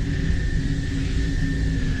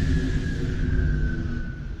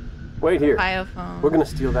 Wait here. Biophone. We're gonna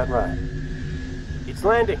steal that ride. It's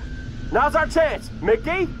landing. Now's our chance.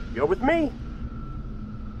 Mickey, you're with me.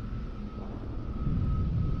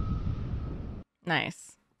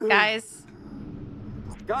 Nice. Guys.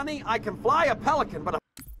 Gunny, I can fly a Pelican, but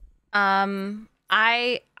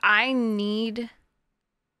I need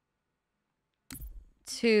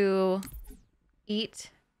to eat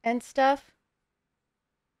and stuff.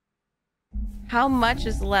 How much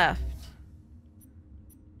is left?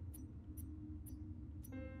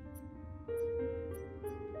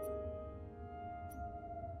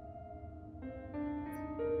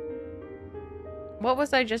 What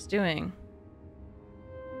was I just doing?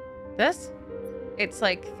 This? It's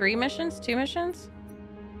like 3 missions? 2 missions?